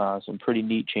cool. Some pretty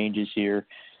neat changes here.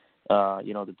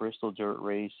 The Bristol Dirt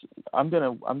Race. I'm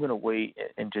gonna wait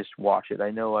and just watch it.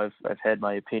 I know I've had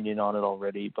my opinion on it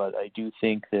already, but I do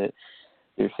think that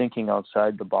they're thinking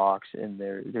outside the box and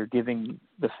they're giving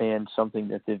the fans something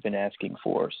that they've been asking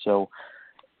for. So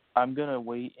I'm gonna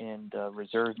wait and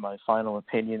reserve my final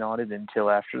opinion on it until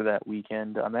after that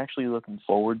weekend. I'm actually looking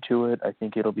forward to it. I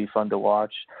think it'll be fun to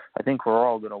watch. I think we're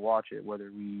all gonna watch it,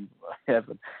 whether we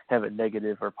have a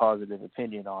negative or positive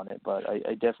opinion on it. But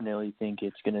I definitely think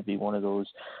it's gonna be one of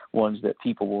those ones that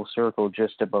people will circle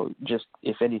just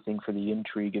if anything for the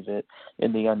intrigue of it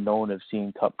and the unknown of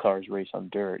seeing Cup cars race on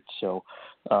dirt. So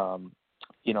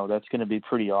that's going to be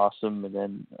pretty awesome. And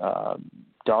then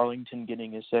Darlington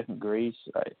getting his second race,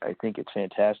 I think it's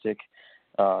fantastic.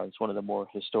 It's one of the more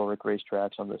historic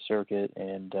racetracks on the circuit,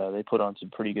 and they put on some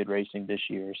pretty good racing this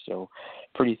year. So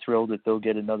pretty thrilled that they'll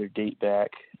get another date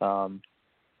back.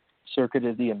 Circuit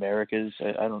of the Americas,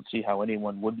 I don't see how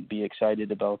anyone wouldn't be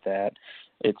excited about that.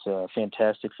 It's a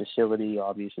fantastic facility,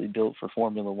 obviously built for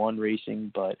Formula One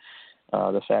racing, but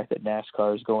the fact that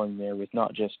NASCAR is going there with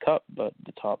not just Cup, but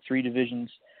the top three divisions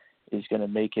is going to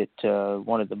make it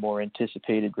one of the more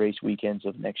anticipated race weekends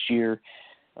of next year.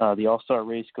 The All-Star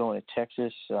race going to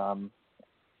Texas,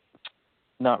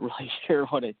 not really sure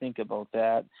what I think about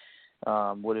that.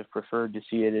 Would have preferred to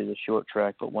see it as a short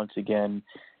track, but once again,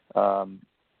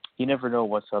 you never know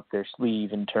what's up their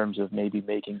sleeve in terms of maybe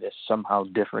making this somehow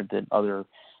different than other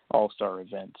All-Star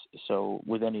events. So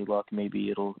with any luck,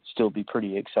 maybe it'll still be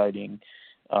pretty exciting.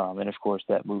 And of course,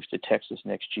 that moves to Texas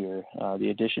next year. The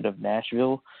addition of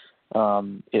Nashville,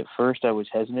 at first I was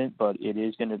hesitant, but it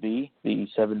is going to be the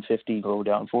 750 low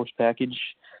downforce package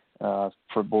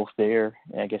for both there.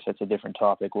 I guess that's a different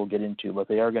topic we'll get into, but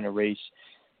they are going to race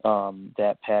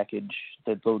that package,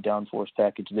 the low downforce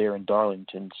package there in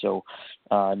Darlington. So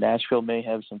Nashville may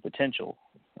have some potential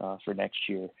for next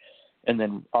year. And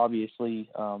then obviously,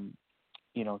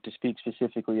 to speak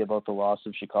specifically about the loss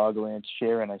of Chicagoland,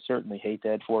 Sharon, I certainly hate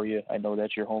that for you. I know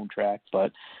that's your home track,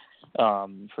 but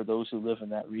for those who live in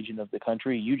that region of the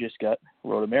country, you just got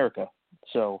Road America.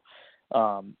 So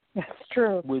that's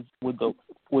true. With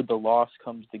the loss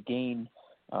comes the gain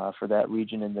for that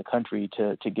region in the country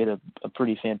to get a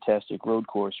pretty fantastic road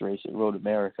course race at Road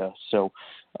America. So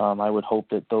I would hope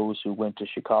that those who went to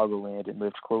Chicagoland and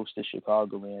lived close to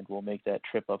Chicagoland will make that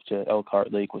trip up to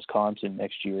Elkhart Lake, Wisconsin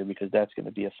next year, because that's going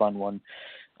to be a fun one.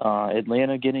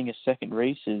 Atlanta getting a second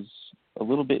race is a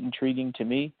little bit intriguing to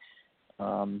me.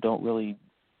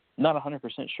 Not 100%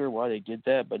 sure why they did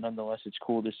that, but nonetheless, it's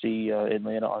cool to see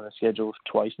Atlanta on the schedule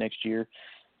twice next year.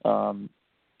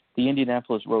 The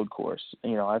Indianapolis road course,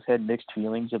 I've had mixed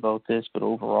feelings about this, but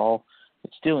overall,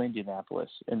 it's still Indianapolis,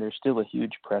 and there's still a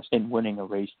huge press in winning a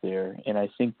race there. And I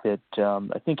think that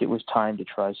it was time to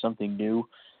try something new.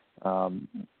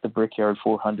 The Brickyard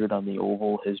 400 on the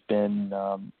oval has been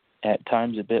at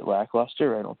times a bit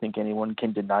lackluster. I don't think anyone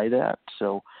can deny that.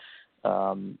 So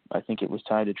I think it was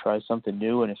time to try something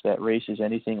new, and if that race is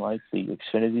anything like the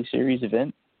Xfinity Series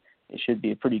event, it should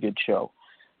be a pretty good show.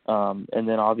 And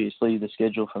then obviously the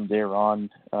schedule from there on,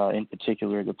 in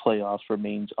particular the playoffs,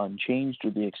 remains unchanged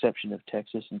with the exception of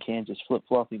Texas and Kansas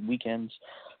flip-flopping weekends.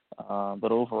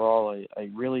 But overall, I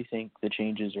really think the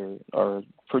changes are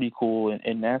pretty cool,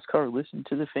 and NASCAR listened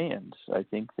to the fans. I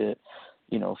think that,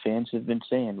 fans have been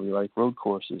saying we like road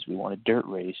courses, we want a dirt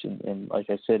race, and like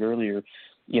I said earlier,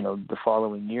 the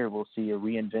following year we'll see a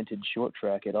reinvented short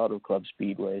track at Auto Club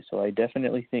Speedway. So I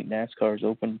definitely think NASCAR is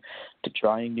open to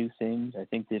trying new things. I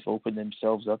think they've opened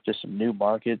themselves up to some new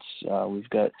markets. We've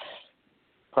got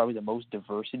probably the most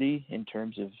diversity in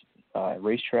terms of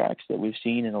racetracks that we've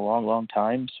seen in a long, long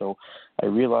time. So I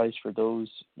realize for those,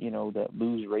 that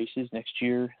lose races next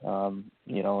year,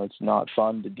 it's not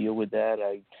fun to deal with that.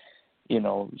 I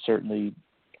certainly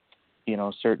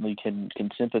can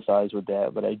sympathize with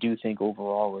that, but I do think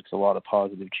overall it's a lot of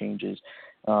positive changes.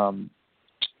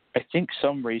 I think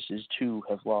some races too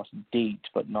have lost dates,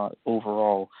 but not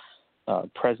overall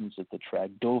presence at the track.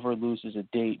 Dover loses a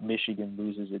date, Michigan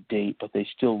loses a date, but they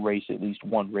still race at least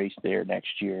one race there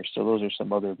next year. So those are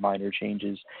some other minor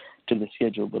changes to the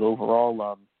schedule, but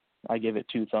overall, I give it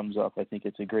 2 thumbs up. I think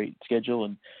it's a great schedule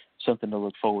and something to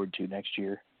look forward to next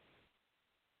year.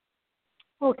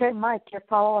 Okay, Mike, your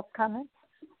follow-up comments?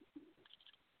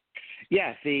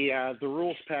 Yeah, the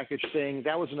rules package thing,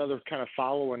 that was another kind of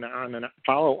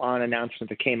follow-on announcement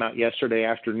that came out yesterday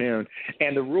afternoon.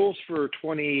 And the rules for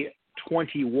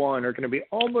 2021 are going to be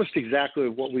almost exactly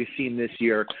what we've seen this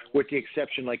year, with the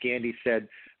exception, like Andy said,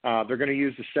 they're going to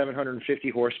use the 750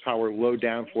 horsepower low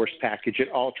downforce package at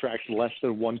all tracks less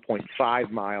than 1.5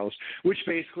 miles, which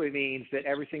basically means that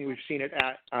everything we've seen it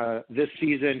at this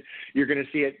season, you're going to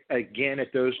see it again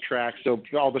at those tracks. So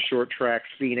all the short tracks,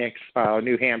 Phoenix,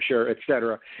 New Hampshire,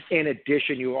 et-cetera. In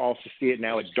addition, you will also see it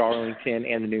now at Darlington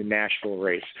and the new Nashville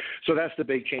race. So that's the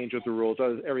big change with the rules.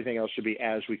 Everything else should be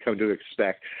as we come to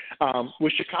expect.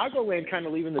 With Chicagoland kind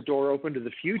of leaving the door open to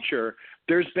the future,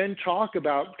 there's been talk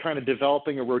about kind of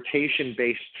developing a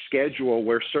rotation-based schedule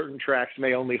where certain tracks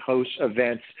may only host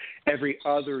events every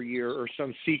other year or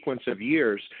some sequence of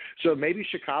years. So maybe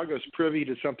Chicago's privy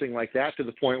to something like that, to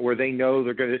the point where they know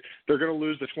they're going to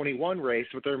lose the 21 race,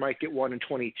 but they might get one in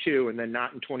 22 and then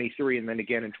not in 23 and then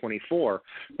again in 24.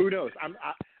 Who knows?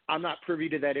 I'm not privy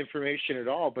to that information at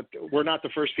all, but we're not the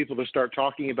first people to start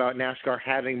talking about NASCAR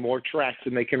having more tracks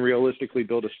than they can realistically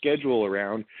build a schedule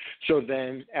around. So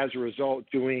then, as a result,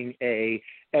 doing a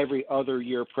every other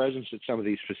year presence at some of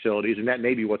these facilities, and that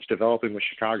may be what's developing with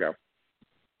Chicago.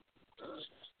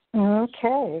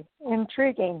 Okay,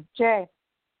 intriguing. Jay?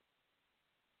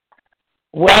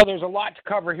 Well, there's a lot to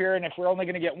cover here, and if we're only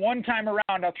going to get one time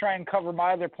around, I'll try and cover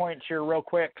my other points here real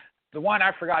quick. The one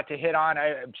I forgot to hit on,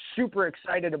 I'm super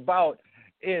excited about,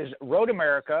 is Road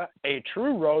America, a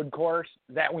true road course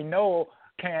that we know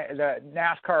the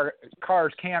NASCAR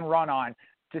cars can run on.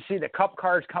 To see the Cup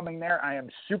cars coming there, I am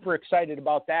super excited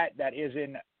about that. That is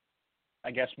in,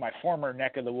 I guess, my former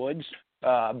neck of the woods,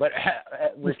 but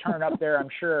return up there, I'm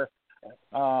sure.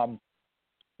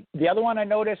 The other one I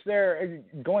noticed there,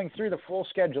 going through the full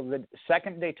schedule, the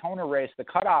second Daytona race, the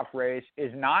cutoff race,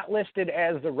 is not listed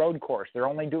as the road course. They're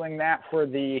only doing that for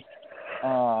the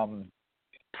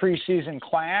preseason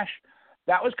clash.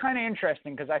 That was kind of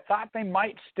interesting because I thought they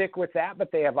might stick with that,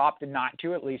 but they have opted not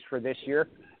to, at least for this year.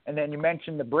 And then you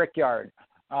mentioned the Brickyard.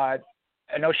 I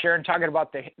know Sharon talking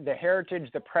about the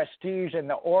heritage, the prestige, and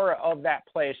the aura of that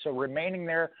place. So remaining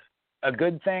there, a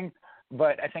good thing.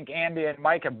 But I think Andy and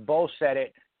Mike have both said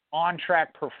it.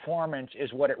 On-track performance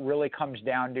is what it really comes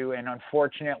down to, and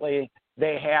unfortunately,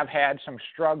 they have had some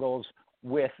struggles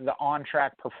with the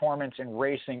on-track performance and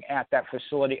racing at that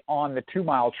facility on the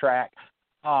 2-mile track.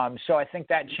 So I think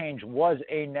that change was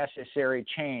a necessary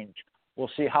change.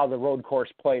 We'll see how the road course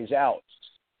plays out.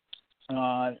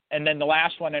 And then the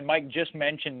last one, and Mike just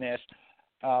mentioned this,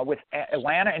 with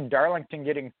Atlanta and Darlington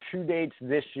getting 2 dates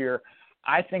this year,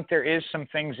 I think there is some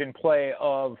things in play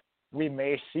of we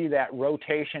may see that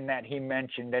rotation that he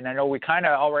mentioned. And I know we kind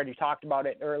of already talked about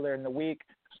it earlier in the week.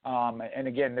 And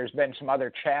again, there's been some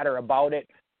other chatter about it.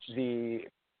 The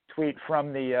tweet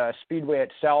from the Speedway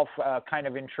itself kind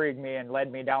of intrigued me and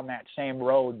led me down that same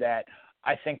road that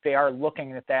I think they are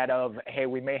looking at that of, hey,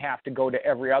 we may have to go to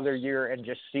every other year and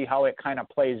just see how it kind of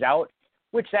plays out,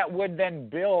 which that would then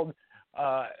build,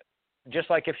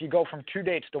 just like if you go from 2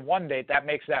 dates to 1 date, that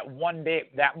makes that 1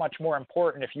 date that much more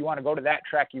important. If you want to go to that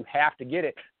track, you have to get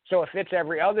it. So if it's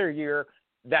every other year,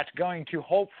 that's going to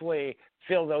hopefully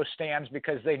fill those stands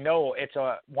because they know it's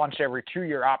a once every 2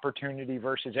 year opportunity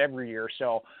versus every year.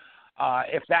 So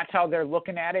if that's how they're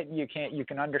looking at it, you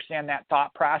can understand that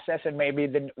thought process and maybe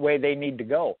the way they need to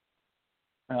go.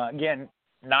 Again,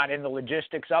 not in the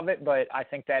logistics of it, but I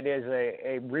think that is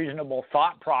a reasonable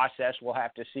thought process. We'll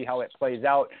have to see how it plays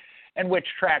out and which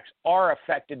tracks are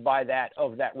affected by that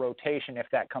rotation if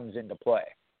that comes into play.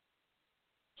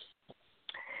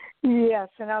 Yes,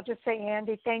 and I'll just say,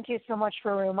 Andy, thank you so much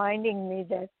for reminding me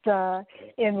that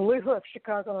in lieu of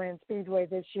Chicagoland Speedway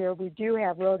this year, we do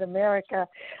have Road America.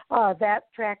 That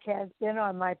track has been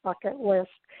on my bucket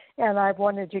list, and I've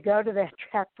wanted to go to that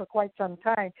track for quite some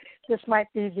time. This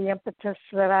might be the impetus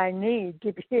that I need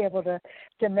to be able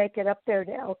to make it up there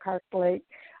to Elkhart Lake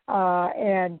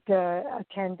and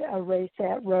attend a race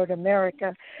at Road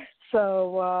America.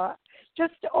 So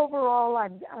just overall,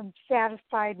 I'm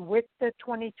satisfied with the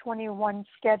 2021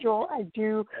 schedule. I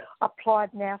do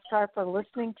applaud NASCAR for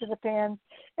listening to the fans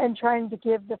and trying to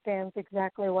give the fans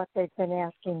exactly what they've been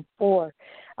asking for.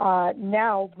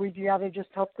 Now, we'd rather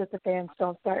just hope that the fans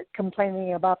don't start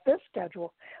complaining about this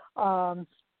schedule.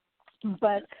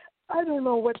 But I don't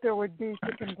know what there would be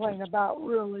to complain about,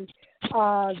 really.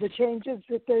 The changes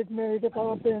that they've made have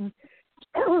all been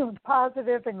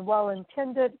positive and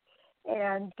well-intended.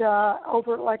 And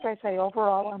like I say,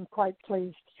 overall, I'm quite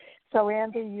pleased. So,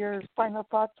 Andy, your final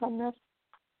thoughts on this?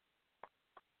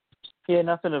 Yeah,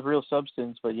 nothing of real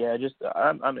substance, but yeah,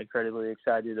 I'm incredibly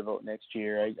excited about next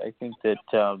year. I think that,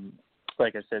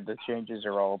 like I said, the changes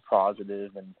are all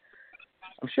positive, and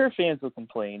I'm sure fans will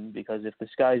complain because if the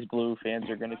sky's blue,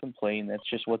 fans are going to complain. That's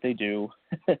just what they do.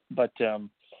 But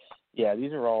yeah,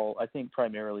 these are all, I think,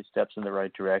 primarily steps in the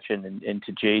right direction. And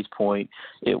to Jay's point,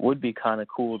 it would be kind of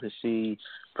cool to see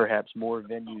perhaps more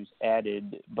venues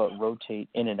added but rotate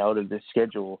in and out of the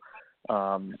schedule,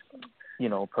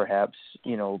 perhaps,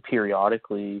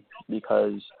 periodically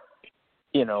because,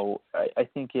 I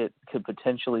think it could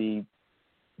potentially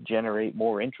generate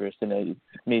more interest. And it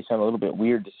may sound a little bit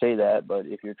weird to say that, but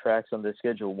if your track's on the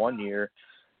schedule 1 year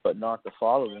but not the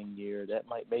following year, that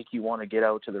might make you want to get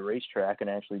out to the racetrack and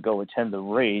actually go attend the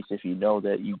race if you know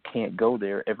that you can't go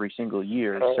there every single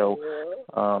year. So,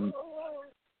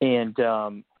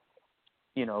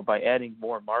 by adding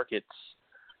more markets,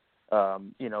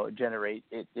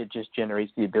 it just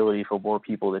generates the ability for more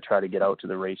people to try to get out to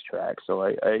the racetrack. So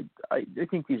I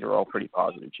think these are all pretty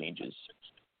positive changes.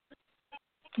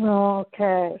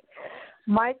 Okay.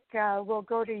 Mike, we'll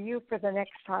go to you for the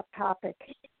next hot topic.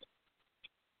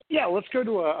 Yeah, let's go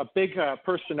to a big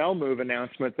personnel move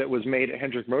announcement that was made at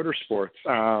Hendrick Motorsports.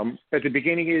 At the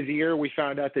beginning of the year, we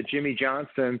found out that Jimmy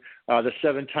Johnson, the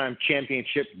 7-time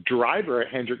championship driver at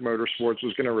Hendrick Motorsports,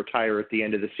 was going to retire at the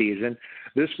end of the season.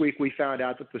 This week, we found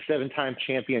out that the 7-time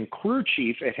champion crew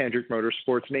chief at Hendrick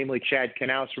Motorsports, namely Chad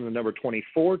Knaus from the number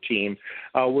 24 team,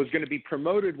 was going to be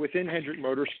promoted within Hendrick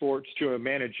Motorsports to a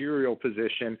managerial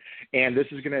position, and this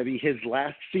is going to be his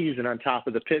last season on top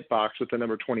of the pit box with the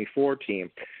number 24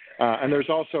 team. And there's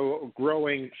also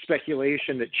growing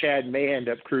speculation that Chad may end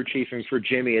up crew chiefing for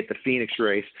Jimmy at the Phoenix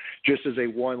race, just as a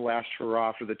one last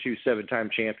hurrah for the two 7-time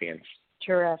champions.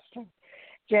 Interesting.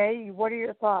 Jay, what are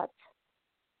your thoughts?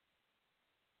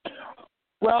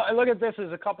 Well, I look at this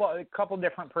as a couple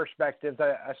different perspectives.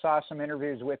 I saw some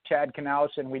interviews with Chad Knaus,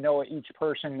 and we know each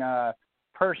person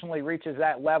personally reaches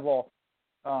that level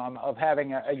of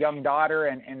having a young daughter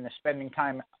and spending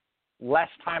less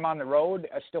time on the road,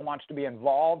 still wants to be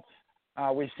involved.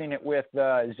 We've seen it with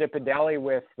Zipadelli,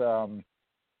 with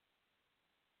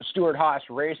Stewart Haas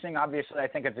Racing. Obviously, I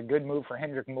think it's a good move for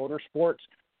Hendrick Motorsports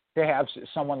to have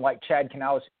someone like Chad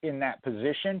Knaus in that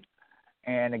position.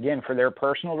 And again, for their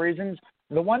personal reasons.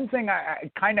 The one thing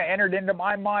I kind of entered into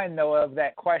my mind, though, of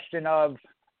that question of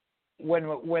when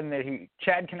the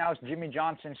Chad Knaus, Jimmy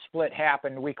Johnson split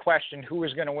happened, we questioned who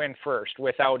was going to win first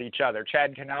without each other,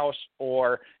 Chad Knaus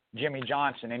or Jimmy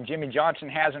Johnson. And Jimmy Johnson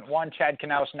hasn't won. Chad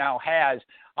Knaus now has.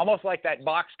 Almost like that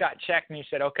box got checked and he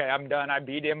said, okay, I'm done. I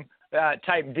beat him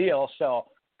type deal. So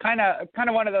kind of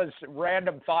one of those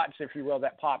random thoughts, if you will,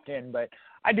 that popped in. But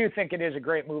I do think it is a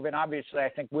great move, and obviously I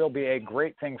think will be a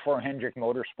great thing for Hendrick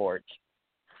Motorsports.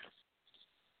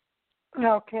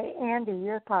 Okay, Andy,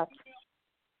 your thoughts?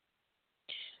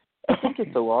 I think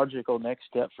it's a logical next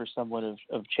step for someone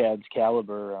of Chad's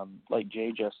caliber. Like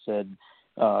Jay just said,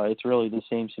 it's really the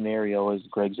same scenario as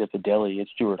Greg Zipadelli.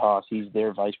 It's Stuart Haas. He's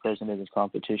their vice president of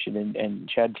competition, and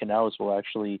Chad Canales will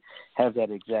actually have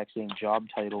that exact same job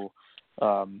title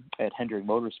at Hendrick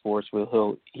Motorsports, where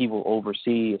he will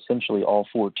oversee essentially all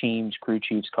 4 teams, crew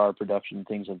chiefs, car production,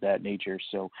 things of that nature.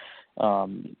 So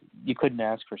you couldn't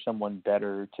ask for someone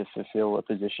better to fulfill a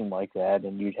position like that,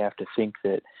 and you'd have to think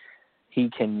that he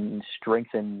can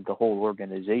strengthen the whole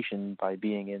organization by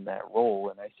being in that role.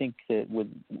 And I think that with,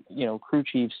 crew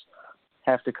chiefs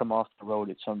have to come off the road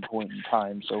at some point in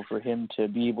time. So for him to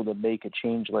be able to make a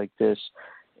change like this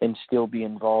and still be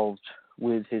involved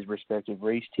with his respective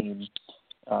race team,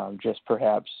 just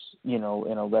perhaps, in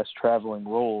a less traveling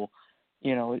role,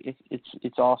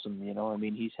 it's awesome. I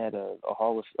mean, he's had a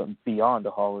beyond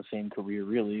a Hall of Fame career,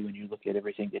 really, when you look at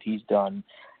everything that he's done.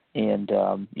 And,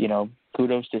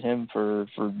 kudos to him for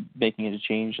making it a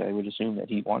change I would assume that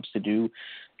he wants to do,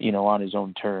 on his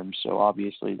own terms. So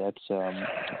obviously that's a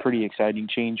pretty exciting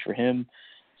change for him.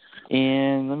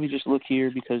 And let me just look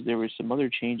here because there were some other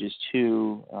changes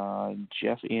too.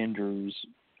 Jeff Andrews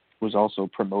was also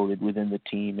promoted within the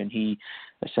team, and he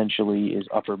essentially is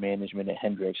upper management at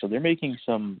Hendrick. So they're making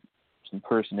some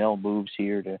personnel moves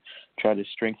here to try to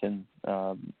strengthen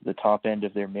the top end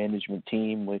of their management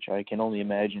team, which I can only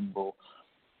imagine will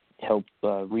help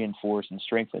reinforce and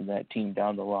strengthen that team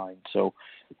down the line. So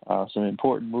some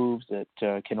important moves that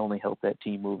can only help that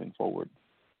team moving forward.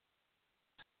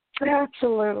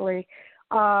 Absolutely.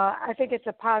 I think it's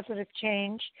a positive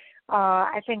change.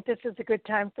 I think this is a good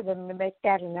time for them to make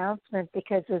that announcement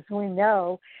because, as we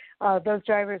know, those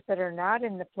drivers that are not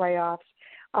in the playoffs,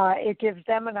 it gives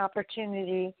them an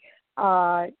opportunity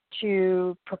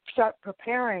to start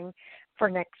preparing for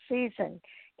next season.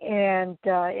 And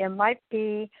it might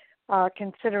be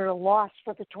considered a loss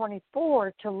for the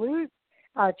 24 to lose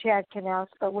Chad Canales,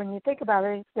 but when you think about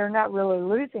it, they're not really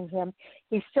losing him.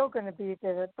 He's still going to be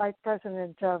the vice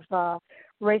president of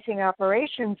racing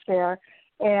operations there,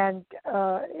 and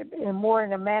more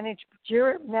in a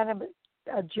managerial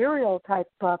type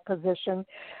position.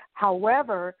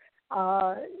 However,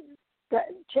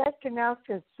 Chad Canales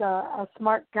is a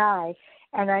smart guy,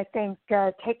 and I think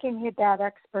taking that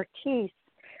expertise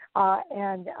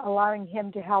and allowing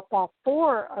him to help all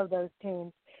 4 of those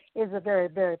teams is a very,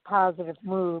 very positive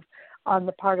move on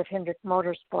the part of Hendrick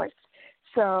Motorsports.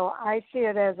 So I see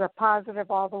it as a positive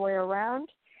all the way around.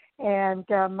 And,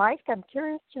 Mike, I'm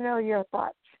curious to know your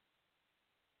thoughts.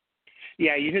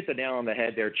 Yeah, you hit the nail on the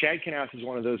head there. Chad Canales is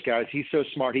one of those guys. He's so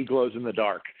smart, he glows in the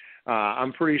dark.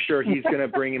 I'm pretty sure he's going to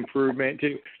bring improvement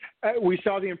to we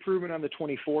saw the improvement on the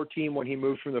 24 team when he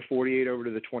moved from the 48 over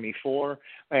to the 24,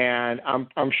 and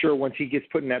I'm sure once he gets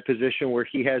put in that position where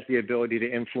he has the ability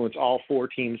to influence all 4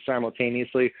 teams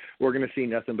simultaneously, we're going to see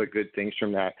nothing but good things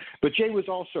from that. But Jay was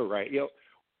also right.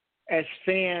 As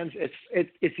fans,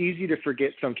 it's easy to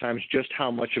forget sometimes just how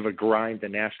much of a grind the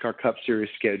NASCAR Cup Series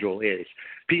schedule is.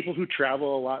 People who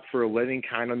travel a lot for a living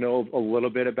kind of know a little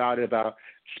bit about it, about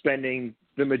spending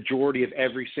the majority of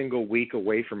every single week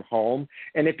away from home,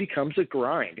 and it becomes a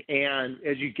grind. And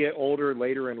as you get older,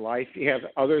 later in life, you have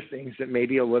other things that may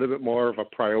be a little bit more of a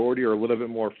priority or a little bit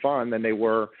more fun than they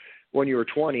were when you were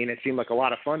 20, and it seemed like a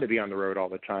lot of fun to be on the road all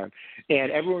the time.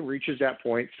 And everyone reaches that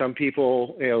point. Some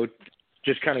people,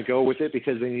 just kind of go with it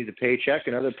because they need the paycheck,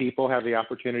 and other people have the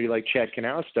opportunity, like Chad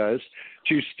Canales does,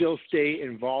 to still stay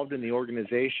involved in the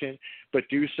organization, but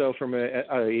do so from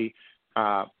a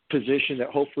position that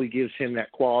hopefully gives him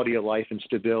that quality of life and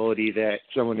stability that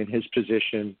someone in his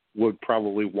position would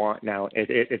probably want now at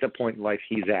the point in life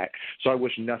he's at. So I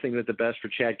wish nothing but the best for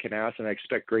Chad Canales, and I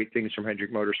expect great things from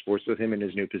Hendrick Motorsports with him in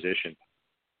his new position.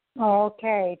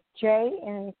 Okay. Jay,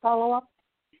 any follow-up?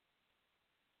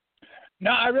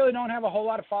 No, I really don't have a whole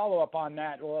lot of follow-up on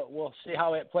that. We'll see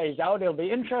how it plays out. It'll be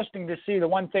interesting to see. The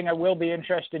one thing I will be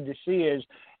interested to see is,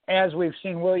 as we've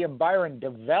seen William Byron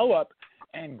develop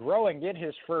and grow and get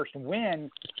his first win,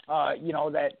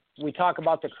 that we talk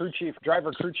about the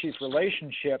driver-crew chief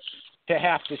relationship, to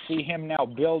have to see him now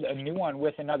build a new one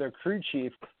with another crew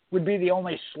chief would be the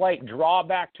only slight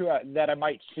drawback to that I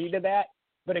might see to that.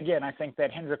 But again, I think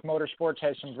that Hendrick Motorsports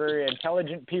has some very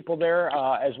intelligent people there,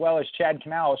 as well as Chad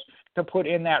Canales, to put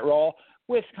in that role.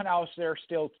 With Canales there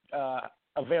still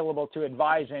available to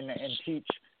advise and teach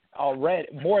already,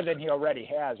 more than he already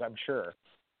has, I'm sure.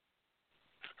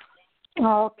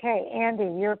 Okay.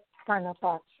 Andy, your final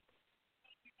thoughts.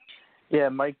 Yeah,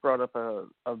 Mike brought up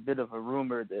a bit of a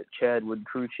rumor that Chad would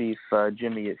crew chief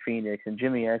Jimmy at Phoenix, and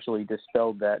Jimmy actually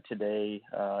dispelled that today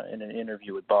in an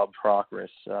interview with Bob Procris.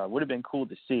 Would have been cool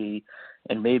to see,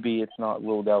 and maybe it's not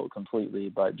ruled out completely,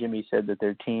 but Jimmy said that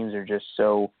their teams are just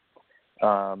so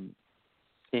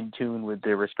in tune with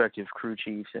their respective crew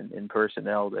chiefs and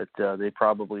personnel that they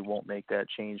probably won't make that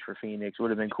change for Phoenix.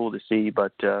 Would have been cool to see,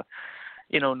 but,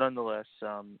 nonetheless,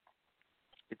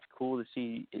 it's cool to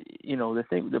see.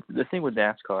 The thing with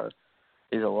NASCAR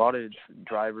is a lot of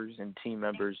drivers and team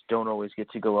members don't always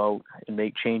get to go out and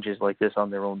make changes like this on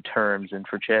their own terms, and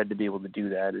for Chad to be able to do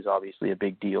that is obviously a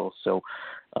big deal. So,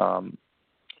 a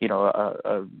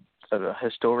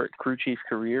historic crew chief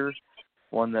career,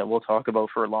 one that we'll talk about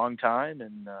for a long time,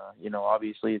 and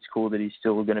obviously it's cool that he's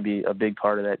still going to be a big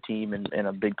part of that team and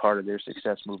a big part of their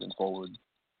success moving forward.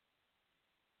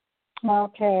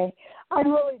 Okay. I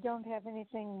really don't have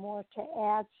anything more to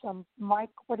add. So,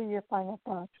 Mike, what are your final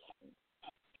thoughts?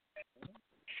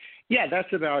 Yeah,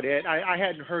 that's about it. I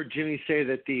hadn't heard Jimmy say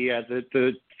that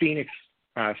the Phoenix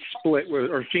split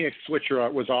or Phoenix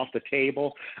switcher was off the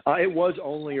table. It was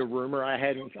only a rumor. I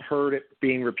hadn't heard it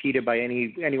being repeated by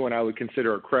anyone I would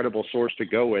consider a credible source to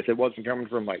go with. It wasn't coming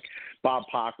from like Bob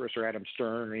Procris or Adam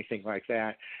Stern or anything like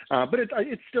that. But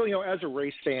it's still, as a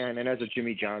race fan and as a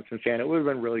Jimmy Johnson fan, it would have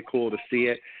been really cool to see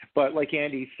it. But like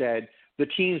Andy said, the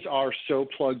teams are so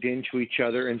plugged into each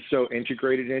other and so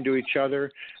integrated into each other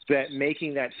that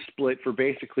making that split for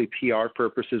basically PR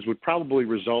purposes would probably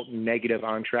result in negative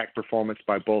on-track performance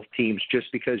by both teams just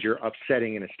because you're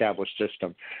upsetting an established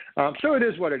system. So it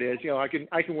is what it is.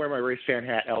 I can wear my race fan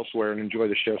hat elsewhere and enjoy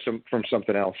the show from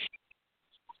something else.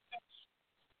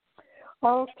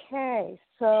 Okay.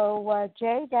 So,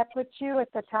 Jay, that puts you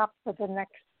at the top of the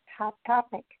next hot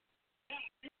topic.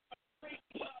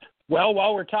 Well,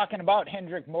 while we're talking about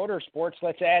Hendrick Motorsports,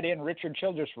 let's add in Richard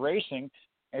Childress Racing,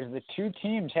 as the two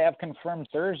teams have confirmed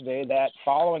Thursday that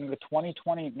following the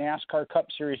 2020 NASCAR Cup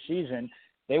Series season,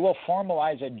 they will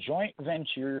formalize a joint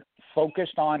venture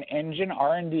focused on engine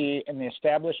R&D and the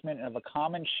establishment of a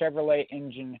common Chevrolet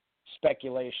engine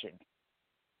speculation,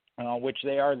 which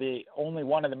they are the only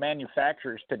one of the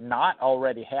manufacturers to not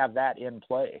already have that in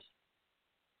place.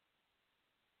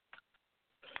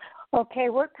 Okay,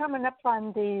 we're coming up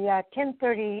on the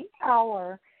 10:30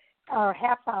 hour or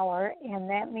half hour, and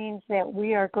that means that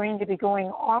we are going to be going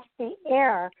off the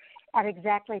air at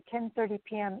exactly 10:30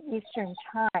 p.m. Eastern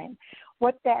Time.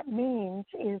 What that means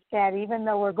is that even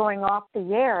though we're going off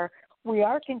the air, we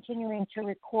are continuing to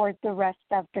record the rest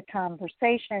of the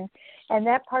conversation, and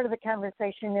that part of the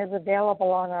conversation is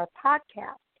available on our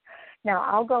podcast. Now,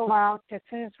 I'll go out as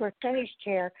soon as we're finished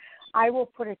here. I will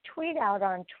put a tweet out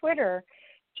on Twitter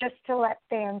just to let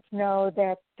fans know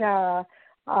that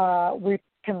we've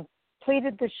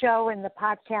completed the show and the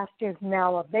podcast is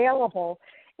now available.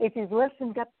 If you've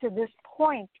listened up to this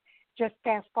point, just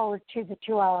fast forward to the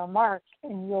 2-hour mark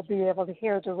and you'll be able to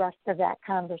hear the rest of that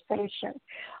conversation.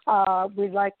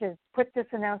 We'd like to put this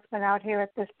announcement out here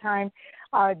at this time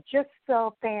just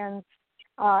so fans,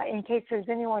 in case there's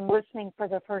anyone listening for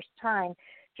the first time,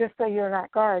 just so you're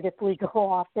not guarded if we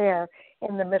go off there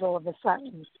in the middle of a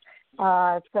sentence.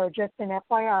 So just an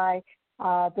FYI,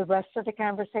 the rest of the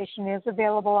conversation is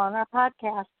available on our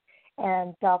podcast,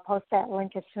 and I'll post that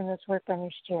link as soon as we're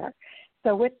finished here.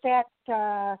 So with that,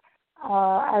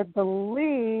 I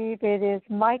believe it is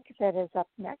Mike that is up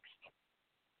next.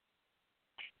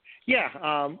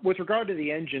 Yeah, with regard to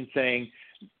the engine thing,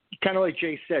 kind of like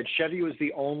Jay said, Chevy was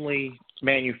the only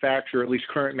manufacturer, at least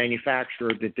current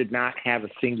manufacturer, that did not have a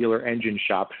singular engine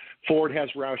shop. Ford has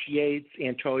Roush Yates,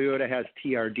 and Toyota has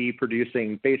TRD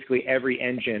producing basically every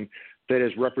engine that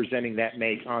is representing that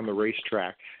make on the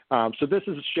racetrack. So this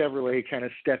is Chevrolet kind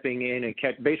of stepping in and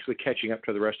basically catching up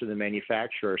to the rest of the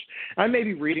manufacturers. I may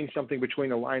be reading something between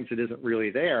the lines that isn't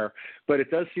really there, but it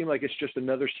does seem like it's just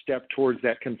another step towards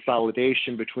that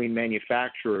consolidation between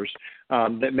manufacturers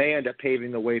that may end up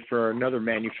paving the way for another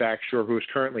manufacturer who is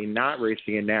currently not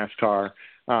racing in NASCAR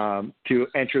to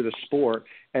enter the sport,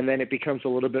 and then it becomes a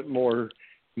little bit more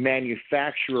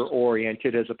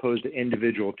manufacturer-oriented as opposed to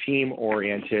individual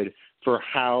team-oriented for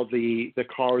how the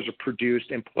cars are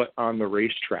produced and put on the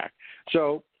racetrack.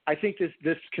 So I think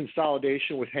this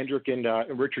consolidation with Hendrick and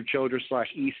Richard Childress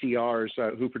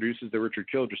 /ECRs, who produces the Richard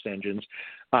Childress engines,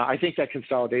 I think that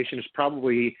consolidation is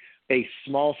probably a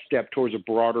small step towards a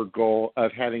broader goal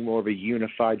of having more of a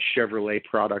unified Chevrolet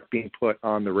product being put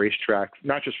on the racetrack,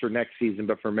 not just for next season,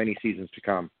 but for many seasons to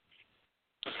come.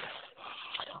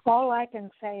 All I can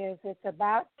say is it's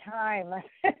about time.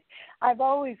 I've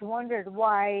always wondered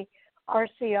why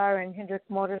RCR and Hendrick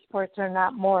Motorsports are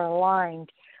not more aligned.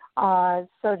 So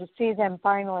to see them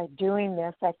finally doing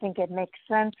this, I think it makes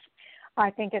sense. I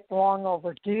think it's long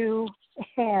overdue,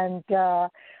 and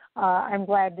I'm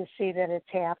glad to see that it's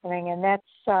happening. And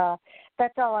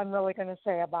that's all I'm really going to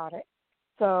say about it.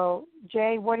 So,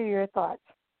 Jay, what are your thoughts?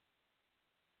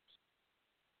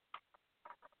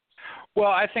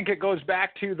 Well, I think it goes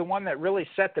back to the one that really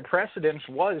set the precedence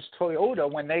was Toyota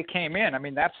when they came in. I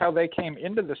mean, that's how they came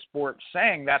into the sport,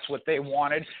 saying that's what they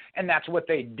wanted, and that's what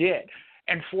they did.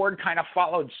 And Ford kind of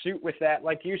followed suit with that,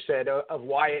 like you said, of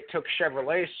why it took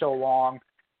Chevrolet so long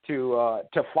to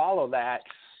follow that.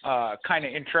 Kind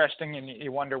of interesting, and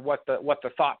you wonder what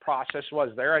the thought process was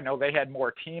there. I know they had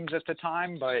more teams at the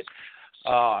time, but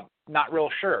not real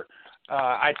sure.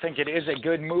 I think it is a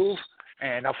good move.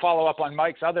 And I'll follow up on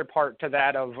Mike's other part to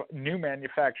that of new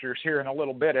manufacturers here in a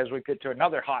little bit as we get to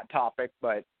another hot topic.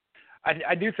 But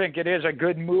I do think it is a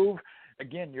good move.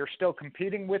 Again, you're still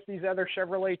competing with these other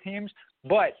Chevrolet teams,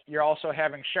 but you're also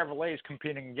having Chevrolets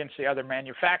competing against the other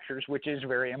manufacturers, which is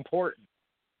very important.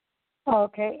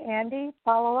 Okay, Andy,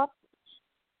 follow up?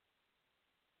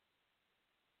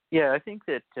 Yeah, I think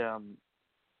that,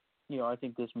 I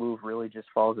think this move really just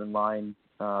falls in line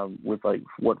with like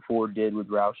what Ford did with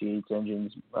Roush Yates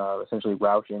engines, essentially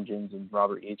Roush engines and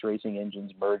Robert Yates Racing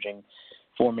engines merging,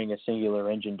 forming a singular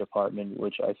engine department,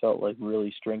 which I felt like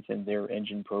really strengthened their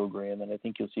engine program. And I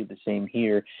think you'll see the same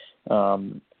here.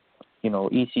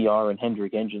 ECR and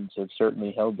Hendrick engines have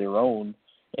certainly held their own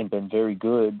and been very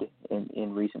good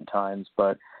in recent times,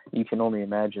 but you can only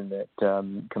imagine that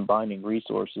combining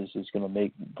resources is going to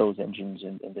make those engines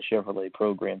in the Chevrolet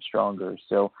program stronger.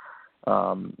 So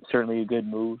certainly a good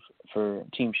move for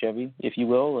Team Chevy, if you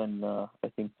will, and I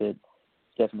think that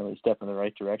definitely a step in the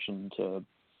right direction to,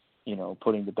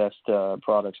 putting the best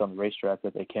products on the racetrack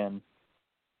that they can.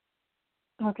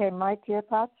 Okay, Mike, your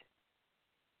thoughts?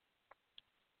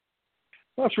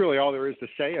 Well, that's really all there is to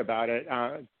say about it.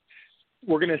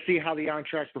 We're going to see how the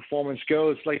on-track performance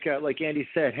goes. Like Andy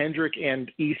said, Hendrick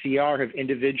and ECR have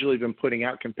individually been putting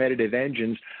out competitive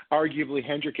engines. Arguably,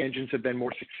 Hendrick engines have been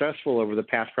more successful over the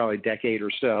past probably decade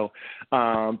or so.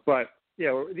 But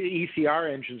the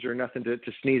ECR engines are nothing to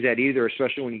sneeze at either,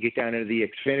 especially when you get down into the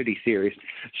Xfinity series.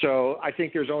 So I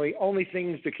think there's only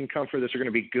things that can come for this are going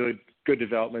to be good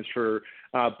developments for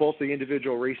both the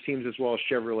individual race teams as well as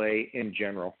Chevrolet in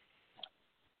general.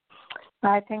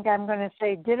 I think I'm going to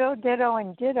say ditto, ditto,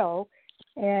 and ditto,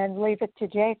 and leave it to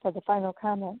Jay for the final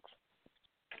comments.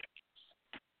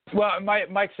 Well,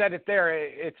 Mike said it there.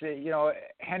 It's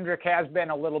Hendrick has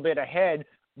been a little bit ahead,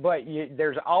 but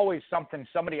there's always something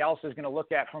somebody else is going to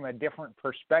look at from a different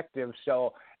perspective.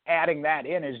 So adding that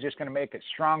in is just going to make it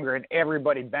stronger, and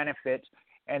everybody benefits.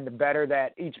 And the better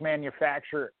that each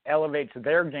manufacturer elevates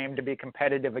their game to be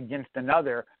competitive against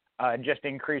another, just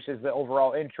increases the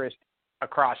overall interest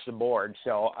across the board.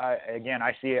 So again,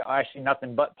 I see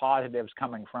nothing but positives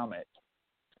coming from it.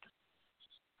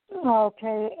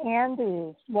 Okay,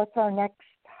 Andy, what's our next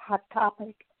hot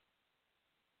topic?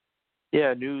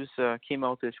 Yeah, news came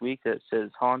out this week that says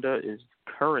Honda is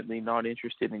currently not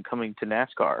interested in coming to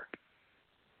NASCAR.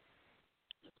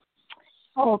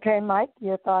 Okay, Mike,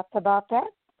 your thoughts about that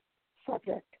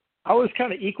subject? I was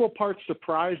kind of equal parts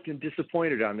surprised and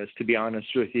disappointed on this, to be honest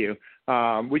with you.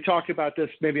 We talked about this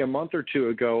maybe a month or two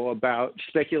ago about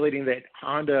speculating that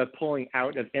Honda pulling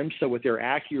out of IMSA with their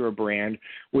Acura brand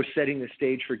was setting the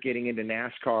stage for getting into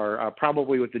NASCAR,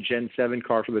 probably with the Gen 7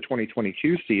 car for the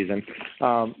 2022 season.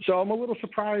 So I'm a little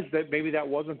surprised that maybe that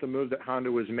wasn't the move that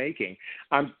Honda was making.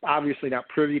 I'm obviously not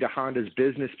privy to Honda's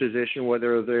business position,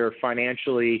 whether they're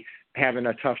financially having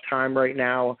a tough time right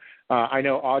now. I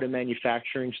know auto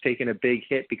manufacturing's taken a big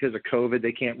hit because of COVID.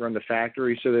 They can't run the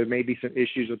factory, so there may be some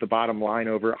issues with the bottom line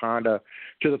over at Honda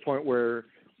to the point where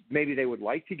maybe they would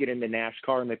like to get into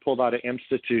NASCAR and they pulled out of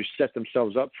IMSA to set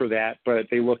themselves up for that, but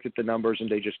they looked at the numbers and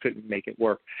they just couldn't make it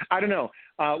work. I don't know.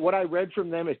 What I read from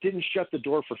them, it didn't shut the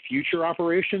door for future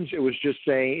operations. It was just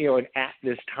saying, an at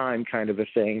this time kind of a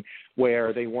thing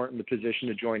where they weren't in the position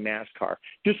to join NASCAR.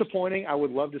 Disappointing. I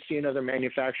would love to see another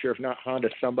manufacturer, if not Honda,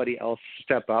 somebody else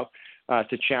step up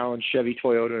to challenge Chevy,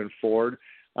 Toyota, and Ford.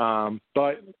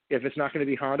 But if it's not going to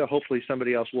be Honda, hopefully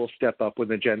somebody else will step up when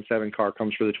the Gen 7 car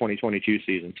comes for the 2022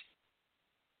 season.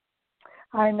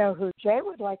 I know who Jay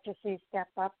would like to see step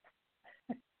up.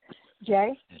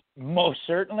 Jay? Most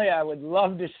certainly. I would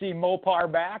love to see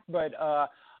Mopar back, but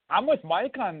I'm with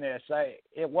Mike on this.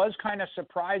 It was kind of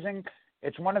surprising.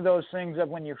 It's one of those things that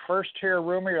when you first hear a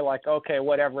rumor, you're like, okay,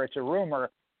 whatever, it's a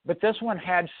rumor. But this one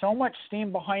had so much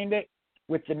steam behind it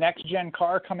with the next-gen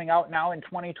car coming out now in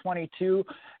 2022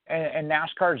 and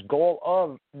NASCAR's goal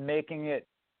of making it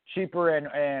cheaper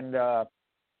and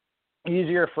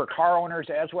easier for car owners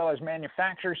as well as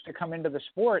manufacturers to come into the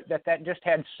sport, that just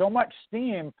had so much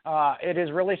steam. It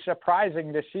is really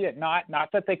surprising to see it. Not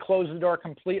that they closed the door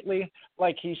completely,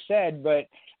 like he said, but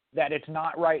that it's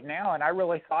not right now, and I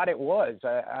really thought it was.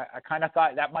 I kind of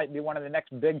thought that might be one of the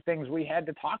next big things we had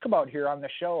to talk about here on the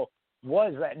show,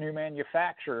 was that new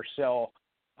manufacturer. So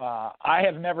I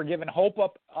have never given hope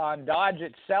up on Dodge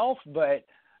itself, but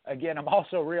again, I'm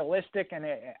also realistic, and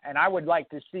I would like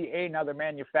to see another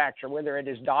manufacturer, whether it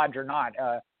is Dodge or not.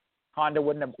 Honda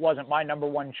wasn't my number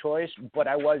one choice, but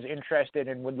I was interested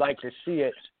and would like to see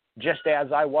it, just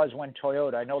as I was when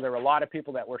Toyota. I know there were a lot of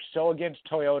people that were so against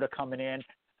Toyota coming in.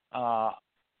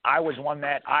 I was one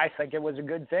that I think it was a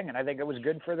good thing, and I think it was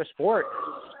good for the sport.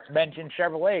 Mentioned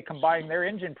Chevrolet combining their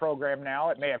engine program now.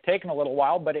 It may have taken a little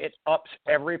while, but it ups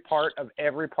every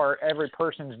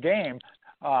person's game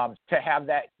to have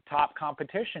that top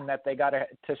competition that they got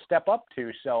to step up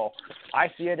to. So I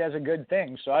see it as a good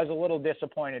thing. So I was a little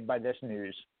disappointed by this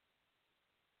news.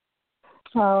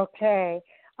 Okay.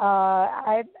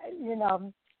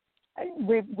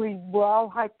 We were all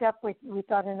hyped up. We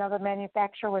thought another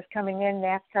manufacturer was coming in.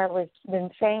 NASCAR was been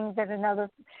saying that another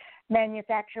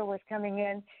manufacturer was coming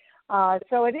in.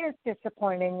 So it is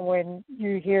disappointing when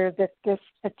you hear that this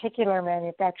particular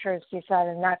manufacturer has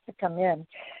decided not to come in.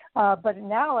 But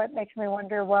now it makes me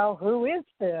wonder, well, who is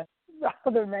the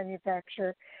other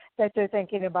manufacturer that they're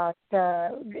thinking about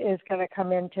is going to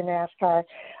come into NASCAR?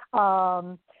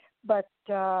 But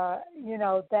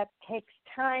that takes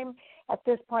time. At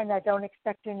this point, I don't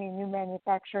expect any new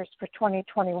manufacturers for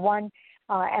 2021.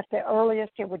 At the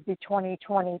earliest, it would be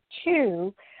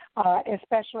 2022,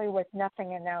 especially with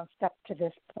nothing announced up to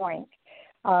this point.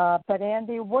 But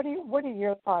Andy, what are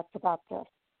your thoughts about this?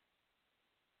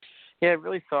 Yeah, I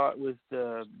really thought with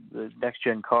the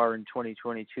next-gen car in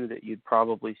 2022 that you'd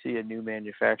probably see a new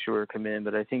manufacturer come in,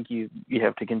 but I think you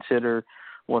have to consider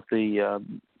what the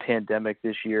pandemic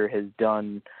this year has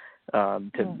done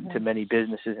to many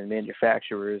businesses and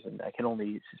manufacturers, and I can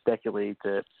only speculate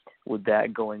that with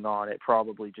that going on, it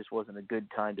probably just wasn't a good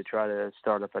time to try to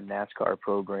start up a NASCAR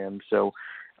program. So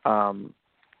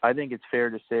I think it's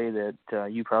fair to say that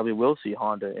you probably will see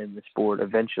Honda in the sport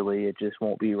eventually. It just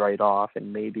won't be right off,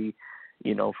 and maybe,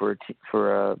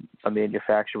 for a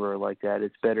manufacturer like that,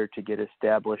 it's better to get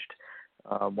established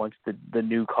once the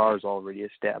new car is already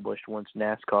established. Once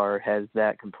NASCAR has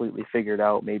that completely figured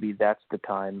out, maybe that's the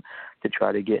time to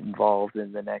try to get involved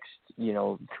in the next,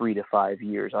 3 to 5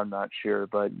 years. I'm not sure.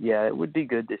 But, yeah, it would be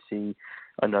good to see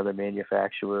another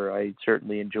manufacturer. I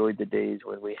certainly enjoyed the days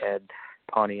when we had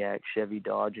Pontiac, Chevy,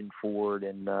 Dodge, and Ford,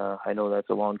 and I know that's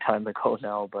a long time ago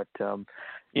now, but,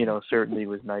 certainly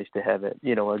was nice to have it,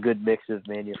 a good mix of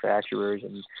manufacturers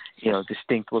and,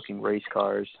 distinct-looking race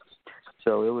cars.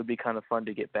 So it would be kind of fun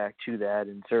to get back to that,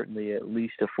 and certainly at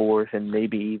least a fourth and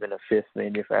maybe even a fifth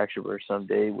manufacturer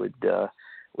someday would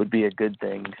be a good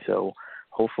thing. So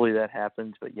hopefully that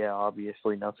happens. But, yeah,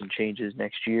 obviously nothing changes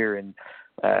next year. And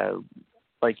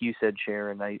like you said,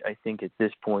 Sharon, I think at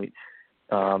this point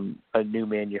a new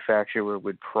manufacturer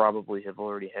would probably have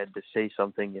already had to say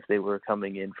something if they were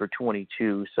coming in for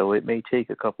 22. So it may take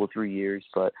a couple, 3 years,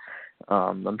 but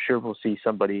I'm sure we'll see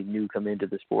somebody new come into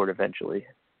the sport eventually.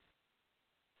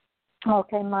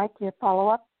 Okay, Mike, your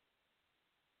follow-up?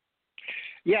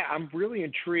 Yeah, I'm really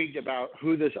intrigued about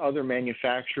who this other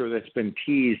manufacturer that's been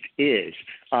teased is.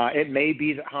 It may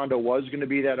be that Honda was going to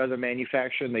be that other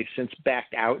manufacturer and they've since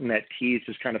backed out and that tease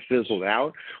has kind of fizzled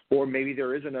out. Or maybe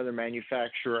there is another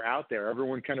manufacturer out there.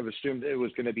 Everyone kind of assumed it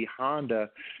was going to be Honda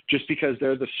just because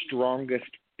they're the strongest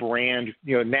brand,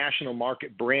 national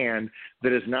market brand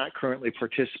that is not currently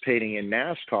participating in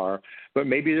NASCAR. But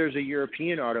maybe there's a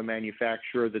European auto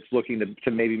manufacturer that's looking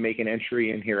to maybe make an entry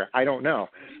in here. I don't know.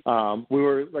 We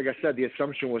were, like I said, the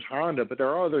assumption was Honda, but there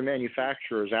are other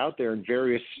manufacturers out there in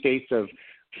various states of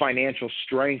financial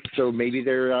strength. So maybe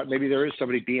there is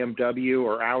somebody, BMW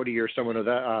or Audi or someone of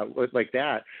that like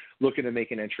that, looking to make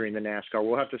an entry in the NASCAR.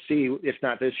 We'll have to see, if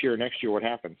not this year, next year, what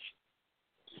happens.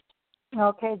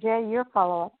 Okay, Jay, your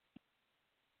follow-up.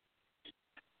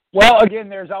 Well, again,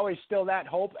 there's always still that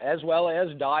hope, as well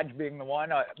as Dodge being the one,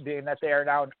 being that they are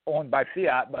now owned by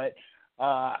Fiat. But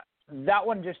that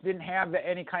one just didn't have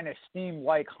any kind of steam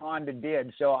like Honda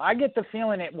did. So I get the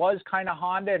feeling it was kind of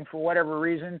Honda, and for whatever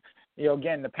reason,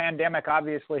 again, the pandemic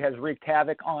obviously has wreaked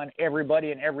havoc on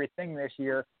everybody and everything this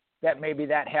year, that maybe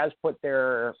that has put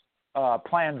their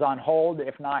plans on hold,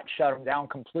 if not shut them down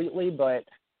completely. But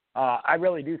I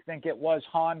really do think it was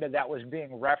Honda that was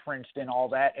being referenced in all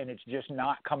that, and it's just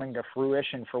not coming to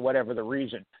fruition for whatever the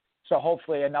reason. So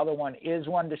hopefully another one is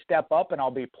one to step up, and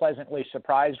I'll be pleasantly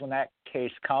surprised when that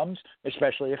case comes,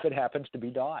 especially if it happens to be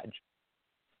Dodge.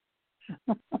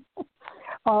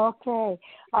 Okay.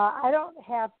 I don't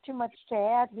have too much to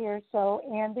add here, so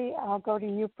Andy, I'll go to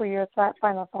you for your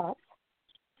final thoughts.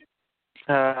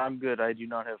 I'm good. I do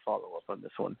not have follow-up on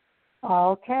this one.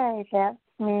 Okay. That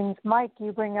means, Mike,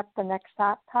 you bring up the next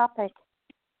hot topic.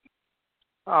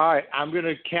 All right. I'm going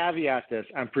to caveat this.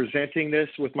 I'm presenting this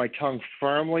with my tongue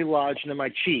firmly lodged in my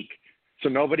cheek, so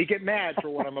nobody get mad for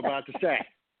what I'm about to say.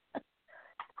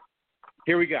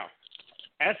 Here we go.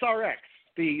 SRX,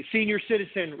 the senior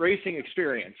citizen racing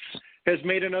experience, has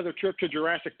made another trip to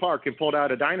Jurassic Park and pulled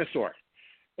out a dinosaur.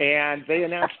 And they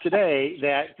announced today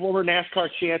that former NASCAR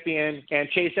champion and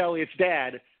Chase Elliott's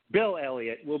dad, Bill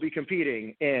Elliott, will be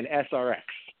competing in SRX.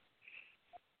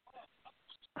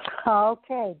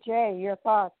 Okay, Jay, your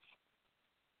thoughts?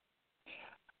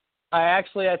 I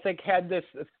think had this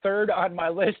third on my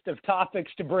list of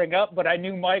topics to bring up, but I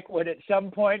knew Mike would at some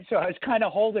point, so I was kind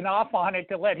of holding off on it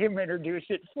to let him introduce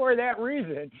it for that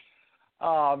reason.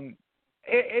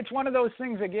 It's one of those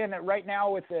things, again, that right now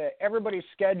with everybody's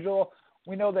schedule,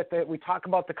 we know that we talk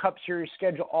about the Cup Series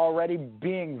schedule already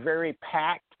being very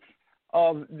packed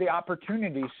of the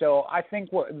opportunity. So I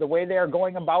think the way they are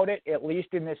going about it, at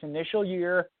least in this initial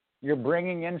year, you're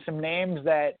bringing in some names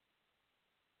that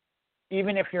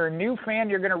even if you're a new fan,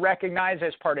 you're going to recognize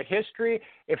as part of history.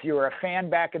 If you were a fan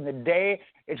back in the day,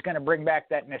 it's going to bring back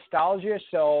that nostalgia.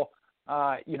 So,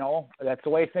 that's the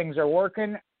way things are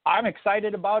working. I'm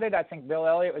excited about it. I think Bill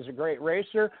Elliott was a great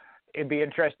racer. It'd be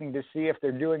interesting to see if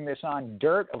they're doing this on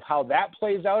dirt, of how that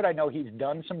plays out. I know he's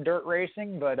done some dirt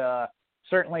racing, but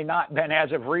certainly not been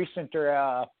as of recent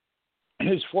or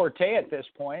his forte at this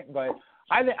point. But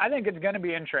I think it's going to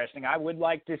be interesting. I would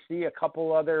like to see a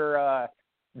couple other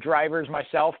drivers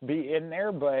myself be in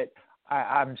there, but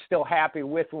I'm still happy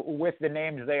with the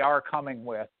names they are coming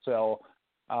with. So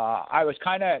Mike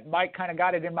kind of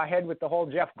got it in my head with the whole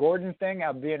Jeff Gordon thing.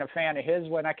 I'm being a fan of his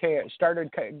when I started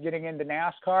getting into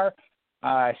NASCAR.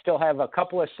 I still have a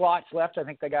couple of slots left. I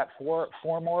think they got four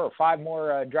more or five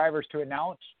more drivers to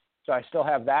announce. So I still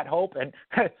have that hope, and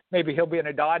maybe he'll be in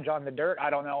a Dodge on the dirt.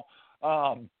 I don't know.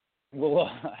 We'll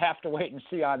have to wait and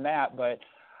see on that, but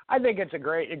I think it's a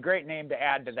great name to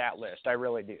add to that list. I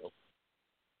really do.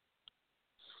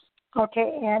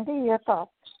 Okay, Andy, your thoughts?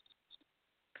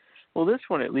 Well, this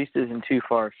one at least isn't too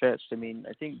far-fetched. I mean,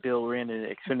 I think Bill ran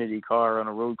an Xfinity car on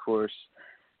a road course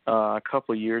a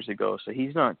couple of years ago, so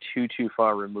he's not too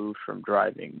far removed from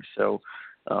driving. So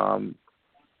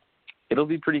it'll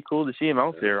be pretty cool to see him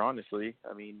out there, honestly.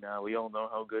 I mean, we all know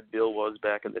how good Bill was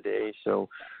back in the day, so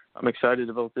I'm excited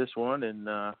about this one and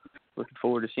looking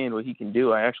forward to seeing what he can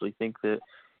do. I actually think that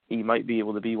he might be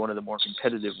able to be one of the more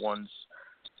competitive ones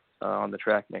on the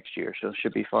track next year, so it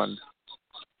should be fun.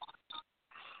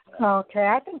 Okay,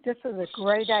 I think this is a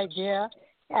great idea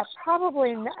at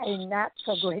probably a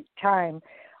not-so-great time.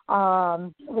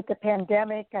 With the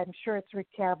pandemic, I'm sure it's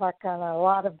wreaked havoc on a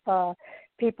lot of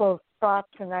people's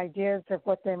thoughts and ideas of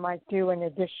what they might do in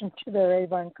addition to their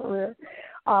Avon career.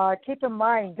 Keep in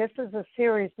mind, this is a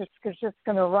series that's just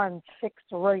going to run 6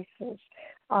 races.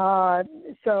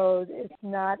 So it's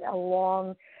not a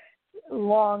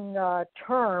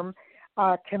long-term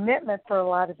commitment for a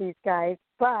lot of these guys,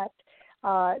 but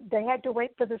they had to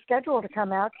wait for the schedule to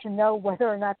come out to know whether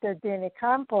or not there'd be any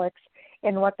conflicts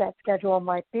in what that schedule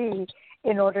might be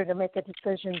in order to make a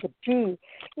decision to be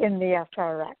in the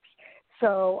SRX.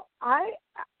 So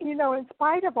in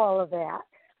spite of all of that,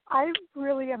 I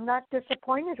really am not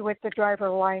disappointed with the driver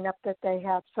lineup that they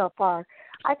have so far.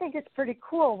 I think it's pretty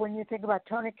cool when you think about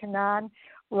Tony Kanaan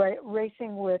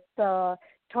racing with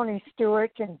Tony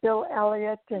Stewart and Bill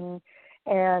Elliott and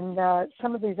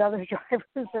some of these other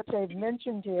drivers that they've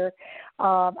mentioned here.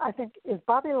 I think, is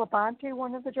Bobby Labonte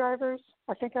one of the drivers?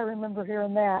 I think I remember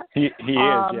hearing that. He is,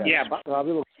 yeah.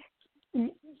 Bobby.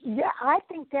 Yeah, I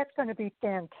think that's going to be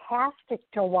fantastic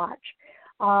to watch.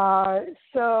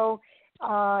 So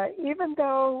even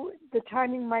though the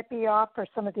timing might be off for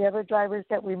some of the other drivers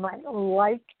that we might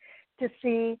like to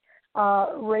see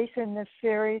race in this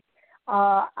series,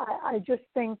 I just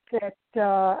think that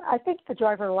I think the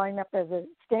driver lineup as it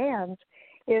stands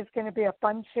is going to be a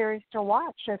fun series to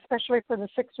watch, especially for the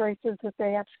 6 races that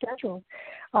they have scheduled.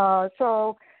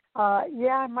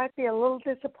 I might be a little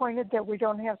disappointed that we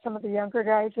don't have some of the younger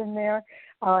guys in there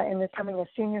and it's having a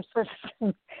senior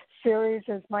citizen series,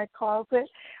 as Mike calls it.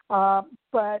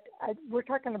 But we're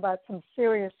talking about some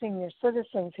serious senior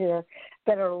citizens here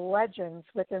that are legends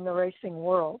within the racing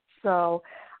world. So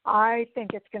I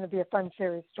think it's going to be a fun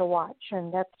series to watch,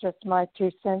 and that's just my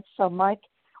 2 cents. So, Mike,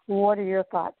 what are your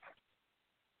thoughts?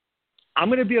 I'm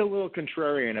going to be a little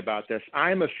contrarian about this.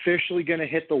 I'm officially going to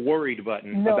hit the worried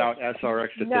button about SRX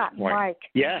at this point. Mike.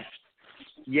 Yes.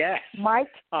 Mike,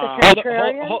 the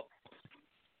contrarian?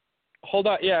 Hold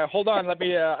on. Yeah, hold on. Let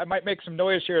me. I might make some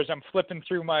noise here as I'm flipping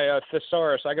through my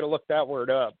thesaurus. I got to look that word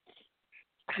up.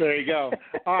 There you go.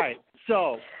 All right.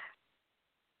 So,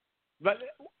 but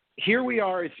here we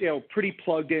are. It's pretty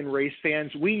plugged in race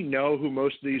fans. We know who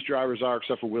most of these drivers are,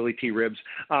 except for Willie T. Ribbs.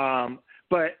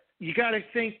 But you got to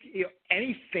think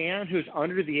any fan who's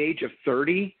under the age of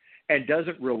 30 and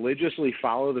doesn't religiously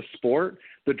follow the sport,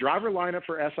 the driver lineup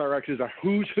for SRX is a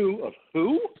who's who of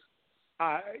who.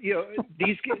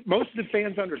 Most of the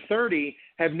fans under 30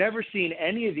 have never seen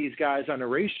any of these guys on a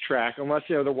racetrack unless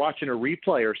they're watching a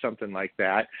replay or something like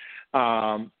that.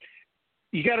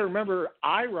 You got to remember,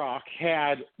 IROC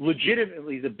had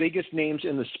legitimately the biggest names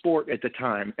in the sport at the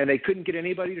time, and they couldn't get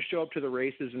anybody to show up to the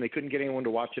races, and they couldn't get anyone to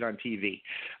watch it on TV.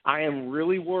 I am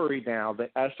really worried now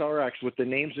that SRX, with the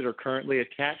names that are currently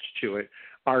attached to it,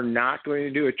 are not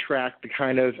going to attract the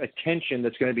kind of attention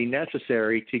that's going to be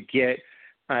necessary to get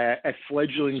a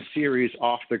fledgling series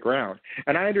off the ground.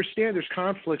 And I understand there's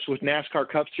conflicts with NASCAR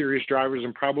Cup Series drivers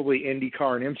and probably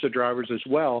IndyCar and IMSA drivers as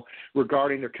well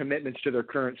regarding their commitments to their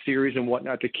current series and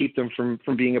whatnot to keep them from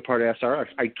being a part of SRX.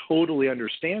 I totally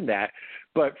understand that.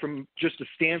 But from just a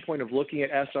standpoint of looking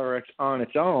at SRX on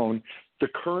its own, the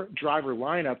current driver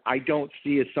lineup I don't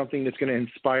see as something that's going to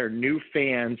inspire new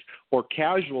fans or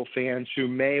casual fans who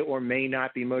may or may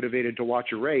not be motivated to watch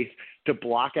a race to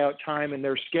block out time in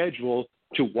their schedule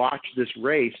to watch this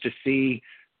race, to see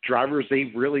drivers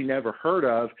they've really never heard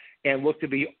of and look to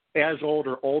be as old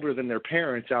or older than their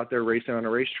parents out there racing on a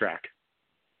racetrack.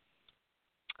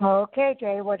 Okay,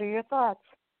 Jay, what are your thoughts?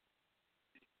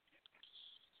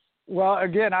 Well,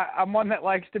 again, I'm one that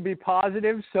likes to be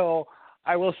positive, so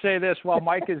I will say this, while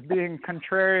Mike is being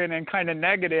contrarian and kind of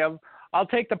negative, I'll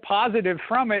take the positive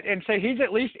from it and say he's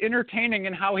at least entertaining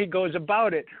in how he goes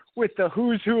about it with the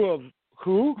who's who of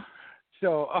who.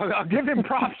 So I'll give him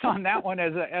props on that one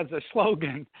as a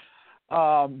slogan.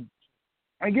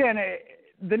 Again,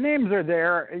 the names are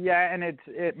there, yeah, and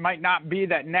it might not be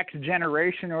that next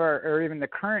generation or even the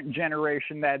current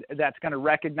generation that's going to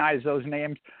recognize those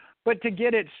names. But to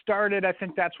get it started, I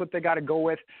think that's what they got to go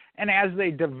with. And as they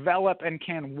develop and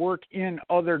can work in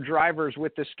other drivers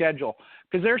with the schedule,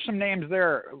 because there's some names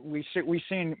there. We've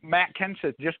seen Matt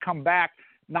Kenseth just come back,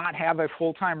 not have a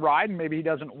full-time ride, and maybe he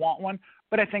doesn't want one.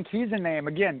 But I think he's a name,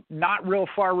 again, not real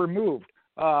far removed,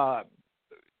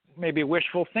 maybe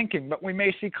wishful thinking, but we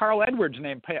may see Carl Edwards'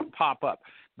 name pop up.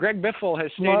 Greg Biffle has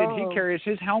stated he carries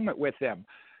his helmet with him.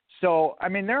 So, I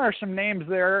mean, there are some names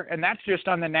there, and that's just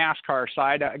on the NASCAR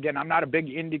side. Again, I'm not a big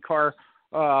IndyCar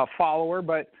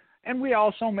follower, and we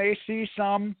also may see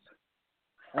some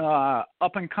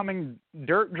up-and-coming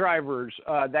dirt drivers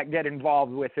that get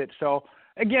involved with it. So,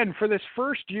 again, for this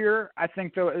first year, I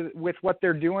think with what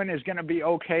they're doing is going to be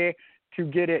okay to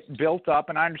get it built up.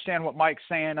 And I understand what Mike's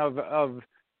saying of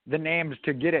the names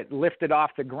to get it lifted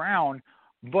off the ground.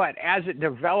 But as it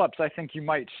develops, I think you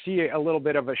might see a little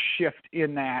bit of a shift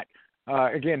in that,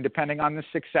 again, depending on the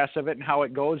success of it and how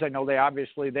it goes. I know they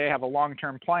have a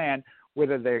long-term plan,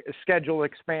 whether the schedule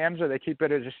expands or they keep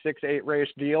it as a 6-8 race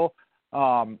deal.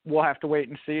 We'll have to wait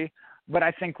and see. But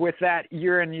I think with that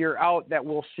year in, year out, that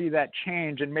we'll see that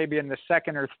change, and maybe in the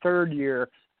second or third year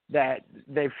that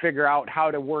they figure out how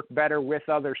to work better with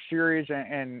other series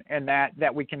and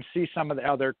that we can see some of the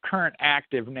other current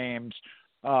active names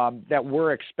that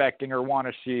we're expecting or want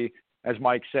to see, as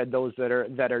Mike said, those that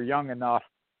are young enough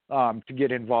to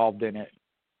get involved in it.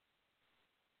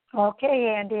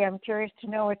 Okay, Andy, I'm curious to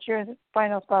know what your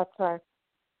final thoughts are.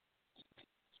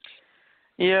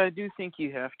 Yeah, I do think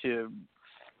you have to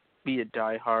be a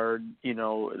diehard,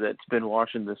 that's been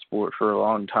watching the sport for a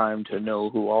long time to know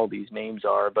who all these names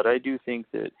are. But I do think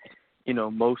that,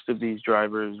 most of these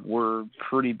drivers were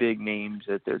pretty big names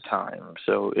at their time.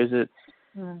 So is it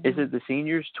the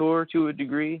seniors tour to a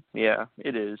degree? Yeah,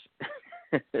 it is.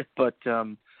 But,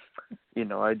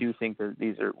 I do think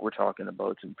that we're talking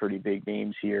about some pretty big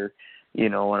names here,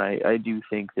 and I do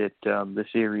think that the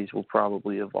series will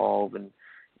probably evolve and,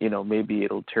 maybe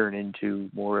it'll turn into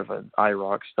more of an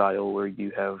IROC style where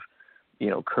you have,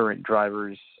 current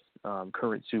drivers,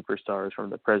 current superstars from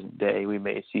the present day. We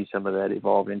may see some of that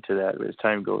evolve into that as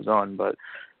time goes on. But,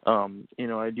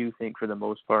 I do think for the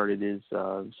most part it is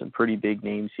some pretty big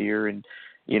names here and,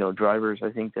 drivers I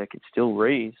think that could still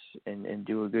race and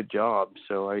do a good job.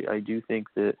 So I do think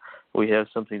that we have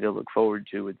something to look forward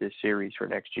to with this series for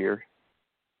next year.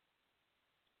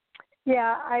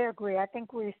 Yeah, I agree. I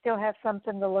think we still have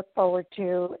something to look forward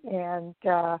to, and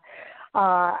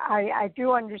I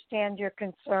do understand your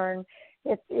concern.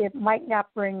 It might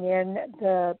not bring in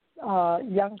the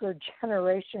younger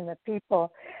generation of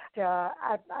people.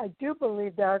 I do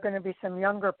believe there are going to be some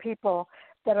younger people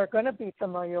that are going to be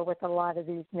familiar with a lot of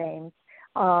these names.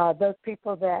 Those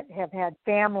people that have had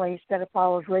families that have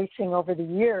followed racing over the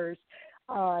years,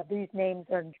 these names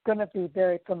are going to be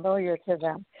very familiar to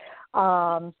them.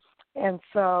 And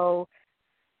so,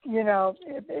 you know,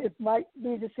 it might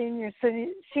be the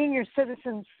Senior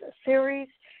Citizens Series,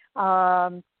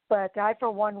 but I,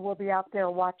 for one, will be out there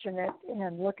watching it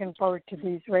and looking forward to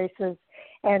these races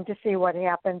and to see what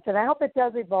happens. And I hope it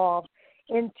does evolve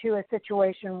into a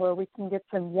situation where we can get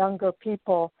some younger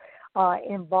people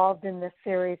involved in this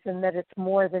series, and that it's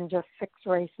more than just 6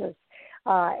 races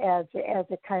as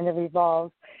it kind of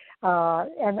evolves.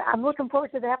 And I'm looking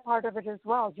forward to that part of it as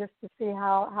well, just to see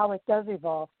how it does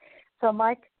evolve. So,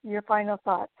 Mike, your final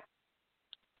thoughts.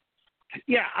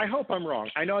 Yeah, I hope I'm wrong.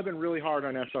 I know I've been really hard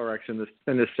on SRX in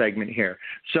this segment here.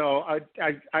 So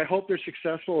I hope they're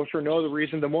successful. If for no other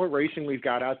reason, the more racing we've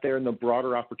got out there and the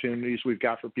broader opportunities we've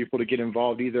got for people to get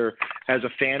involved either as a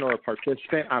fan or a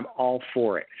participant, I'm all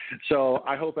for it. So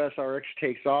I hope SRX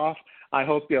takes off. I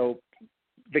hope,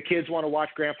 the kids want to watch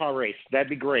Grandpa race. That'd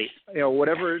be great.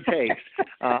 Whatever it takes.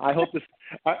 I hope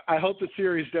the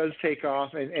series does take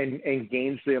off and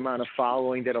gains the amount of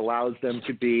following that allows them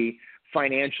to be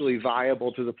financially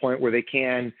viable to the point where they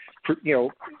can,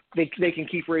 they can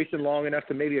keep racing long enough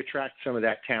to maybe attract some of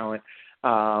that talent.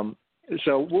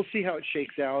 So we'll see how it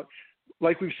shakes out.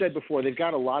 Like we've said before, they've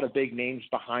got a lot of big names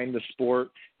behind the sport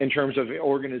in terms of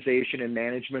organization and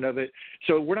management of it.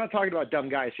 So we're not talking about dumb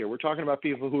guys here. We're talking about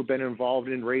people who have been involved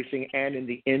in racing and in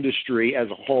the industry as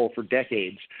a whole for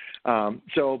decades.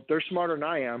 So they're smarter than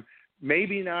I am.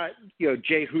 Maybe not,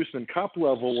 Jay Husmann Cup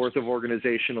level worth of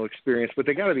organizational experience, but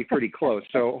they got to be pretty close.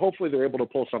 So hopefully they're able to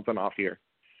pull something off here.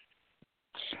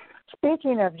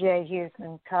 Speaking of Jay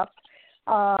Husmann Cup,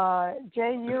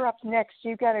 Jay, you're up next.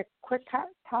 You got a quick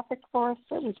topic for us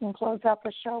that we can close out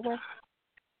the show with?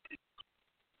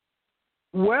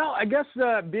 Well, I guess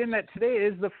being that today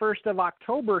is the 1st of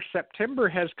October, September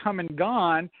has come and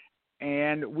gone,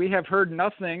 and we have heard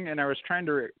nothing, and I was trying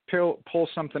to pull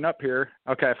something up here.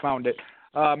 Okay, I found it.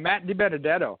 Matt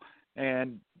DiBenedetto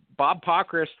and Bob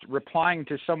Pockrass, replying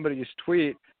to somebody's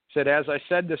tweet, said, as I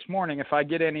said this morning, if I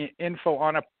get any info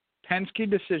on a Penske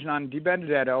decision on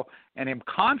DiBenedetto and am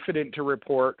confident to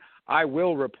report, I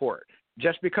will report.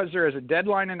 Just because there is a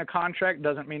deadline in a contract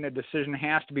doesn't mean a decision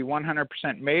has to be 100%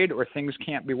 made or things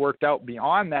can't be worked out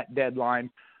beyond that deadline.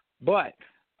 But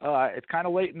it's kind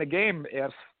of late in the game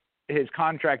if his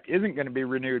contract isn't going to be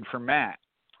renewed for Matt.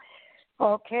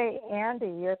 Okay, Andy,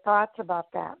 your thoughts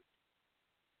about that?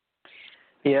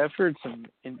 Yeah, I've heard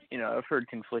I've heard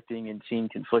conflicting and seen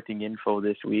conflicting info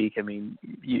this week. I mean,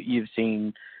 you've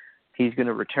seen he's going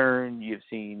to return. You've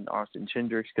seen Austin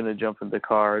Cindric's going to jump in the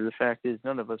car. The fact is,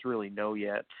 none of us really know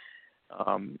yet.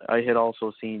 I had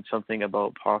also seen something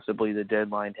about possibly the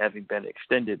deadline having been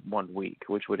extended 1 week,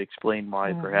 which would explain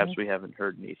why perhaps we haven't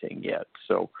heard anything yet.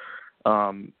 So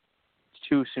it's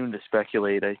too soon to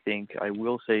speculate, I think. I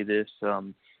will say this.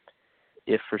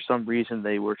 If for some reason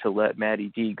they were to let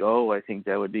Matty D go, I think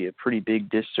that would be a pretty big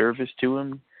disservice to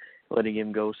him, letting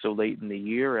him go so late in the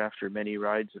year after many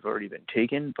rides have already been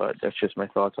taken, but that's just my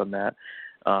thoughts on that.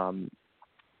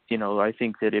 I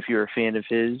think that if you're a fan of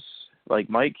his, like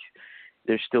Mike,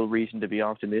 there's still reason to be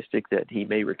optimistic that he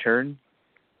may return.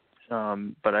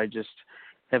 But I just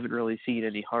haven't really seen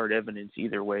any hard evidence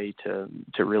either way to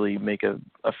really make a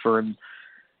firm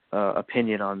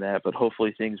opinion on that. But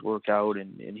hopefully things work out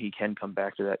and he can come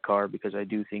back to that car, because I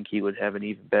do think he would have an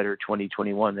even better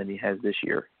 2021 than he has this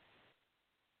year.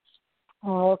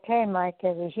 Okay, Mike,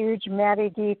 as a huge Matty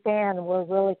D fan, we're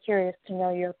really curious to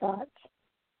know your thoughts.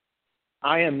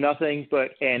 I am nothing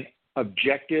but an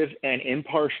objective and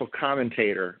impartial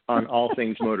commentator on all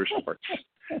things motorsports.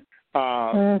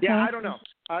 Yeah, I don't know.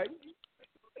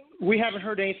 We haven't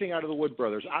heard anything out of the Wood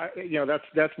brothers.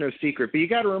 That's no secret. But you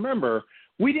got to remember,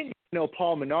 we didn't know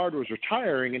Paul Menard was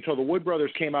retiring until the Wood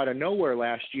brothers came out of nowhere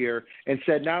last year and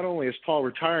said not only is Paul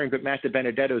retiring, but Matt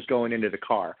DiBenedetto is going into the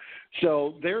car.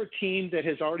 So they're a team that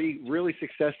has already really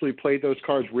successfully played those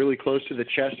cars really close to the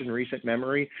chest in recent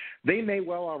memory. They may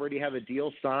well already have a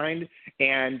deal signed,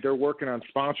 and they're working on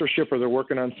sponsorship, or they're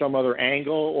working on some other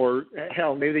angle, or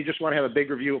hell, maybe they just want to have a big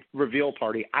reveal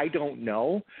party. I don't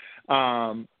know.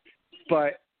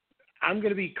 But I'm going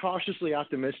to be cautiously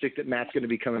optimistic that Matt's going to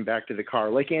be coming back to the car.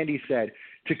 Like Andy said,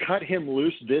 to cut him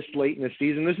loose this late in the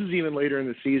season, this is even later in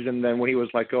the season than when he was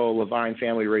let go of Levine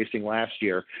Family Racing last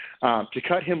year. To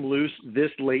cut him loose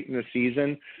this late in the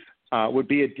season, would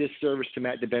be a disservice to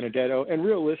Matt DiBenedetto. And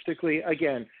realistically,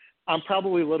 again, I'm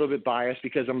probably a little bit biased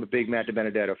because I'm a big Matt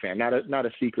DiBenedetto fan. Not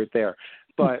a secret there.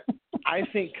 But I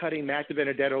think cutting Matt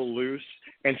DiBenedetto loose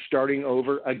and starting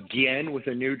over again with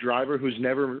a new driver who's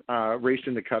never raced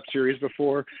in the Cup Series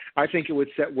before, I think it would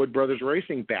set Wood Brothers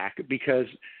Racing back, because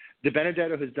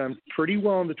DiBenedetto has done pretty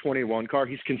well in the 21 car.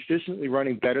 He's consistently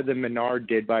running better than Menard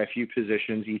did by a few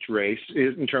positions each race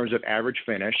in terms of average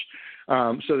finish.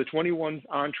 So the 21's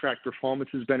on-track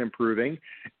performance has been improving,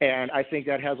 and I think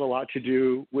that has a lot to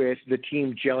do with the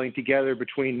team gelling together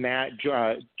between Matt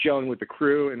gelling with the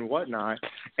crew and whatnot,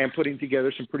 and putting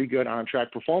together some pretty good on-track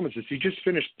performances. He just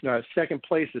finished second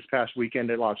place this past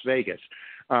weekend at Las Vegas.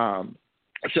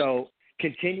 So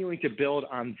continuing to build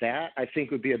on that, I think,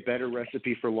 would be a better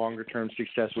recipe for longer-term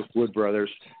success with Wood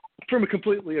Brothers from a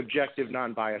completely objective,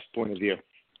 non-biased point of view.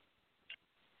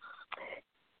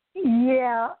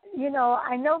 Yeah,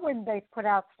 I know when they put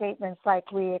out statements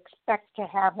like we expect to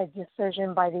have a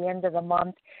decision by the end of the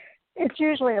month, it's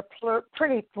usually a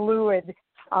pretty fluid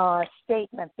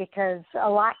statement, because a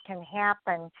lot can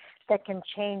happen that can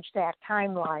change that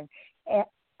timeline. And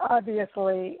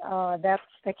obviously, that's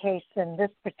the case in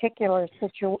this particular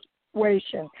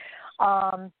situation.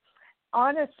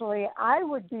 Honestly, I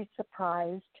would be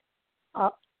surprised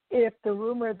if the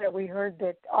rumor that we heard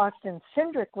that Austin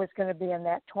Cindric was going to be in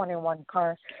that 21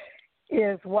 car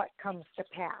is what comes to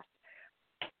pass.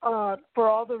 For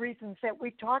all the reasons that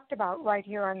we talked about right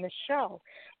here on the show.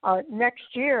 Next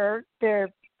year, they're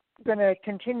going to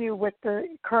continue with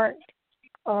the current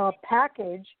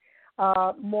package,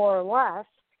 more or less,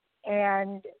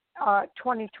 and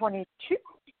 2022,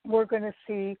 we're going to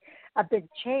see a big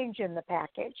change in the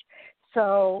package.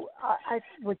 So I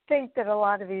would think that a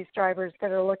lot of these drivers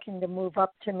that are looking to move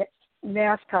up to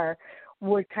NASCAR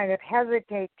would kind of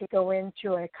hesitate to go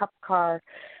into a Cup car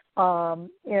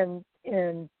in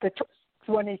the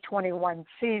 2021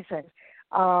 season.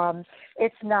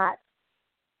 It's not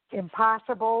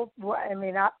impossible. I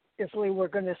mean, obviously, we're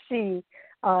going to see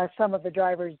some of the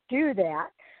drivers do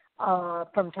that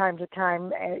from time to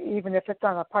time, even if it's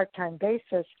on a part-time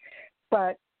basis.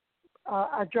 But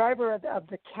a driver of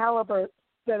the caliber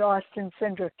that Austin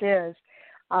Cindric is,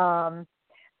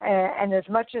 and as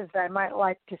much as I might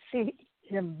like to see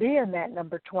him be in that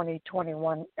number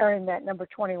 2021 or in that number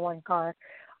 21 car,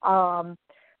 I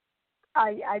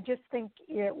just think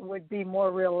it would be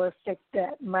more realistic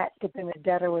that Matt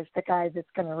DiBenedetto is the guy that's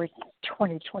going to reach the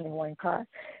 2021 car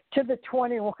to the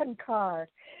 21 car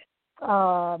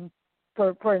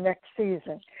for next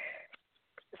season.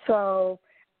 So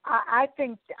I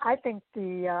think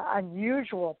the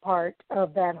unusual part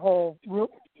of that whole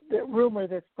rumor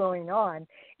that's going on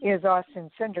is Austin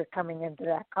Cindric coming into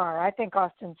that car. I think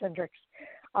Austin Cindric's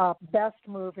best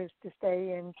move is to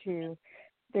stay into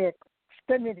the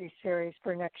Xfinity Series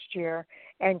for next year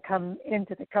and come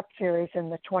into the Cup Series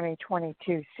in the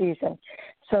 2022 season.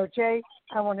 So, Jay,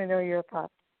 I want to know your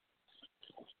thoughts.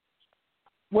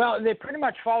 Well, they pretty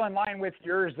much fall in line with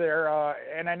yours there,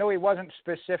 and I know he wasn't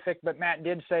specific, but Matt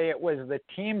did say it was the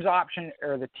team's option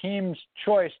or the team's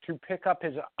choice to pick up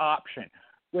his option,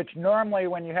 which normally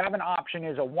when you have an option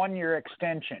is a 1-year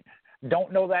extension.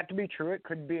 Don't know that to be true. It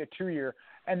could be a 2-year,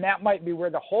 and that might be where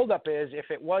the holdup is. If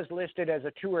it was listed as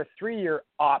a 2 or 3-year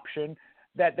option,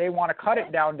 that they want to cut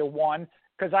it down to 1,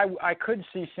 because I could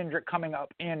see Cindric coming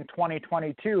up in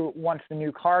 2022 once the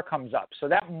new car comes up. So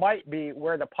that might be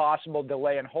where the possible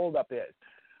delay and holdup is.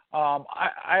 To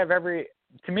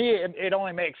me, it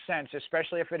only makes sense,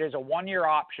 especially if it is a 1-year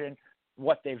option.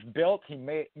 What they've built,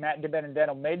 Matt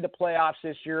DiBenedetto made the playoffs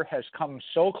this year, has come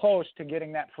so close to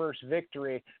getting that first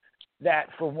victory that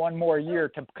for 1 more year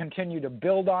to continue to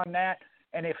build on that.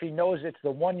 And if he knows it's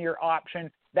the 1-year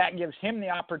option, that gives him the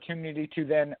opportunity to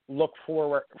then look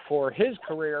forward for his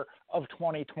career of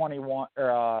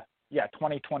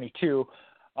 2022,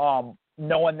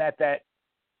 knowing that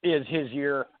is his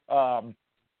year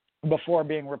before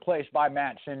being replaced by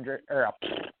Austin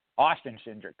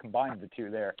Cindric, combined the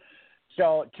two there.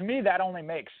 So to me, that only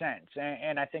makes sense,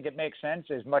 and I think it makes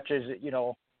sense as much as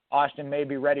Austin may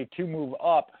be ready to move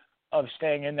up, of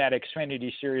staying in that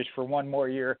Xfinity Series for 1 more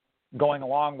year, going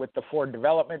along with the Ford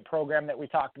development program that we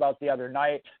talked about the other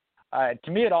night.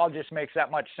 To me, it all just makes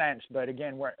that much sense. But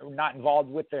again, we're not involved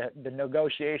with the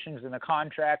negotiations and the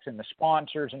contracts and the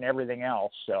sponsors and everything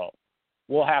else. So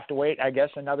we'll have to wait, I guess,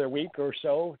 another week or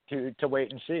so to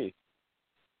wait and see.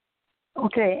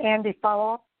 Okay, Andy,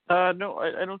 follow up? No,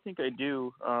 I don't think I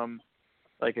do.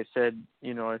 Like I said,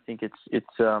 I think it's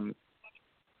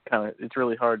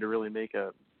really hard to really make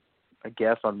a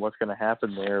guess on what's going to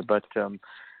happen there. But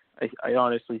I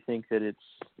honestly think that it's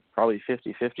probably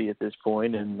 50-50 at this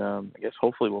point, and I guess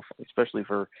hopefully we'll, especially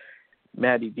for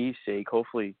Matty B's sake,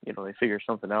 hopefully, they figure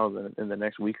something out in the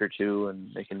next week or two and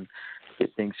they can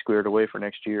get things squared away for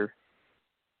next year.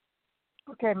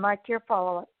 Okay, Mike, your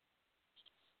follow-up.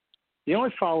 The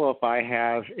only follow-up I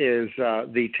have is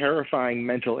the terrifying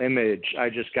mental image I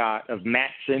just got of Matt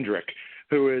Cindric,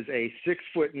 who is a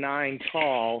 6'9"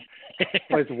 tall,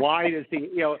 as wide as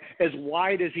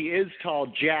he is tall,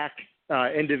 jacked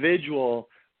individual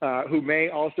who may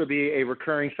also be a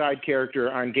recurring side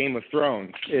character on Game of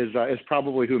Thrones is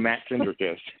probably who Matt Cindric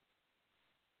is.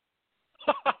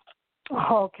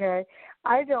 Okay,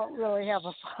 I don't really have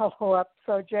a follow-up.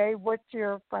 So Jay, what's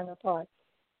your final thought?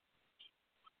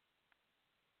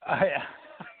 I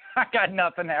got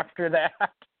nothing after that.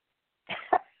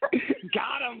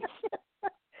 Got him.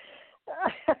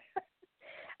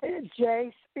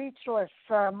 Jay, speechless.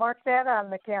 Mark that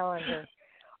on the calendar.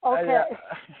 Okay.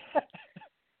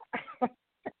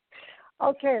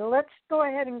 Okay, let's go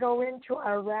ahead and go into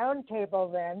our round table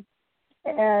then,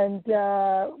 and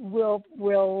we'll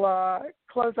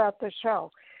close out the show.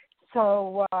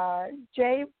 So,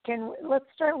 Jay, let's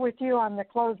start with you on the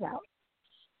closeout.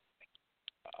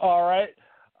 All right.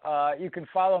 You can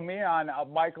follow me on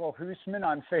Michael Husmann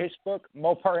on Facebook,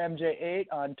 MoparMJ8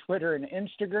 on Twitter and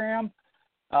Instagram.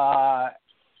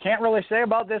 Can't really say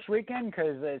about this weekend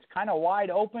because it's kind of wide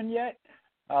open yet.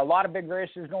 A lot of big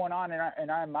races going on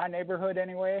in my neighborhood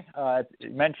anyway.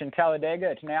 You mentioned Talladega.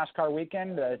 It's NASCAR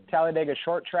weekend. The Talladega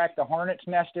short track, the Hornets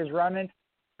Nest is running.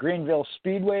 Greenville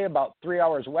Speedway, about 3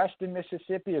 hours west in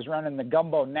Mississippi, is running the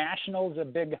Gumbo Nationals, a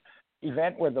big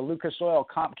event where the Lucas Oil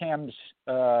Comp Cam's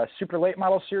Super Late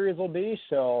Model Series will be.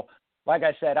 So, like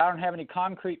I said, I don't have any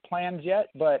concrete plans yet,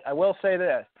 but I will say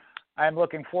this. I'm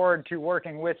looking forward to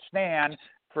working with Stan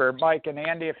for Mike and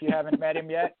Andy. If you haven't met him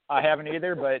yet, I haven't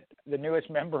either, but the newest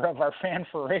member of our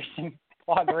Fan4Racing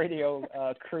blog radio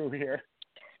crew here.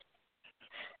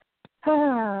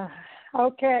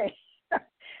 Okay.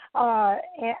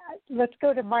 Let's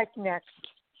go to Mike next.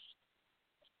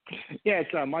 Yeah,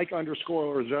 it's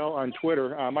Mike_Orzel on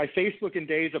Twitter. My Facebooking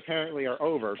days apparently are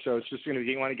over, so it's just going to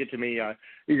be, you want to get to me,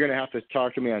 you're going to have to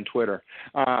talk to me on Twitter.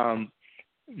 I'm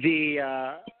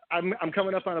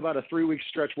coming up on about a 3-week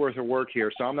stretch worth of work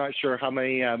here, so I'm not sure how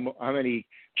many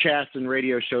chats and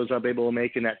radio shows I'll be able to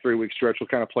make in that 3-week stretch. We'll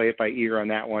kind of play it by ear on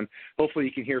that one. Hopefully,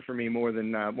 you can hear from me more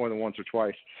than once or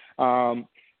twice.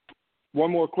 One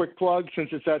more quick plug, since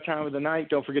it's that time of the night,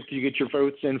 don't forget to get your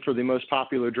votes in for the most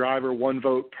popular driver. 1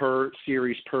 vote per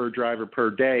series, per driver, per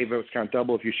day. Votes count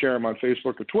double if you share them on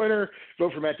Facebook or Twitter.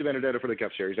 Vote for Matt DiBenedetto for the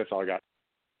Cup Series. That's all I got.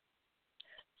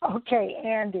 Okay,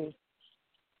 Andy.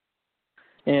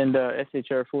 And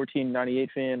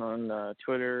SHR1498 fan on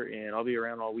Twitter, and I'll be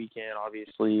around all weekend.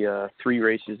 Obviously, 3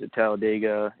 races at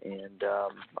Talladega, and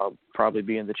I'll probably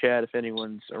be in the chat if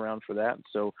anyone's around for that.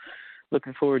 So,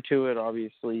 looking forward to it.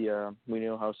 Obviously, we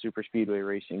know how super speedway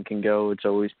racing can go. It's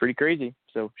always pretty crazy,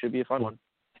 so should be a fun one.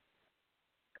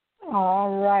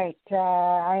 All right.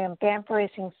 I am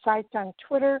Fan4Racing Sites on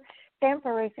Twitter,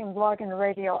 Fan4Racing blog and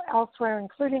radio elsewhere,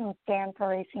 including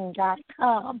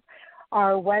Fan4Racing.com,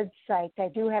 our website. I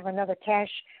do have another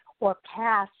Cash or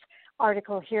Pass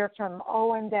article here from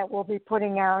Owen that we'll be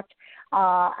putting out.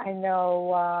 I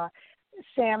know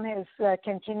Sam is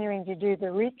continuing to do the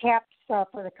recaps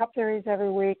for the Cup Series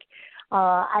every week.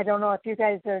 I don't know if you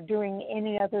guys are doing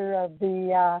any other of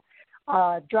the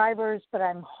drivers, but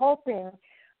I'm hoping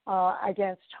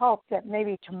against hope that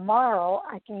maybe tomorrow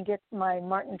I can get my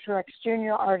Martin Truex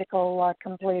Jr. article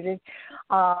completed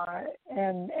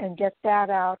and get that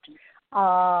out.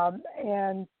 I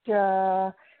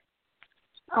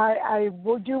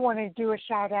do want to do a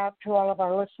shout out to all of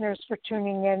our listeners for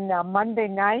tuning in Monday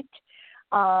night.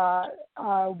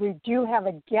 We do have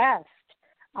a guest.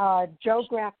 Joe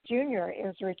Graff Jr.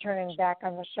 is returning back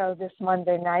on the show this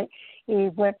Monday night. He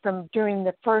went from doing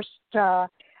the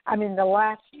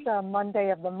last Monday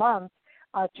of the month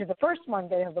to the first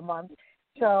Monday of the month.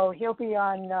 So he'll be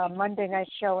on Monday night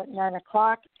show at 9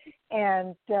 o'clock,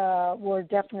 and we're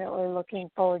definitely looking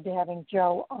forward to having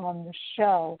Joe on the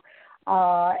show.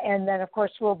 And then, of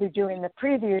course, we'll be doing the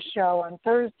preview show on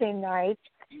Thursday night.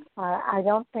 I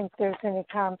don't think there's any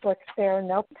conflicts there.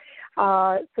 Nope.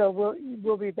 So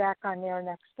we'll be back on air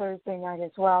next Thursday night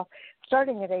as well,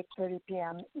 starting at 8:30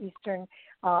 p.m. Eastern.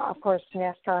 Of course,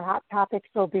 NASCAR Hot Topics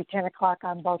will be 10 o'clock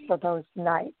on both of those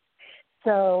nights.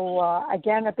 So,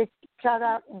 again, a big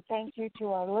shout-out and thank you to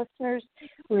our listeners.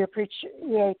 We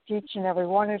appreciate each and every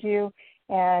one of you.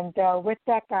 And with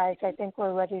that, guys, I think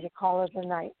we're ready to call it a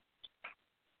night.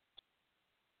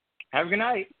 Have a good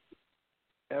night.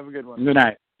 Have a good one. Good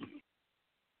night.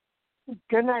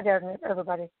 Good night,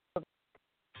 everybody.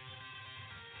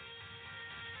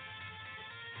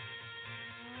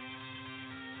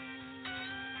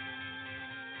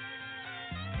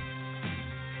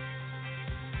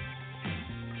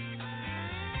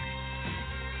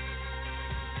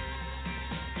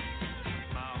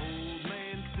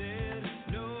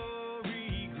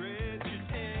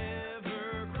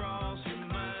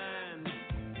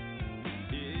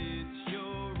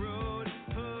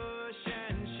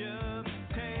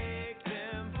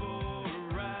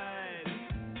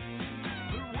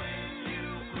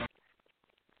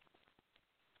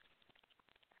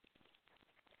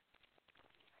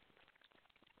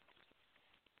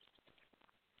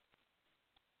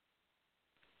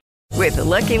 With the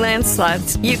Lucky Land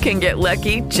Slots, you can get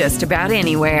lucky just about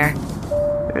anywhere.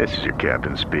 This is your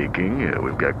captain speaking.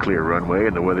 We've got clear runway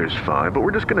and the weather's fine, but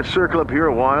we're just going to circle up here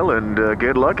a while and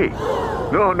get lucky.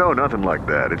 No, nothing like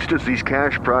that. It's just these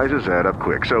cash prizes add up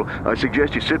quick. So I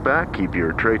suggest you sit back, keep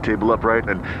your tray table upright,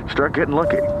 and start getting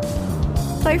lucky.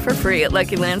 Play for free at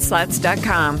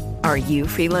LuckyLandSlots.com. Are you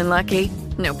feeling lucky?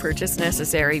 No purchase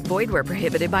necessary. Void where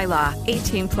prohibited by law.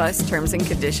 18+ terms and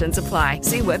conditions apply.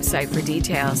 See website for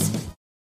details.